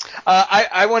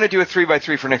 I want to do a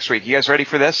 3x3 for next week. You guys ready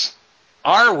for this?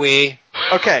 Are we?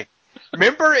 Okay.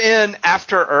 Remember in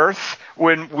After Earth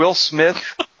when Will Smith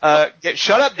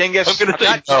shut up, dingus. I'm going to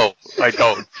say no. I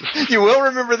don't. You will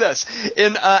remember this.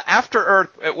 In After Earth,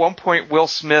 at one point, Will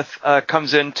Smith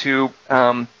comes into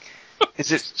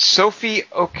is it Sophie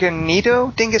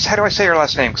Okonedo? Dingus, how do I say her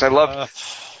last name? Because I love...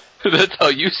 That's how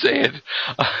you say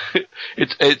it.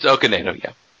 It's Okonedo,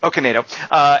 yeah. Okonedo.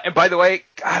 And by the way,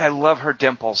 God, I love her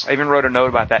dimples. I even wrote a note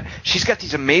about that. She's got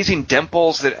these amazing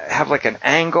dimples that have like an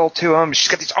angle to them. She's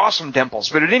got these awesome dimples.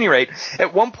 But at any rate,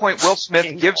 at one point, Will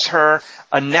Smith gives her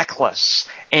a necklace.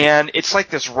 And it's like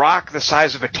this rock the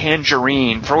size of a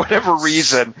tangerine for whatever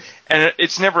reason. And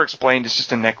it's never explained. It's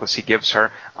just a necklace he gives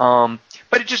her.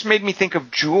 But it just made me think of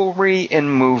jewelry in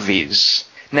movies.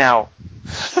 Now,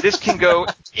 this can go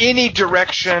any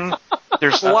direction.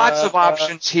 There's lots of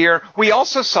options here. We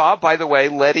also saw, by the way,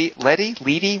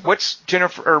 Letty? What's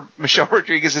Jennifer or Michelle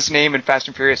Rodriguez's name in Fast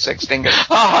and Furious 6? Dingus.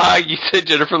 You said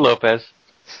Jennifer Lopez.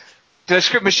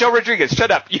 Michelle Rodriguez,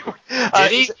 shut up.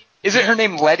 Is it her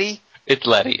name Letty? It's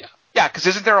Letty. Yeah, because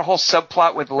isn't there a whole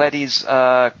subplot with Letty's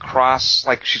cross?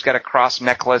 Like she's got a cross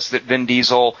necklace that Vin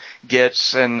Diesel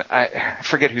gets, and I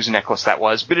forget whose necklace that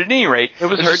was. But at any rate, it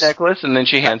was her necklace, and then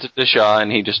she hands it to Shaw, and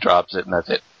he just drops it, and that's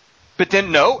it. But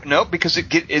then no, because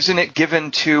isn't it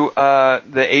given to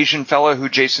the Asian fellow who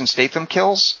Jason Statham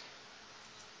kills?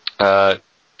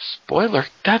 Spoiler.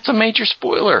 That's a major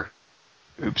spoiler.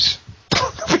 Oops.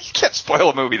 You can't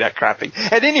spoil a movie that crappy.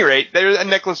 At any rate, there's a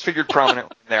necklace figured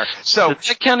prominently there. So does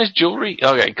that count as jewelry?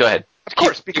 Okay, go ahead. Of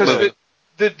course, because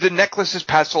the necklace is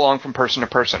passed along from person to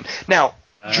person. Now,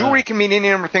 jewelry can mean any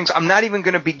number of things. I'm not even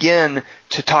going to begin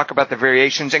to talk about the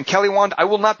variations. And Kelly Wand, I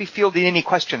will not be fielding any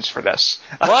questions for this.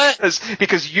 What?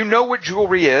 Because you know what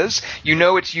jewelry is. You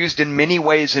know it's used in many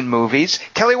ways in movies.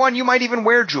 Kelly Wand, you might even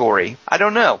wear jewelry. I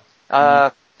don't know.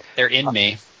 They're in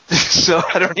me. So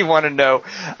I don't even want to know.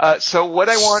 So what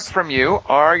I want from you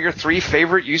are your 3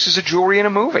 favorite uses of jewelry in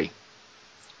a movie.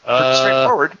 Pretty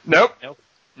straightforward.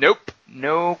 Nope.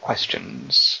 No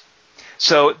questions.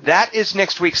 So that is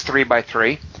next week's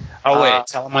 3x3. Oh, wait.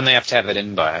 Tell them when they have to have it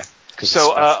in by.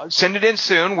 So send it in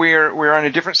soon. We're on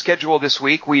a different schedule this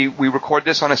week. We record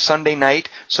this on a Sunday night,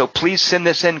 so please send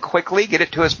this in quickly. Get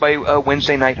it to us by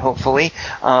Wednesday night, hopefully.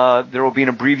 There will be an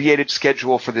abbreviated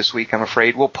schedule for this week, I'm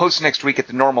afraid. We'll post next week at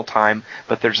the normal time,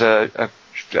 but there's a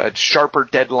sharper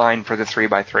deadline for the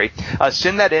 3x3.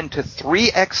 Send that in to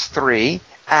 3x3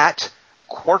 at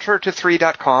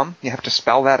quarterto3.com. You have to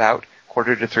spell that out,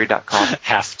 quarterto3.com.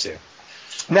 Have to.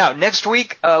 Now, next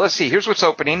week, let's see, here's what's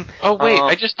opening. Oh, wait,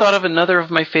 I just thought of another of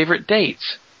my favorite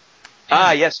dates.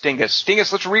 Yes, Dingus.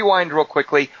 Dingus, let's rewind real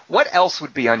quickly. What else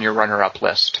would be on your runner-up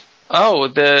list? Oh,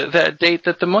 that date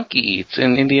that the monkey eats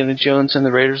in Indiana Jones and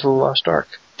the Raiders of the Lost Ark.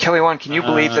 Kelly Wand, can you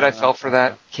believe that I fell for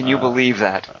that? Can you believe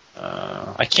that?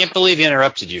 I can't believe he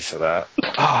interrupted you for that.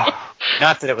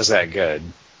 Not that it was that good.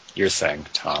 Your thing,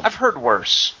 Tom. I've heard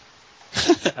worse.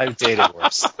 I've dated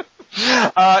worse.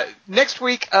 Next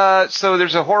week, so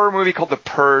there's a horror movie called The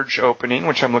Purge opening,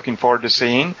 which I'm looking forward to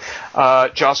seeing.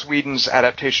 Joss Whedon's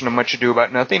adaptation of Much Ado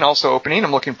About Nothing also opening.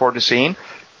 I'm looking forward to seeing.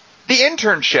 The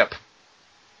Internship.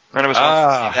 None of us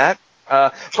want to see that.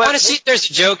 But I want to see if there's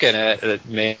a joke in it that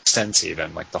makes sense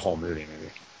even, like the whole movie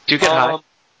maybe. Do you get high?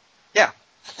 Yeah.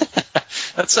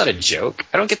 That's not a joke.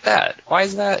 I don't get that. Why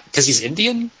is that? Because he's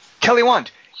Indian? Kelly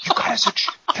Wand, you got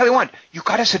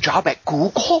us a job at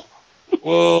Google?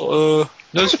 Well,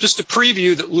 that's just a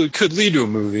preview that could lead to a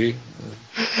movie.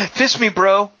 Fist me,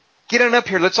 bro. Get on up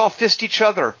here. Let's all fist each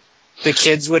other. The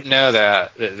kids would know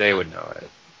that. They would know it.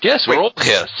 Yes, we're all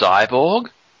here, Cyborg.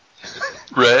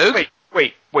 Rogue.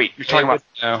 Wait. You're talking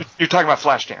about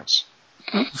Flashdance.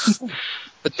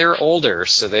 But they're older,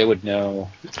 so they would know.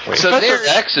 Wait. So their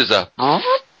X is a...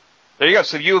 There you go.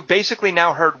 So you have basically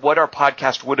now heard what our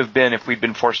podcast would have been if we'd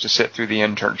been forced to sit through the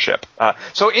internship.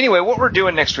 So anyway, what we're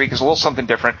doing next week is a little something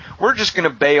different. We're just going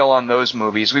to bail on those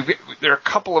movies. There are a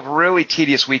couple of really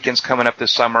tedious weekends coming up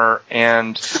this summer,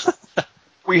 and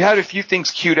we had a few things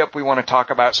queued up we want to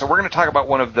talk about. So we're going to talk about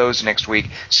one of those next week.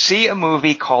 See a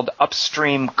movie called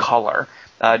Upstream Color,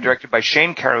 directed by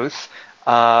Shane Carruth.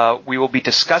 We will be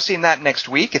discussing that next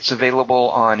week. It's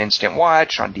available on Instant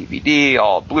Watch, on DVD,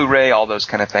 all Blu-ray, all those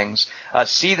kind of things.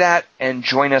 See that and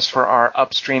join us for our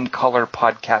Upstream Color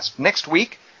podcast next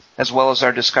week, as well as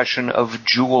our discussion of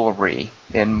jewelry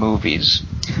in movies.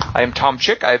 I am Tom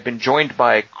Chick. I have been joined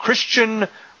by Christian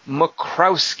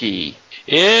Mukrowski.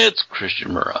 It's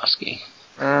Christian Murawski.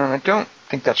 I don't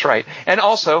think that's right. And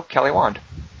also Kelly Wand.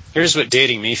 Here's what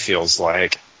dating me feels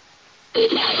like.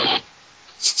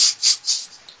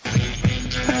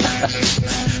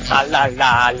 La la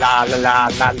la la la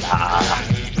la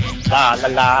la la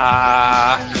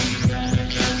la.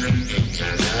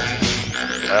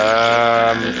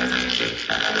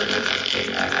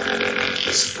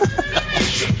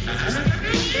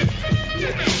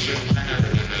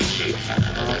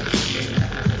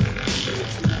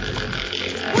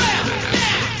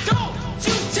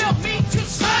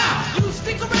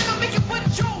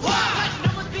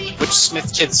 Which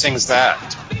Smith kid sings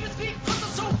that?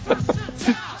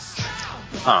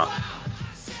 Huh.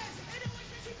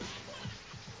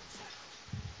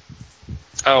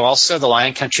 Oh, also the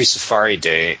Lion Country Safari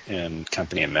date in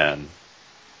Company of Men.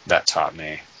 That taught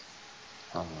me.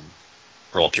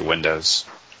 Roll up your windows.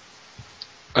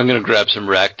 I'm going to grab some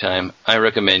rack time. I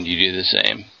recommend you do the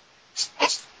same.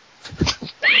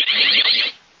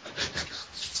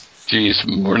 Jeez,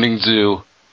 morning zoo.